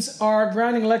means our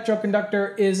grounding electrode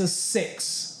conductor is a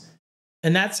 6.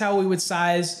 And that's how we would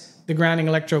size the grounding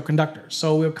electrode conductor.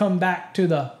 So we'll come back to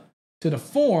the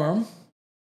form.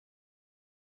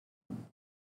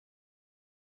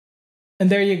 And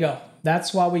there you go.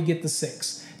 That's why we get the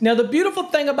 6. Now, the beautiful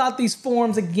thing about these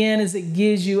forms, again, is it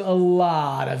gives you a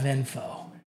lot of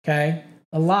info, okay?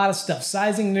 A lot of stuff.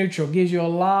 Sizing neutral gives you a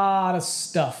lot of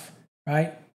stuff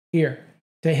right here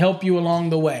to help you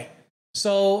along the way.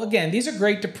 So, again, these are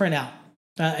great to print out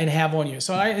and have on you.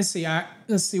 So, let's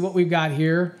see what we've got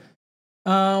here.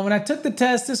 When I took the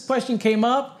test, this question came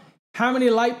up. How many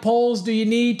light poles do you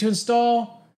need to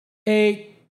install a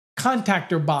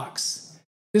contactor box?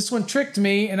 This one tricked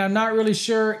me, and I'm not really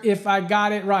sure if I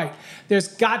got it right. There's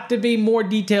got to be more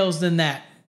details than that.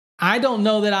 I don't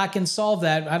know that I can solve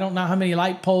that. I don't know how many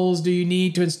light poles do you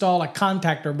need to install a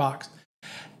contactor box.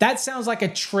 That sounds like a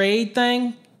trade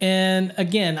thing. And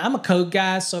again, I'm a code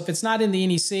guy, so if it's not in the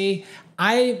NEC,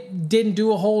 I didn't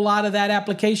do a whole lot of that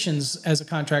applications as a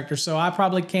contractor, so I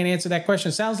probably can't answer that question.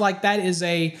 It sounds like that is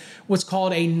what's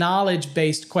called a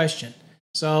knowledge-based question.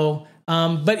 So,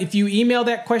 but if you email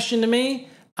that question to me,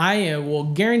 I will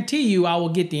guarantee you I will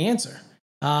get the answer.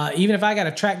 Even if I got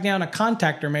to track down a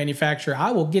contactor manufacturer,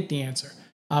 I will get the answer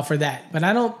for that. But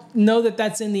I don't know that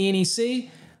that's in the NEC.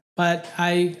 But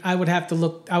I would have to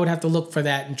look. I would have to look for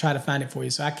that and try to find it for you.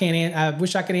 So I can't. I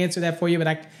wish I could answer that for you,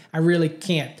 but I really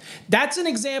can't. That's an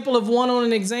example of one on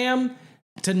an exam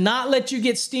to not let you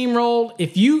get steamrolled.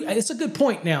 It's a good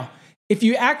point now. If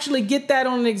you actually get that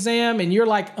on an exam and you're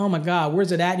like, oh my God,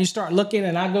 where's it at? And you start looking,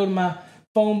 and I go to my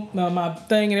phone, my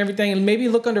thing and everything, and maybe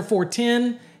look under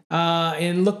 410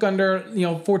 and look under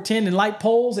 410 and light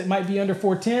poles. It might be under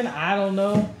 410. I don't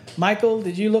know. Michael,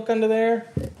 did you look under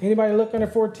there? Anybody look under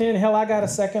 410? Hell, I got a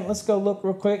second. Let's go look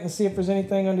real quick and see if there's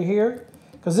anything under here.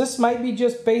 Because this might be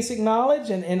just basic knowledge,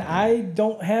 and I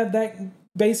don't have that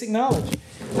basic knowledge.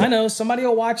 I know somebody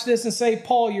will watch this and say,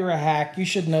 Paul, you're a hack. You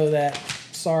should know that.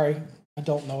 Sorry, I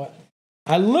don't know it.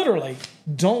 I literally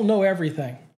don't know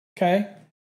everything. Okay.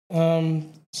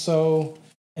 So,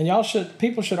 and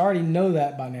people should already know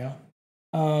that by now.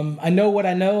 I know what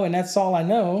I know, and that's all I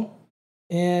know.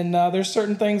 And there's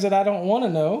certain things that I don't want to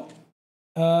know.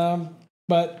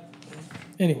 But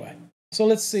anyway, so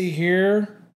let's see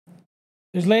here.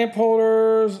 There's lamp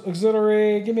holders,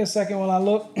 auxiliary. Give me a second while I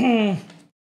look and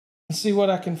see what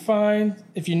I can find.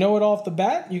 If you know it off the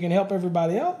bat, you can help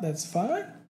everybody out. That's fine.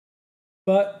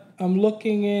 But I'm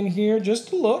looking in here just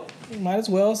to look. Might as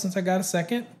well since I got a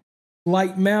second.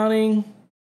 Light mounting.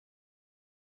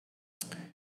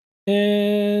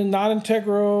 And not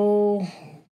integral.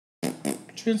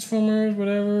 Transformers,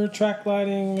 whatever. Track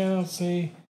lighting. I don't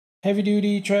see. Heavy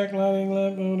duty track lighting,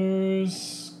 lamp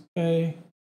holders. Okay.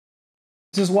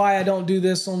 This is why I don't do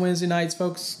this on Wednesday nights,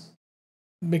 folks.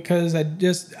 Because I'm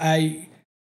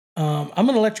an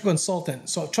electrical consultant.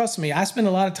 So trust me, I spend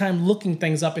a lot of time looking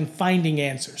things up and finding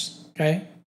answers. Okay.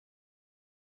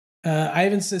 I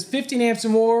even says 15 amps or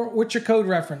more. What's your code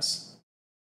reference?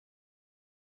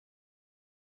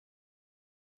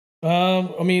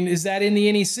 Is that in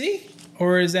the NEC?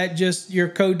 Or is that just your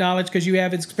code knowledge because you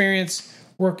have experience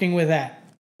working with that?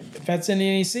 If that's in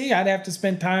the NEC, I'd have to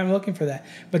spend time looking for that.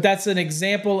 But that's an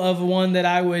example of one that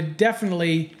I would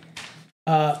definitely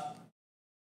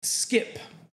skip,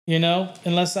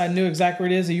 unless I knew exactly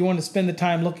what it is and you want to spend the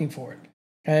time looking for it.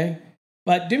 Okay?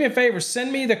 But do me a favor,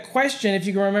 send me the question if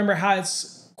you can remember how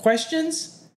it's questioned,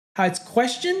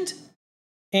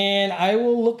 and I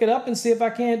will look it up and see if I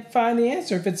can't find the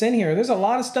answer if it's in here. There's a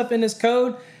lot of stuff in this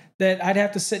code that I'd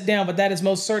have to sit down, but that is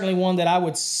most certainly one that I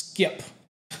would skip.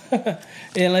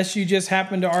 Unless you just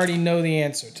happen to already know the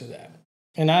answer to that.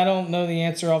 And I don't know the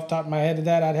answer off the top of my head to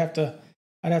that. I'd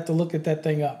have to look at that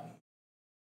thing up.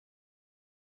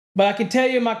 But I can tell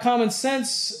you my common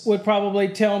sense would probably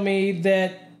tell me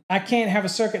that I can't have a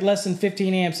circuit less than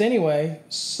 15 amps anyway.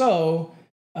 So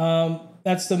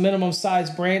that's the minimum size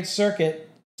branch circuit.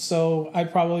 So I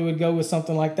probably would go with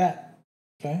something like that.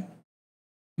 Okay.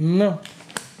 No.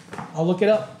 I'll look it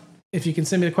up if you can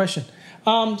send me the question.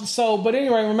 But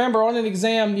anyway, remember on an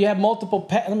exam, you have multiple,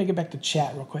 let me get back to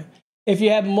chat real quick. If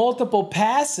you have multiple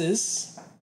passes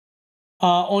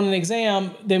on an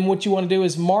exam, then what you want to do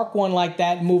is mark one like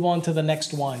that and move on to the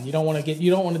next one. You don't want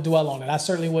to dwell on it. I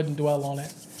certainly wouldn't dwell on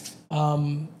it.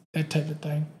 That type of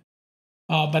thing.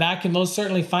 But I can most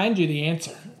certainly find you the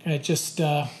answer. Just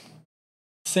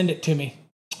send it to me.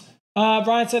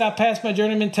 Brian said, I passed my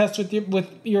journeyman test with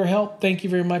your help. Thank you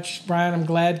very much, Brian. I'm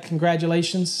glad.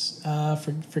 Congratulations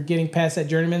for getting past that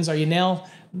journeyman's. Are you now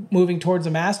moving towards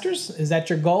a master's? Is that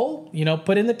your goal?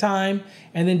 Put in the time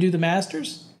and then do the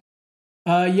master's.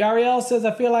 Yariel says,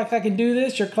 I feel like I can do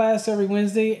this. Your class every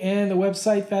Wednesday and the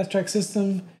website, Fast Trax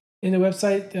System, in the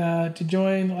website to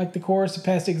join, like the course to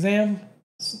pass the exam.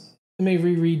 Let me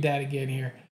reread that again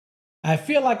here. I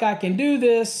feel like I can do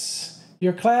this.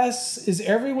 Your class is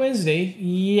every Wednesday,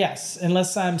 yes,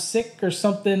 unless I'm sick or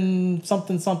something.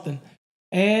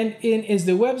 And is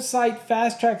the website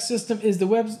Fast Trax System is the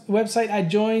website I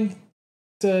joined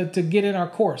to get in our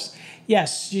course?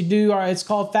 Yes, you do. It's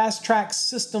called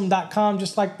fasttraxsystem.com,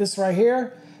 just like this right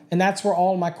here, and that's where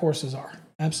all my courses are.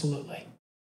 Absolutely.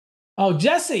 Oh,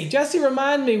 Jesse,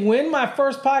 remind me when my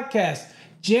first podcast,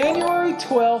 January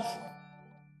 12th,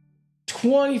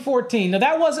 2014. Now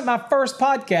that wasn't my first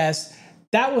podcast.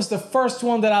 That was the first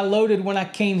one that I loaded when I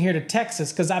came here to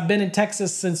Texas because I've been in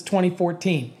Texas since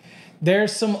 2014.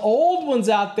 There's some old ones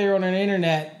out there on the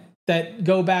internet that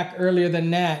go back earlier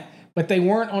than that, but they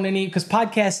weren't on any because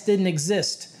podcasts didn't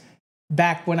exist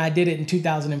back when I did it in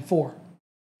 2004.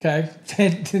 Okay,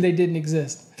 they didn't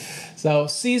exist. So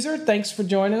Caesar, thanks for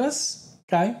joining us.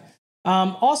 Okay.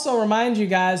 Also remind you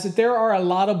guys that there are a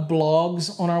lot of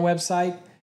blogs on our website.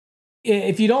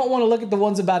 If you don't want to look at the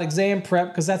ones about exam prep,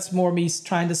 because that's more me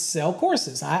trying to sell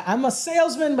courses. I'm a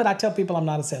salesman, but I tell people I'm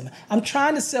not a salesman. I'm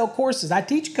trying to sell courses. I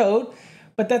teach code,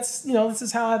 but that's, this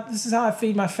is how I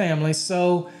feed my family.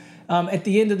 So at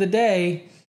the end of the day,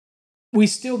 we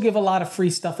still give a lot of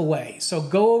free stuff away. So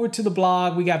go over to the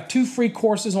blog. We got 2 free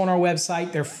courses on our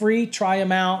website. They're free. Try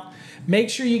them out.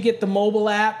 Make sure you get the mobile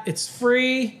app. It's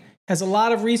free. Has a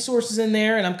lot of resources in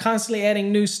there, and I'm constantly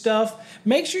adding new stuff.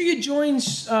 Make sure you join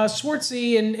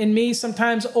Schwartzy and me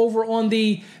sometimes over on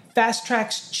the Fast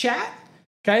Trax chat.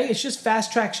 Okay, it's just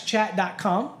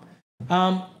fasttraxchat.com.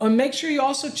 And make sure you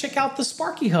also check out the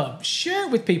Sparky Hub. Share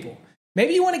it with people.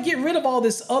 Maybe you want to get rid of all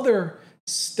this other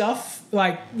stuff,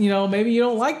 like, maybe you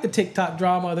don't like the TikTok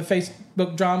drama or the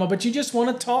Facebook drama, but you just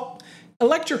want to talk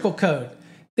electrical code.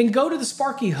 Then go to the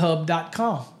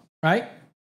sparkyhub.com, right?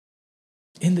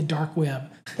 in the dark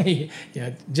web.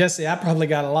 Yeah, Jesse, I probably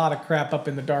got a lot of crap up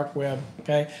in the dark web.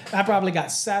 Okay, I probably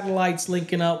got satellites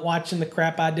linking up, watching the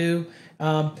crap I do.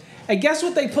 And guess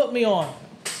what they put me on?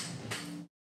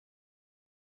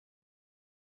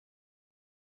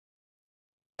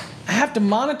 I have to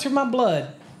monitor my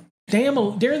blood.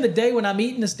 Damn, during the day when I'm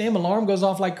eating, this damn alarm goes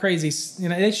off like crazy. You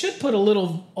know, they should put a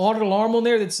little auto alarm on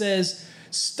there that says,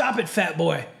 "Stop it, fat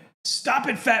boy. Stop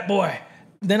it, fat boy."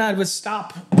 Then I would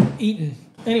stop eating.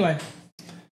 Anyway.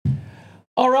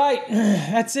 All right,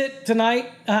 that's it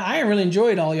tonight. I really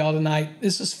enjoyed all y'all tonight.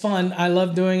 This was fun. I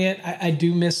love doing it. I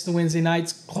do miss the Wednesday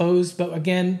nights closed, but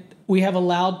again, we have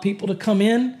allowed people to come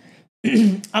in.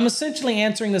 I'm essentially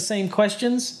answering the same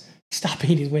questions. Stop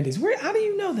eating Wendy's. How do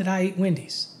you know that I eat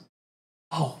Wendy's?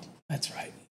 Oh, that's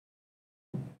right.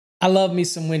 I love me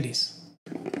some Wendy's.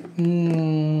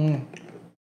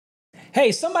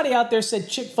 Hey, somebody out there said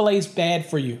Chick-fil-A is bad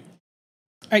for you.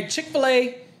 All right,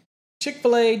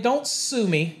 Chick-fil-A, don't sue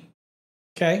me,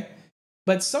 okay?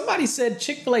 But somebody said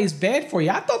Chick-fil-A is bad for you.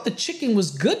 I thought the chicken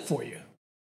was good for you.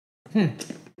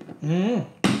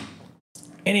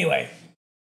 Anyway,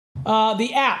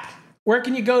 the app. Where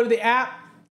can you go to the app?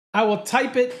 I will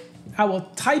type it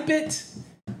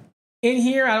in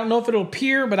here. I don't know if it'll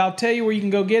appear, but I'll tell you where you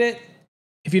can go get it.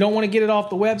 If you don't want to get it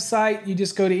off the website, you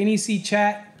just go to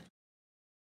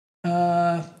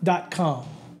nechat.com.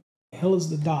 The hell is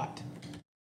the dot?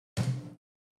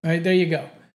 All right, there you go.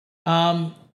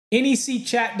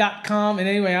 nechat.com. And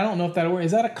anyway, I don't know if that'll work.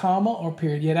 Is that a comma or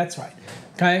period? Yeah, that's right.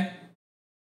 Okay.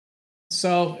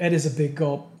 So it is a big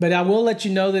gulp. But I will let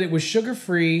you know that it was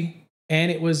sugar-free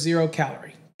and it was 0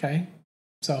 calorie. Okay.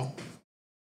 So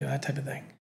that type of thing.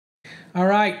 All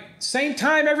right. Same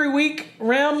time every week.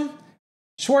 Rem,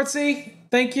 Schwartzy,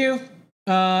 thank you.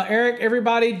 Eric,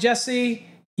 everybody, Jesse,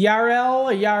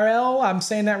 Yarel, I'm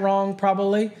saying that wrong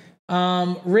probably.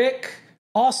 Rick,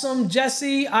 awesome,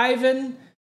 Jesse, Ivan,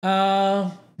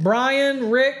 Brian,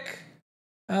 Rick,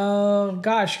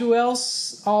 gosh, who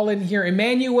else all in here?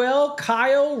 Emmanuel,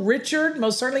 Kyle, Richard,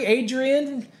 most certainly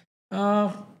Adrian,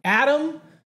 Adam,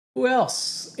 who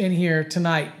else in here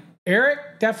tonight?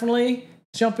 Eric, definitely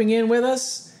jumping in with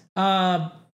us.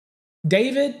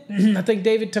 David, I think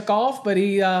David took off, but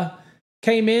he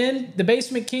came in. The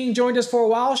Basement King joined us for a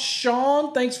while.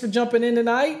 Sean, thanks for jumping in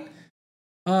tonight.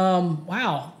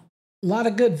 Wow, a lot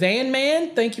of good. Van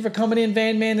Man, thank you for coming in,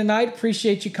 Van Man, tonight.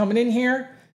 Appreciate you coming in here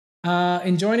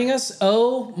and joining us.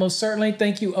 O, most certainly,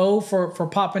 thank you, O, for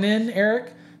popping in,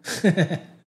 Eric.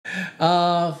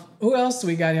 Who else do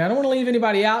we got here? I don't want to leave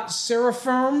anybody out.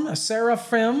 Seraphim. I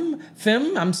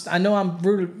know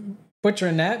I'm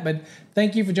butchering that, but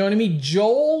thank you for joining me.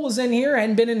 Joel was in here.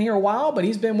 Hadn't been in here a while, but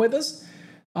he's been with us.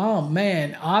 Oh,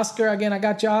 man. Oscar, again, I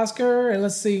got you, Oscar. And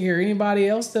let's see here. Anybody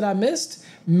else that I missed?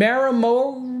 Mero.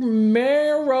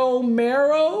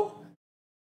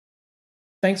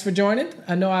 Thanks for joining.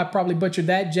 I know I probably butchered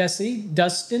that. Jesse,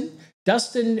 Dustin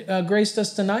graced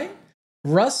us tonight.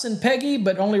 Russ and Peggy,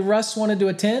 but only Russ wanted to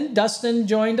attend. Dustin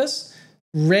joined us.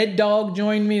 Red Dog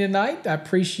joined me tonight. I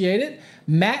appreciate it.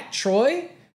 Matt Troy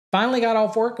finally got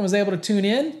off work and was able to tune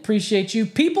in. Appreciate you.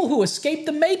 People who escaped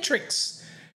the Matrix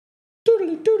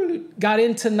got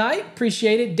in tonight.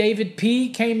 Appreciate it. David P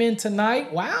came in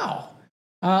tonight. Wow.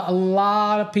 A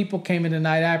lot of people came in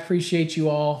tonight. I appreciate you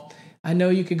all. I know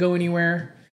you could go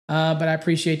anywhere, but I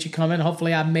appreciate you coming.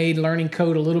 Hopefully I made learning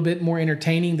code a little bit more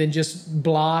entertaining than just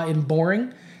blah and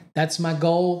boring. That's my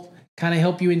goal, kind of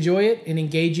help you enjoy it and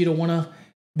engage you to want to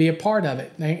be a part of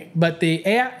it. But the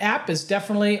app is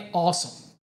definitely awesome.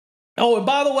 Oh, and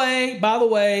by the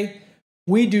way,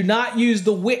 we do not use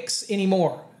the Wix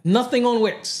anymore. Nothing on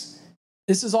Wix.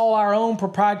 This is all our own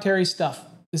proprietary stuff.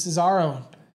 This is our own.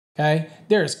 Okay.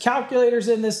 There's calculators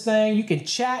in this thing. You can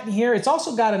chat in here. It's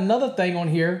also got another thing on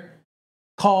here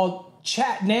called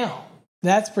Chat Now.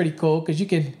 That's pretty cool because you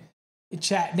can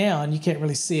chat now and you can't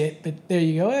really see it, but there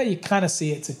you go. Well, you kind of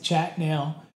see it. It's a Chat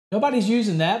Now. Nobody's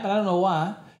using that, but I don't know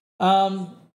why.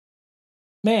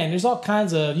 Man, there's all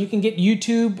kinds of, you can get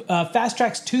YouTube, Fast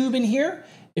Trax Tube in here.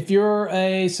 If you're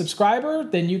a subscriber,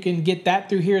 then you can get that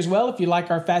through here as well. If you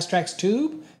like our Fast Trax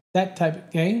Tube, that type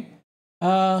of thing.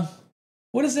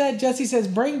 What is that? Jesse says,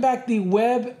 bring back the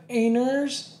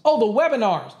webinars. Oh, the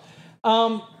webinars.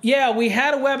 Yeah, we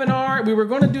had a webinar. We were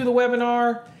going to do the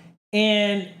webinar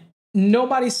and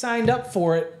nobody signed up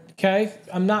for it. Okay.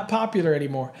 I'm not popular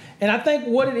anymore. And I think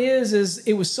what it is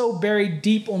it was so buried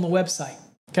deep on the website.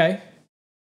 Okay.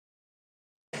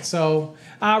 So,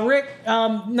 Rick,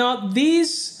 no,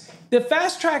 the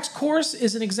Fast Trax course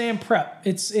is an exam prep.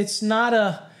 It's not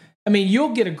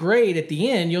you'll get a grade at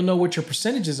the end. You'll know what your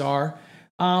percentages are.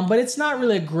 but it's not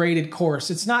really a graded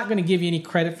course. It's not going to give you any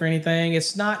credit for anything.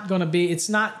 It's not,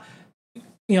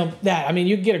 that. I mean,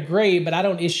 you get a grade, but I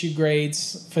don't issue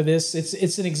grades for this.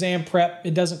 It's an exam prep.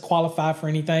 It doesn't qualify for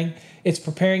anything. It's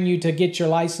preparing you to get your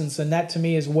license, and that to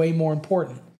me is way more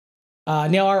important.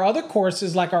 Now, our other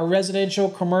courses, like our residential,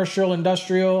 commercial,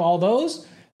 industrial, all those,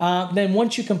 then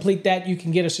once you complete that, you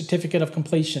can get a certificate of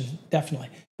completion, definitely.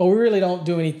 But we really don't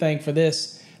do anything for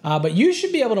this. But you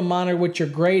should be able to monitor what your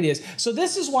grade is. So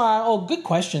this is why, good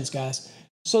questions, guys.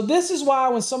 So this is why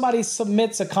when somebody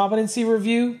submits a competency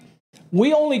review,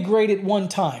 we only grade it one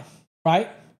time, right?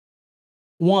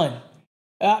 One.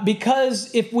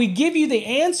 Because if we give you the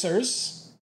answers,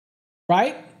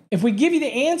 right? If we give you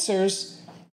the answers,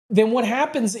 then what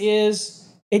happens is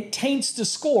it taints the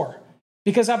score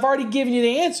because I've already given you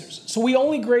the answers. So we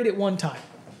only grade it one time,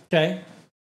 okay?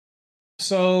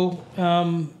 So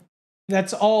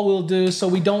that's all we'll do so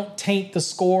we don't taint the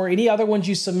score. Any other ones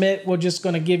you submit, we're just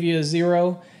going to give you a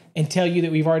 0 and tell you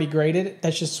that we've already graded it.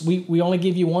 That's just, we only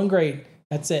give you one grade.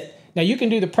 That's it. Now you can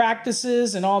do the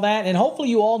practices and all that, and hopefully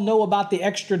you all know about the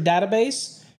extra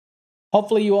database.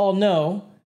 Hopefully you all know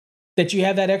that you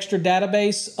have that extra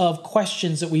database of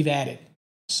questions that we've added.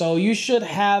 So you should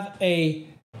have a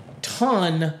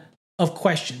ton of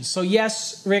questions. So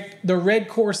yes, Rick, the red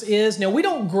course is, now we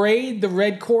don't grade the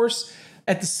red course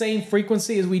at the same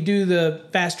frequency as we do the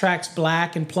Fast Trax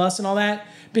Black and Plus and all that,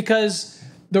 because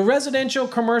the residential,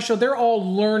 commercial, they're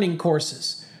all learning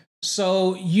courses.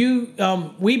 So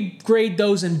we grade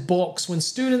those in bulks. When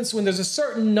there's a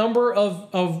certain number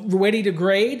of ready to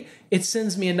grade, it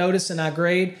sends me a notice and I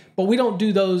grade, but we don't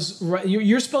do those.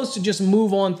 You're supposed to just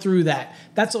move on through that.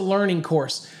 That's a learning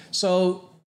course. So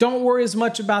don't worry as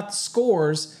much about the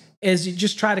scores as you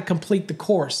just try to complete the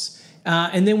course.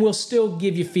 And then we'll still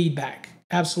give you feedback.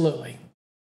 Absolutely.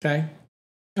 Okay.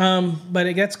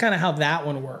 But that's kind of how that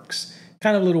one works.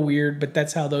 Kind of a little weird, but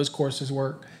that's how those courses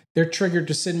work. They're triggered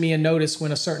to send me a notice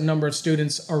when a certain number of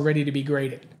students are ready to be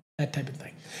graded. That type of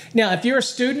thing. Now, if you're a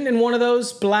student in one of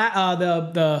those black,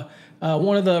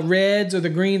 one of the reds or the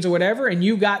greens or whatever, and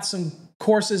you got some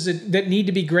courses that need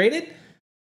to be graded,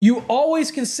 you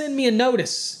always can send me a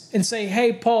notice and say,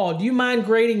 hey, Paul, do you mind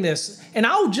grading this? And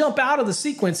I'll jump out of the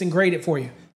sequence and grade it for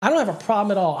you. I don't have a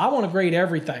problem at all. I want to grade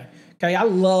everything. Okay, I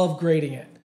love grading it.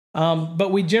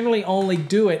 But we generally only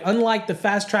do it, unlike the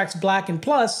Fast Trax Black and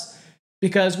Plus,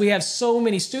 because we have so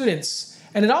many students.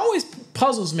 And it always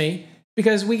puzzles me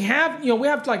because we've had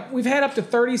up to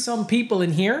 30 some people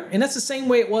in here, and that's the same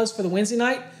way it was for the Wednesday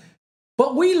night.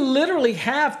 But we literally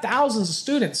have thousands of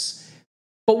students.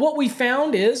 But what we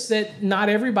found is that not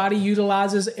everybody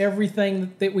utilizes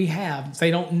everything that we have. They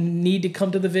don't need to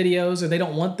come to the videos, or they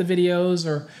don't want the videos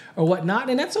or whatnot,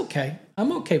 and that's okay.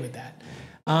 I'm okay with that.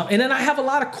 And then I have a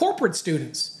lot of corporate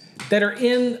students that are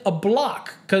in a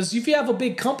block, because if you have a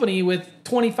big company with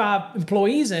 25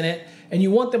 employees in it and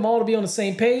you want them all to be on the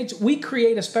same page, we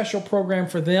create a special program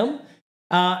for them,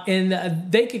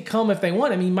 and they could come if they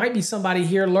want. I mean, might be somebody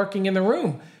here lurking in the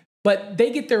room, but they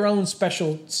get their own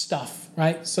special stuff,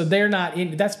 right? So they're not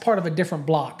in, that's part of a different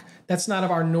block. That's not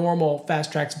of our normal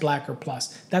Fast Trax Black or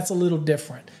Plus. That's a little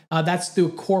different. That's through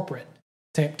a corporate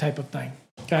type of thing,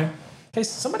 okay? Okay,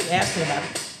 somebody asked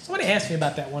me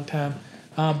about that one time.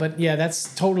 But yeah,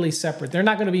 that's totally separate. They're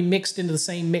not going to be mixed into the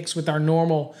same mix with our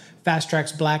normal Fast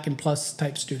Trax Black and Plus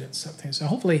type students. So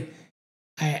hopefully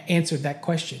I answered that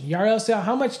question. Yarel,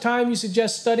 how much time you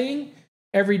suggest studying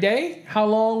every day? How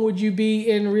long would you be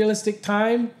in realistic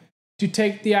time to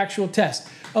take the actual test?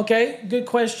 Okay, good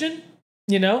question.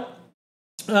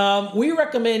 We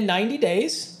recommend 90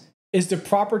 days is the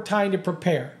proper time to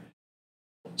prepare.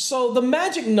 So the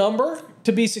magic number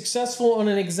to be successful on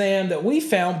an exam that we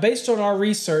found based on our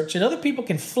research, and other people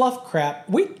can fluff crap,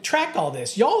 we track all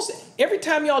this. Every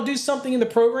time y'all do something in the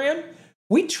program,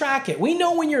 we track it. We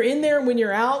know when you're in there and when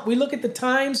you're out. We look at the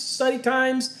times, study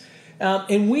times,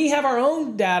 and we have our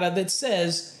own data that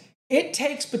says it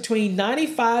takes between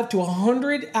 95 to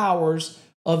 100 hours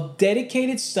of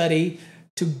dedicated study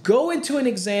to go into an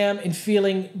exam and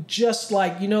feeling just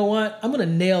like, you know what, I'm going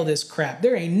to nail this crap.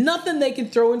 There ain't nothing they can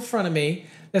throw in front of me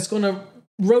that's going to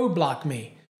roadblock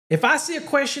me. If I see a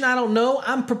question I don't know,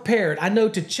 I'm prepared. I know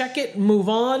to check it and move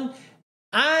on.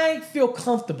 I feel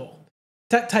comfortable.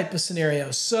 That type of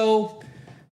scenario. So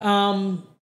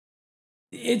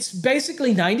it's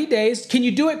basically 90 days. Can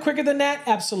you do it quicker than that?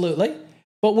 Absolutely.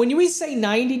 But when we say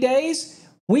 90 days,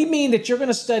 we mean that you're going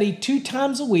to study 2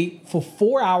 times a week for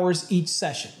 4 hours each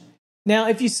session. Now,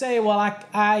 if you say, well,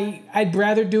 I'd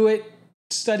rather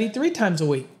study 3 times a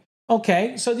week.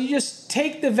 Okay, so you just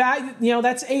take the value,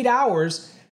 that's 8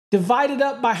 hours. divide it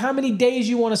up by how many days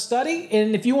you want to study.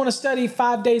 And if you want to study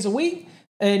 5 days a week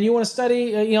and you want to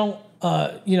study,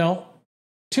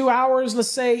 2 hours,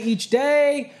 let's say, each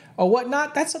day or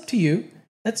whatnot, that's up to you.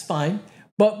 That's fine.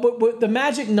 But the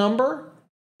magic number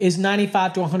is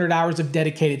 95 to 100 hours of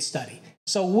dedicated study.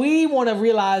 So we want to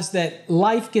realize that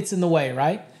life gets in the way,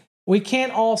 right? We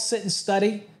can't all sit and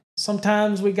study.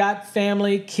 Sometimes we got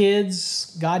family,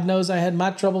 kids. God knows I had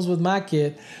my troubles with my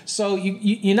kid. So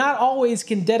you not always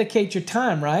can dedicate your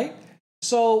time, right?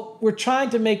 So we're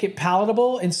trying to make it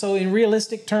palatable. And so in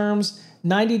realistic terms,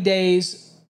 90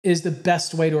 days is the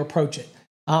best way to approach it.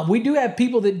 We do have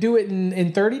people that do it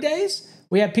in 30 days.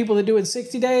 We have people that do it in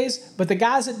 60 days. But the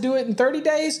guys that do it in 30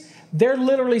 days, they're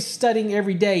literally studying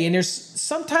every day. And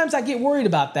sometimes I get worried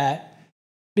about that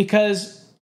because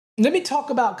let me talk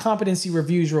about competency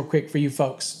reviews real quick for you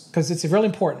folks, because it's really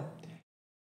important.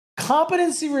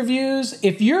 Competency reviews,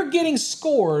 if you're getting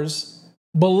scores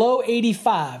below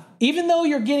 85, even though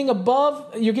you're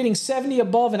getting 70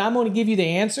 above, and I'm going to give you the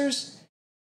answers,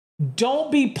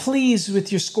 don't be pleased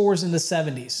with your scores in the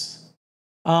 70s.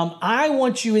 I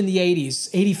want you in the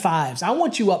 80s, 85s. I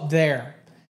want you up there.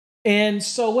 And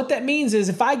so what that means is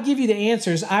if I give you the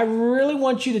answers, I really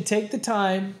want you to take the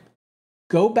time,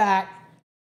 go back,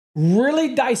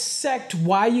 really dissect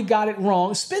why you got it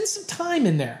wrong. Spend some time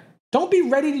in there. Don't be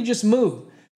ready to just move.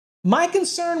 My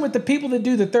concern with the people that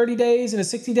do the 30 days and the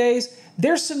 60 days,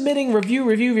 they're submitting review,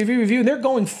 and they're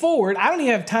going forward. I don't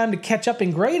even have time to catch up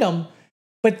and grade them.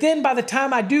 But then by the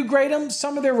time I do grade them,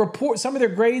 some of their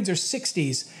grades are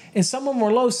 60s and some of them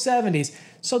are low 70s.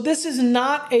 So this is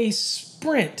not a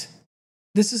sprint.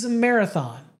 This is a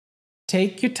marathon.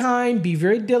 Take your time, be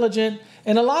very diligent.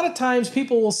 And a lot of times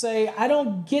people will say, I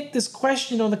don't get this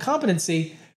question on the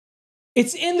competency.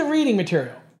 It's in the reading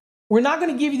material. We're not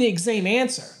going to give you the exam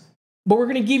answer, but we're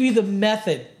going to give you the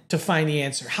method to find the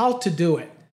answer, how to do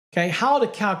it, okay, how to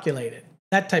calculate it,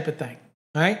 that type of thing,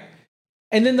 all right?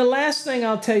 And then the last thing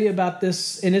I'll tell you about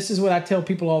this, and this is what I tell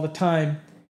people all the time,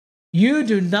 you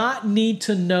do not need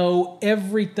to know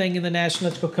everything in the National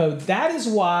Electrical Code. That is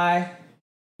why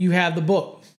you have the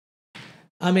book.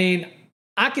 I mean,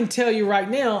 I can tell you right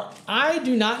now, I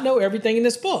do not know everything in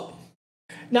this book.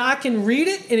 Now, I can read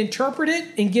it and interpret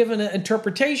it and give an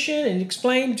interpretation and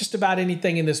explain just about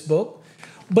anything in this book.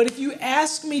 But if you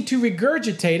ask me to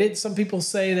regurgitate it, some people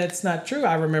say that's not true.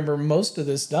 I remember most of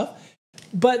this stuff.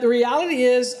 But the reality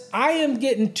is I am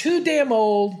getting too damn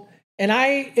old, and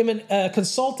I am a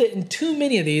consultant in too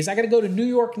many of these. I got to go to New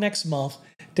York next month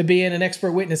to be in an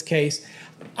expert witness case.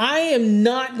 I am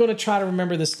not going to try to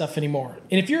remember this stuff anymore.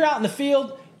 And if you're out in the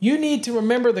field, you need to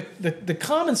remember the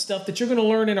common stuff that you're going to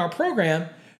learn in our program,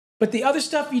 but the other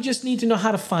stuff, you just need to know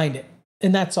how to find it,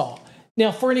 and that's all.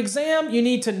 Now, for an exam, you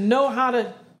need to know how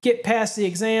to get past the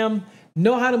exam,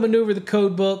 know how to maneuver the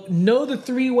code book, know the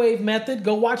 3-wave method.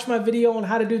 Go watch my video on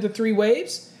how to do the 3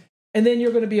 waves, and then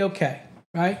you're going to be okay,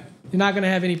 right? You're not going to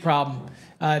have any problem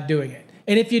doing it.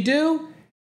 And if you do,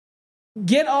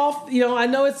 get off, I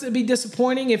know it'd be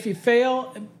disappointing if you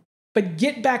fail, but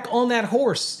get back on that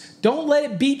horse. Don't let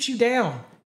it beat you down.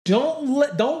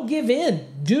 Don't give in.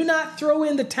 Do not throw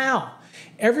in the towel.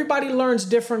 Everybody learns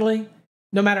differently.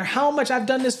 No matter how much I've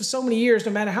done this for so many years,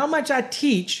 no matter how much I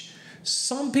teach,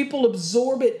 some people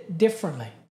absorb it differently.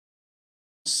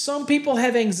 Some people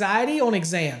have anxiety on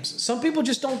exams. Some people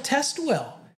just don't test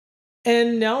well.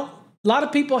 And a lot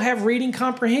of people have reading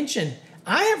comprehension.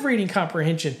 I have reading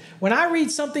comprehension. When I read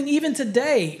something, even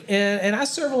today, and I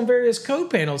serve on various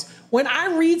code panels, when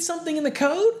I read something in the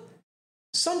code,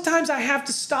 sometimes I have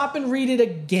to stop and read it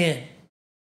again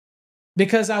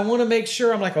because I want to make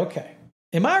sure I'm like, okay,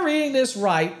 am I reading this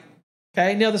right?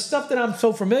 Okay, now the stuff that I'm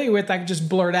so familiar with, I can just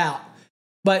blurt out.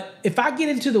 But if I get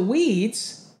into the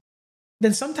weeds,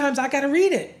 then sometimes I got to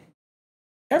read it.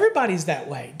 Everybody's that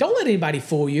way. Don't let anybody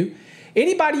fool you.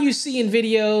 Anybody you see in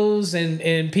videos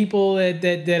and people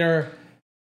that are,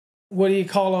 what do you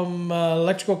call them,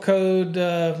 electrical code,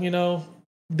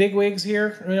 bigwigs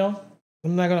here,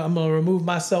 I'm going to remove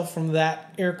myself from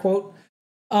that air quote.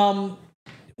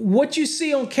 What you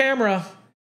see on camera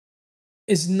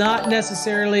is not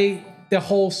necessarily the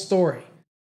whole story.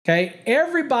 Okay.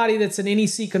 Everybody that's an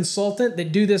NEC consultant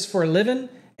that do this for a living,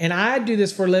 and I do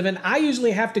this for a living, I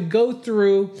usually have to go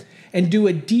through and do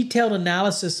a detailed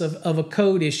analysis of a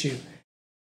code issue.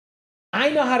 I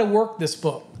know how to work this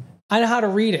book. I know how to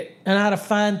read it. I know how to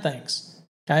find things.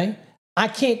 Okay. I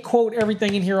can't quote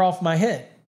everything in here off my head.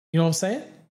 You know what I'm saying?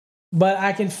 But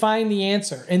I can find the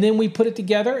answer. And then we put it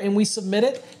together and we submit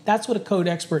it. That's what a code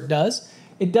expert does.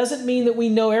 It doesn't mean that we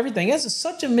know everything. That's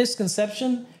such a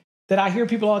misconception that I hear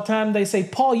people all the time. They say,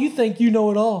 Paul, you think you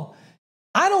know it all.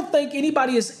 I don't think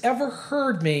anybody has ever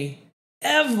heard me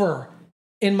ever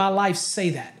in my life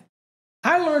say that.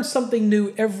 I learn something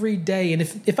new every day. And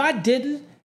if I didn't,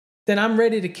 then I'm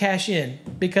ready to cash in,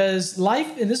 because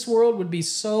life in this world would be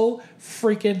so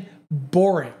freaking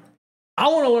boring. I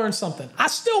want to learn something. I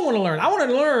still want to learn. I want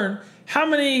to learn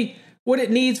what it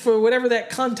needs for whatever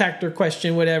that contactor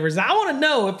question, whatever is. I want to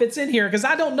know if it's in here, because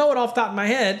I don't know it off the top of my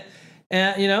head.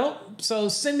 So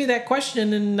send me that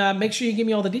question and make sure you give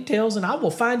me all the details, and I will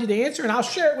find you the answer, and I'll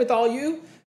share it with all you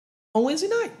on Wednesday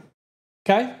night.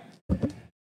 Okay?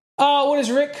 What is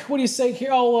Rick? What do you say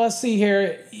here? Let's see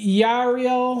here.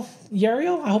 Yariel?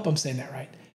 I hope I'm saying that right.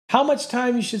 How much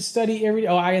time you should study every day?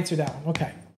 Oh, I answered that one.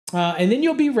 Okay. And then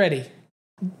you'll be ready.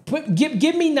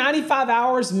 Give me 95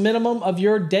 hours minimum of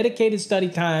your dedicated study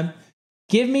time.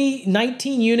 Give me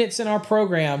 19 units in our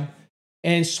program.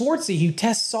 And Swartzy, who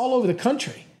tests all over the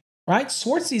country, right?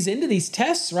 Swartzy's into these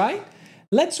tests, right?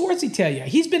 Let Swartzy tell you.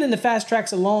 He's been in the Fast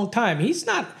Trax a long time.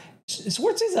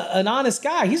 Swartzy's an honest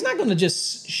guy. He's not going to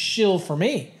just shill for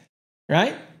me,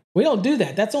 right? We don't do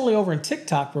that. That's only over in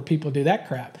TikTok where people do that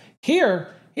crap. Here,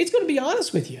 he's going to be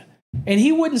honest with you. And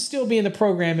he wouldn't still be in the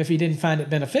program if he didn't find it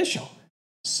beneficial.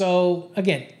 So,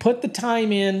 again, put the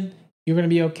time in. You're going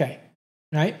to be okay,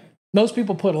 right? Most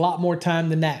people put a lot more time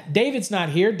than that. David's not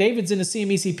here. David's in the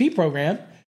CMECP program,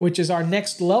 which is our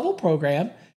next level program.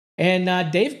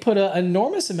 And Dave put an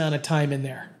enormous amount of time in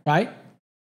there, right?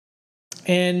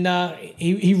 And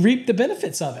he reaped the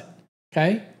benefits of it,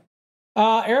 okay?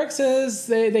 Eric says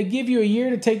they give you a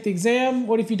year to take the exam.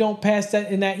 What if you don't pass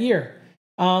that in that year?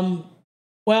 Well,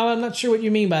 I'm not sure what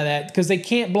you mean by that, because they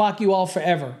can't block you all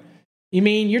forever. You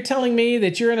mean you're telling me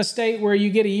that you're in a state where you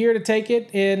get a year to take it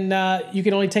and you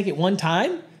can only take it one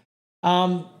time?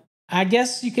 I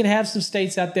guess you can have some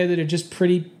states out there that are just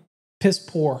pretty piss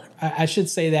poor. I should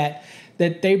say that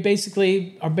they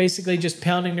are just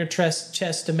pounding their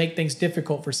chest to make things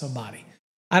difficult for somebody.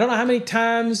 I don't know how many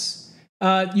times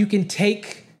you can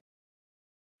take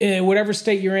whatever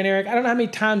state you're in, Eric. I don't know how many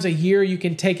times a year you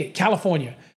can take it.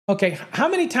 California. Okay, how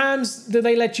many times do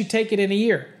they let you take it in a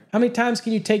year? How many times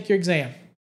can you take your exam?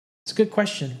 It's a good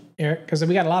question, Eric, because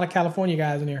we got a lot of California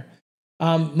guys in here.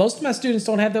 Most of my students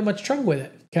don't have that much trouble with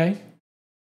it, okay?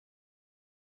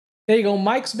 There you go.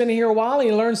 Mike's been here a while.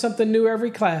 He learns something new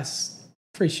every class.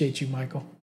 Appreciate you, Michael.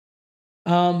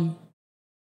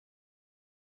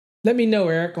 Let me know,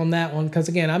 Eric, on that one, because,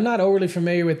 again, I'm not overly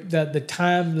familiar with the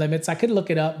time limits. I could look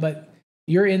it up, but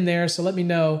you're in there, so let me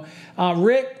know.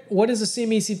 Rick, what is the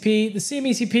CMECP? The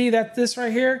CMECP, that's this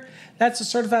right here. That's a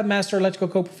Certified Master Electrical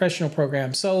Co-Professional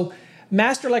program. So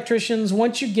master electricians,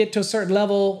 once you get to a certain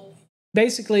level,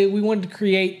 basically we wanted to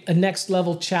create a next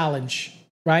level challenge,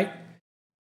 right?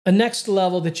 A next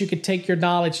level that you could take your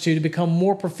knowledge to become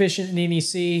more proficient in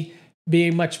NEC,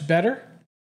 being much better.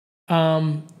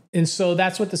 And so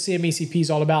that's what the CMECP is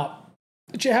all about.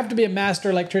 But you have to be a master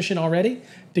electrician already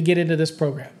to get into this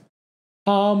program.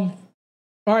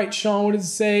 All right, Sean, what does it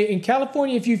say? In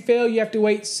California, if you fail, you have to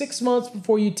wait 6 months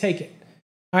before you take it.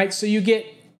 All right, so you get,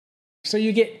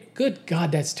 good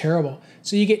God, that's terrible.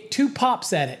 So you get 2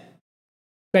 pops at it,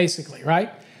 basically,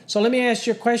 right? So let me ask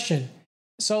you a question.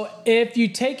 So if you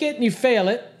take it and you fail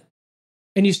it,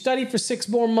 and you study for 6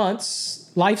 more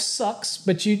months, life sucks,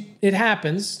 but it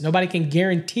happens. Nobody can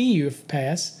guarantee you if you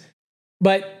pass.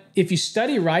 But if you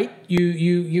study right,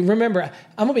 you remember,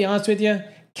 I'm going to be honest with you,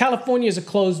 California is a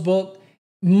closed book.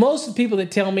 Most of the people that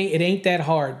tell me it ain't that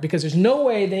hard, because there's no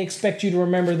way they expect you to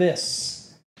remember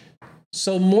this.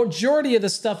 So majority of the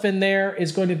stuff in there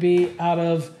is going to be out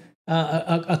of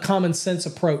a common sense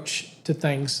approach to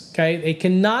things, okay? They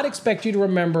cannot expect you to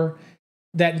remember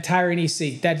that entire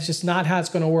NEC. That's just not how it's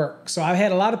going to work. So I've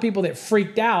had a lot of people that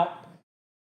freaked out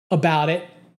about it,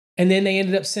 and then they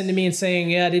ended up sending me and saying,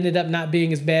 yeah, it ended up not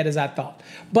being as bad as I thought.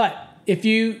 But if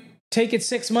you take it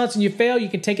 6 months and you fail, you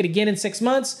can take it again in 6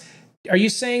 months. Are you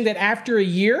saying that after a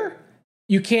year,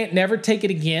 you can't never take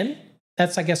it again?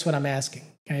 That's, I guess, what I'm asking,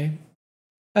 okay?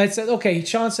 It says, okay,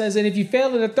 Sean says, and if you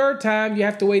fail it a 3rd time, you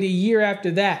have to wait a year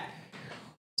after that.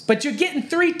 But you're getting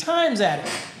 3 times at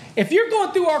it. If you're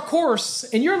going through our course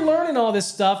and you're learning all this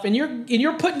stuff and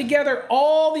you're putting together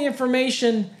all the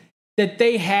information that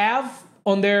they have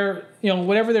on their,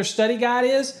 whatever their study guide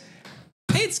is,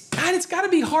 it's got to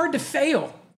be hard to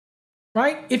fail,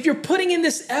 right? If you're putting in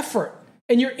this effort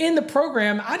and you're in the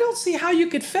program, I don't see how you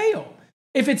could fail.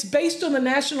 If it's based on the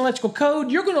National Electrical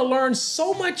Code, you're going to learn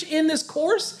so much in this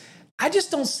course. I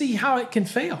just don't see how it can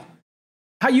fail.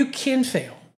 How you can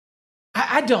fail.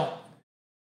 I don't.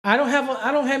 I don't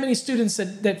have any students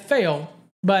that fail,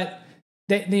 but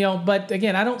but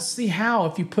again, I don't see how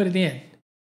if you put it in.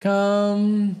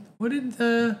 What did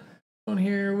the on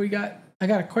here we got? I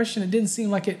got a question. It didn't seem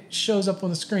like it shows up on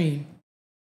the screen.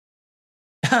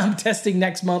 I'm testing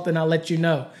next month, and I'll let you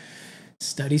know.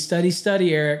 Study, study,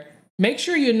 study, Eric. Make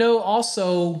sure you know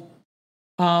also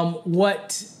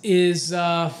what is.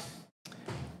 All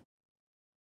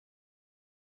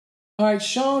right,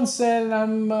 Sean said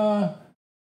I'm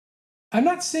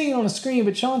not seeing it on the screen,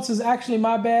 but Sean says actually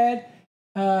my bad.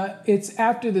 It's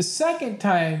after the second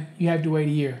time you have to wait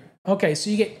a year. Okay,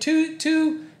 so you get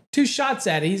two shots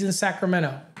at it. He's in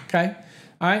Sacramento. Okay,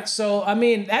 all right. So I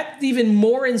mean that's even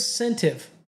more incentive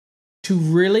to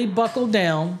really buckle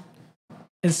down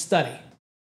and study.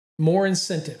 More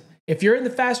incentive. If you're in the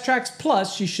Fast Trax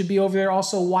Plus, you should be over there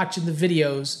also watching the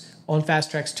videos on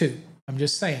Fast Trax 2. I'm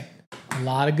just saying. A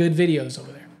lot of good videos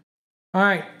over there. All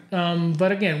right.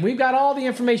 But again, we've got all the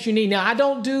information you need. Now, I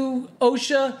don't do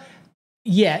OSHA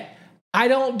yet. I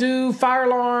don't do fire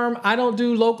alarm. I don't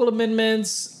do local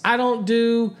amendments. I don't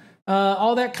do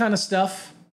all that kind of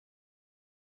stuff.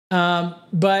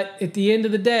 But at the end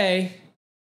of the day,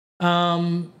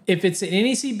 if it's an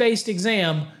NEC-based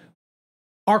exam,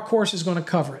 our course is going to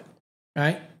cover it,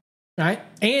 right? Right?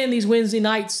 And these Wednesday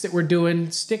nights that we're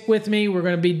doing, stick with me. We're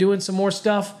going to be doing some more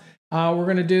stuff. We're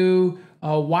going to do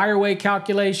wireway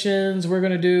calculations. We're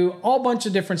going to do a whole bunch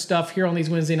of different stuff here on these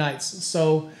Wednesday nights.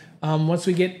 So once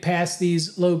we get past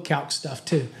these load calc stuff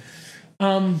too.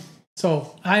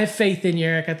 So I have faith in you,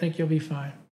 Eric. I think you'll be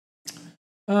fine.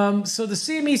 So the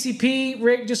CMECP,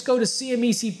 Rick, just go to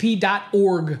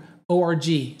cmecp.org.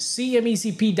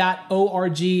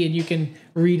 cmecp.org, and you can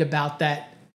read about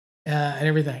that and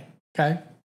everything. Okay.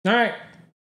 All right.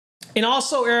 And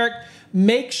also, Eric,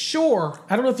 make sure,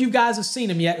 I don't know if you guys have seen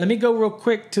them yet. Let me go real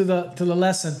quick to the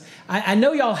lesson. I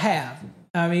know y'all have.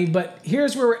 I mean, but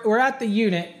here's where we're at the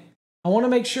unit. I want to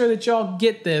make sure that y'all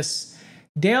get this.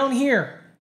 Down here,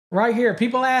 right here,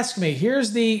 people ask me,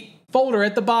 here's the folder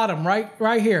at the bottom,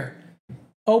 right here.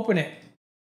 Open it.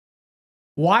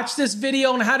 Watch this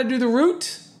video on how to do the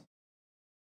root.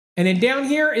 And then down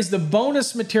here is the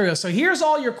bonus material. So here's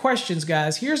all your questions,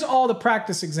 guys. Here's all the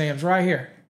practice exams right here.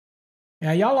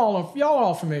 Now, y'all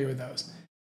all familiar with those.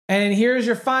 And then here's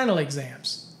your final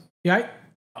exams. Right?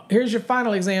 Here's your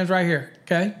final exams right here.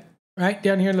 Okay? Right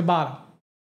down here in the bottom.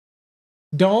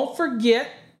 Don't forget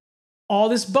all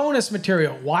this bonus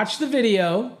material. Watch the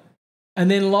video and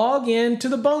then log in to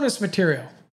the bonus material.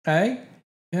 Okay?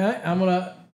 Yeah, I'm going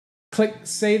to click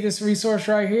save this resource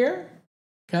right here.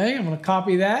 Okay, I'm going to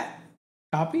copy that.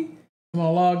 Copy. I'm going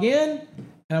to log in and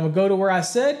I'm going to go to where I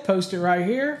said, post it right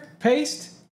here,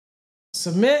 paste,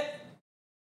 submit.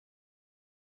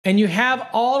 And you have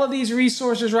all of these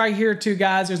resources right here too,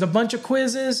 guys. There's a bunch of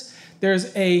quizzes.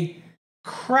 There's a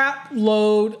crap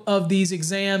load of these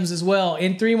exams as well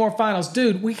in 3 more finals.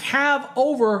 Dude, we have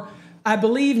over, I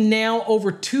believe now,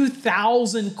 over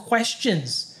 2,000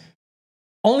 questions.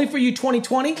 Only for you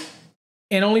 2020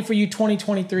 and only for you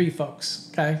 2023, folks.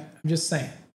 Okay? I'm just saying.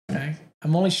 Okay?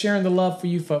 I'm only sharing the love for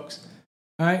you folks.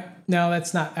 All right? Now,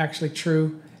 that's not actually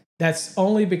true. That's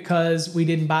only because we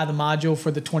didn't buy the module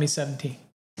for the 2017.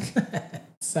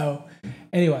 So,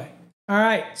 anyway. All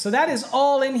right. So, that is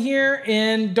all in here.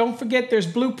 And don't forget, there's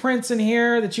blueprints in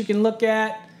here that you can look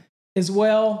at as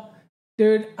well.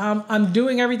 Dude, I'm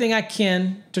doing everything I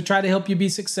can to try to help you be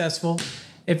successful.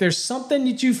 If there's something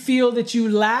that you feel that you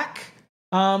lack,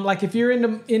 like if you're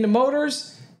into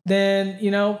motors, then,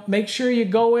 you know, make sure you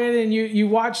go in and you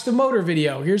watch the motor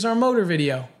video. Here's our motor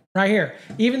video right here.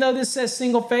 Even though this says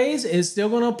single phase, it's still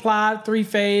going to apply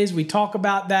 3-phase. We talk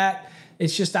about that.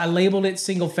 It's just I labeled it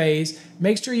single phase.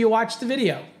 Make sure you watch the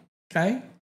video, okay?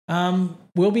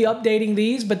 We'll be updating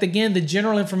these, but again, the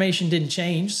general information didn't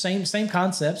change. Same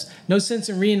concepts. No sense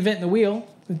in reinventing the wheel.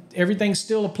 Everything's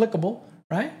still applicable,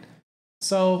 right?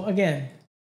 So again,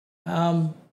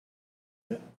 not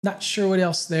sure what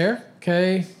else there.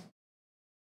 Okay.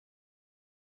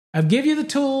 I've given you the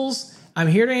tools. I'm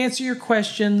here to answer your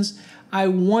questions. I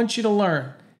want you to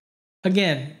learn.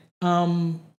 Again,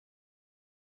 I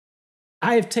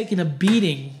have taken a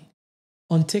beating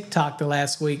on TikTok the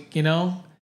last week, you know.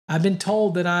 I've been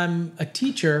told that I'm a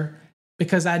teacher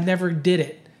because I never did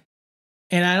it.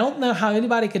 And I don't know how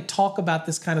anybody could talk about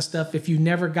this kind of stuff if you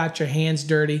never got your hands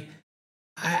dirty.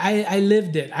 I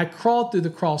lived it. I crawled through the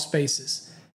crawl spaces.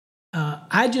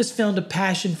 I just found a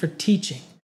passion for teaching.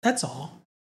 That's all.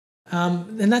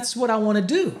 And that's what I want to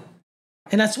do.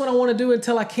 And that's what I want to do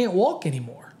until I can't walk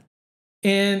anymore.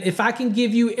 And if I can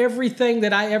give you everything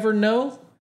that I ever know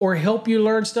or help you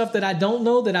learn stuff that I don't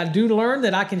know, that I do learn,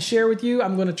 that I can share with you,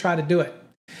 I'm going to try to do it.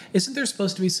 Isn't there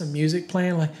supposed to be some music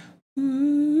playing like,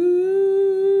 ooh,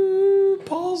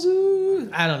 Paul's ooh?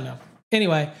 I don't know.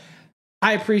 Anyway,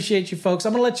 I appreciate you folks.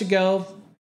 I'm going to let you go.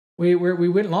 We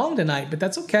went long tonight, but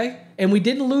that's okay. And we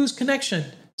didn't lose connection.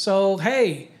 So,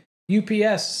 hey,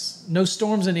 UPS, no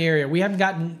storms in the area. We haven't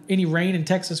gotten any rain in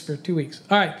Texas for 2 weeks.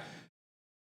 All right.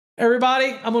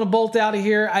 Everybody, I'm going to bolt out of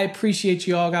here. I appreciate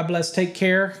you all. God bless. Take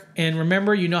care. And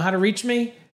remember, you know how to reach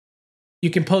me. You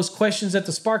can post questions at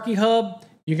the Sparky Hub.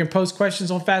 You can post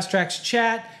questions on Fast Trax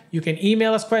chat. You can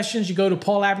email us questions. You go to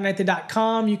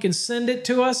paulabernathy.com. You can send it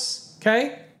to us.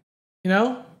 Okay? You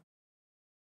know?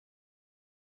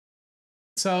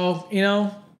 So, you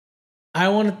know, I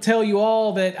want to tell you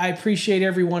all that I appreciate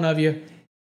every one of you.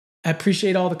 I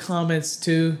appreciate all the comments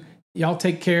too. Y'all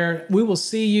take care. We will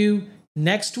see you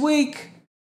next week,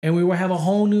 and we will have a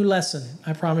whole new lesson.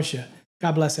 I promise you.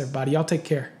 God bless everybody. Y'all take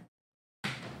care.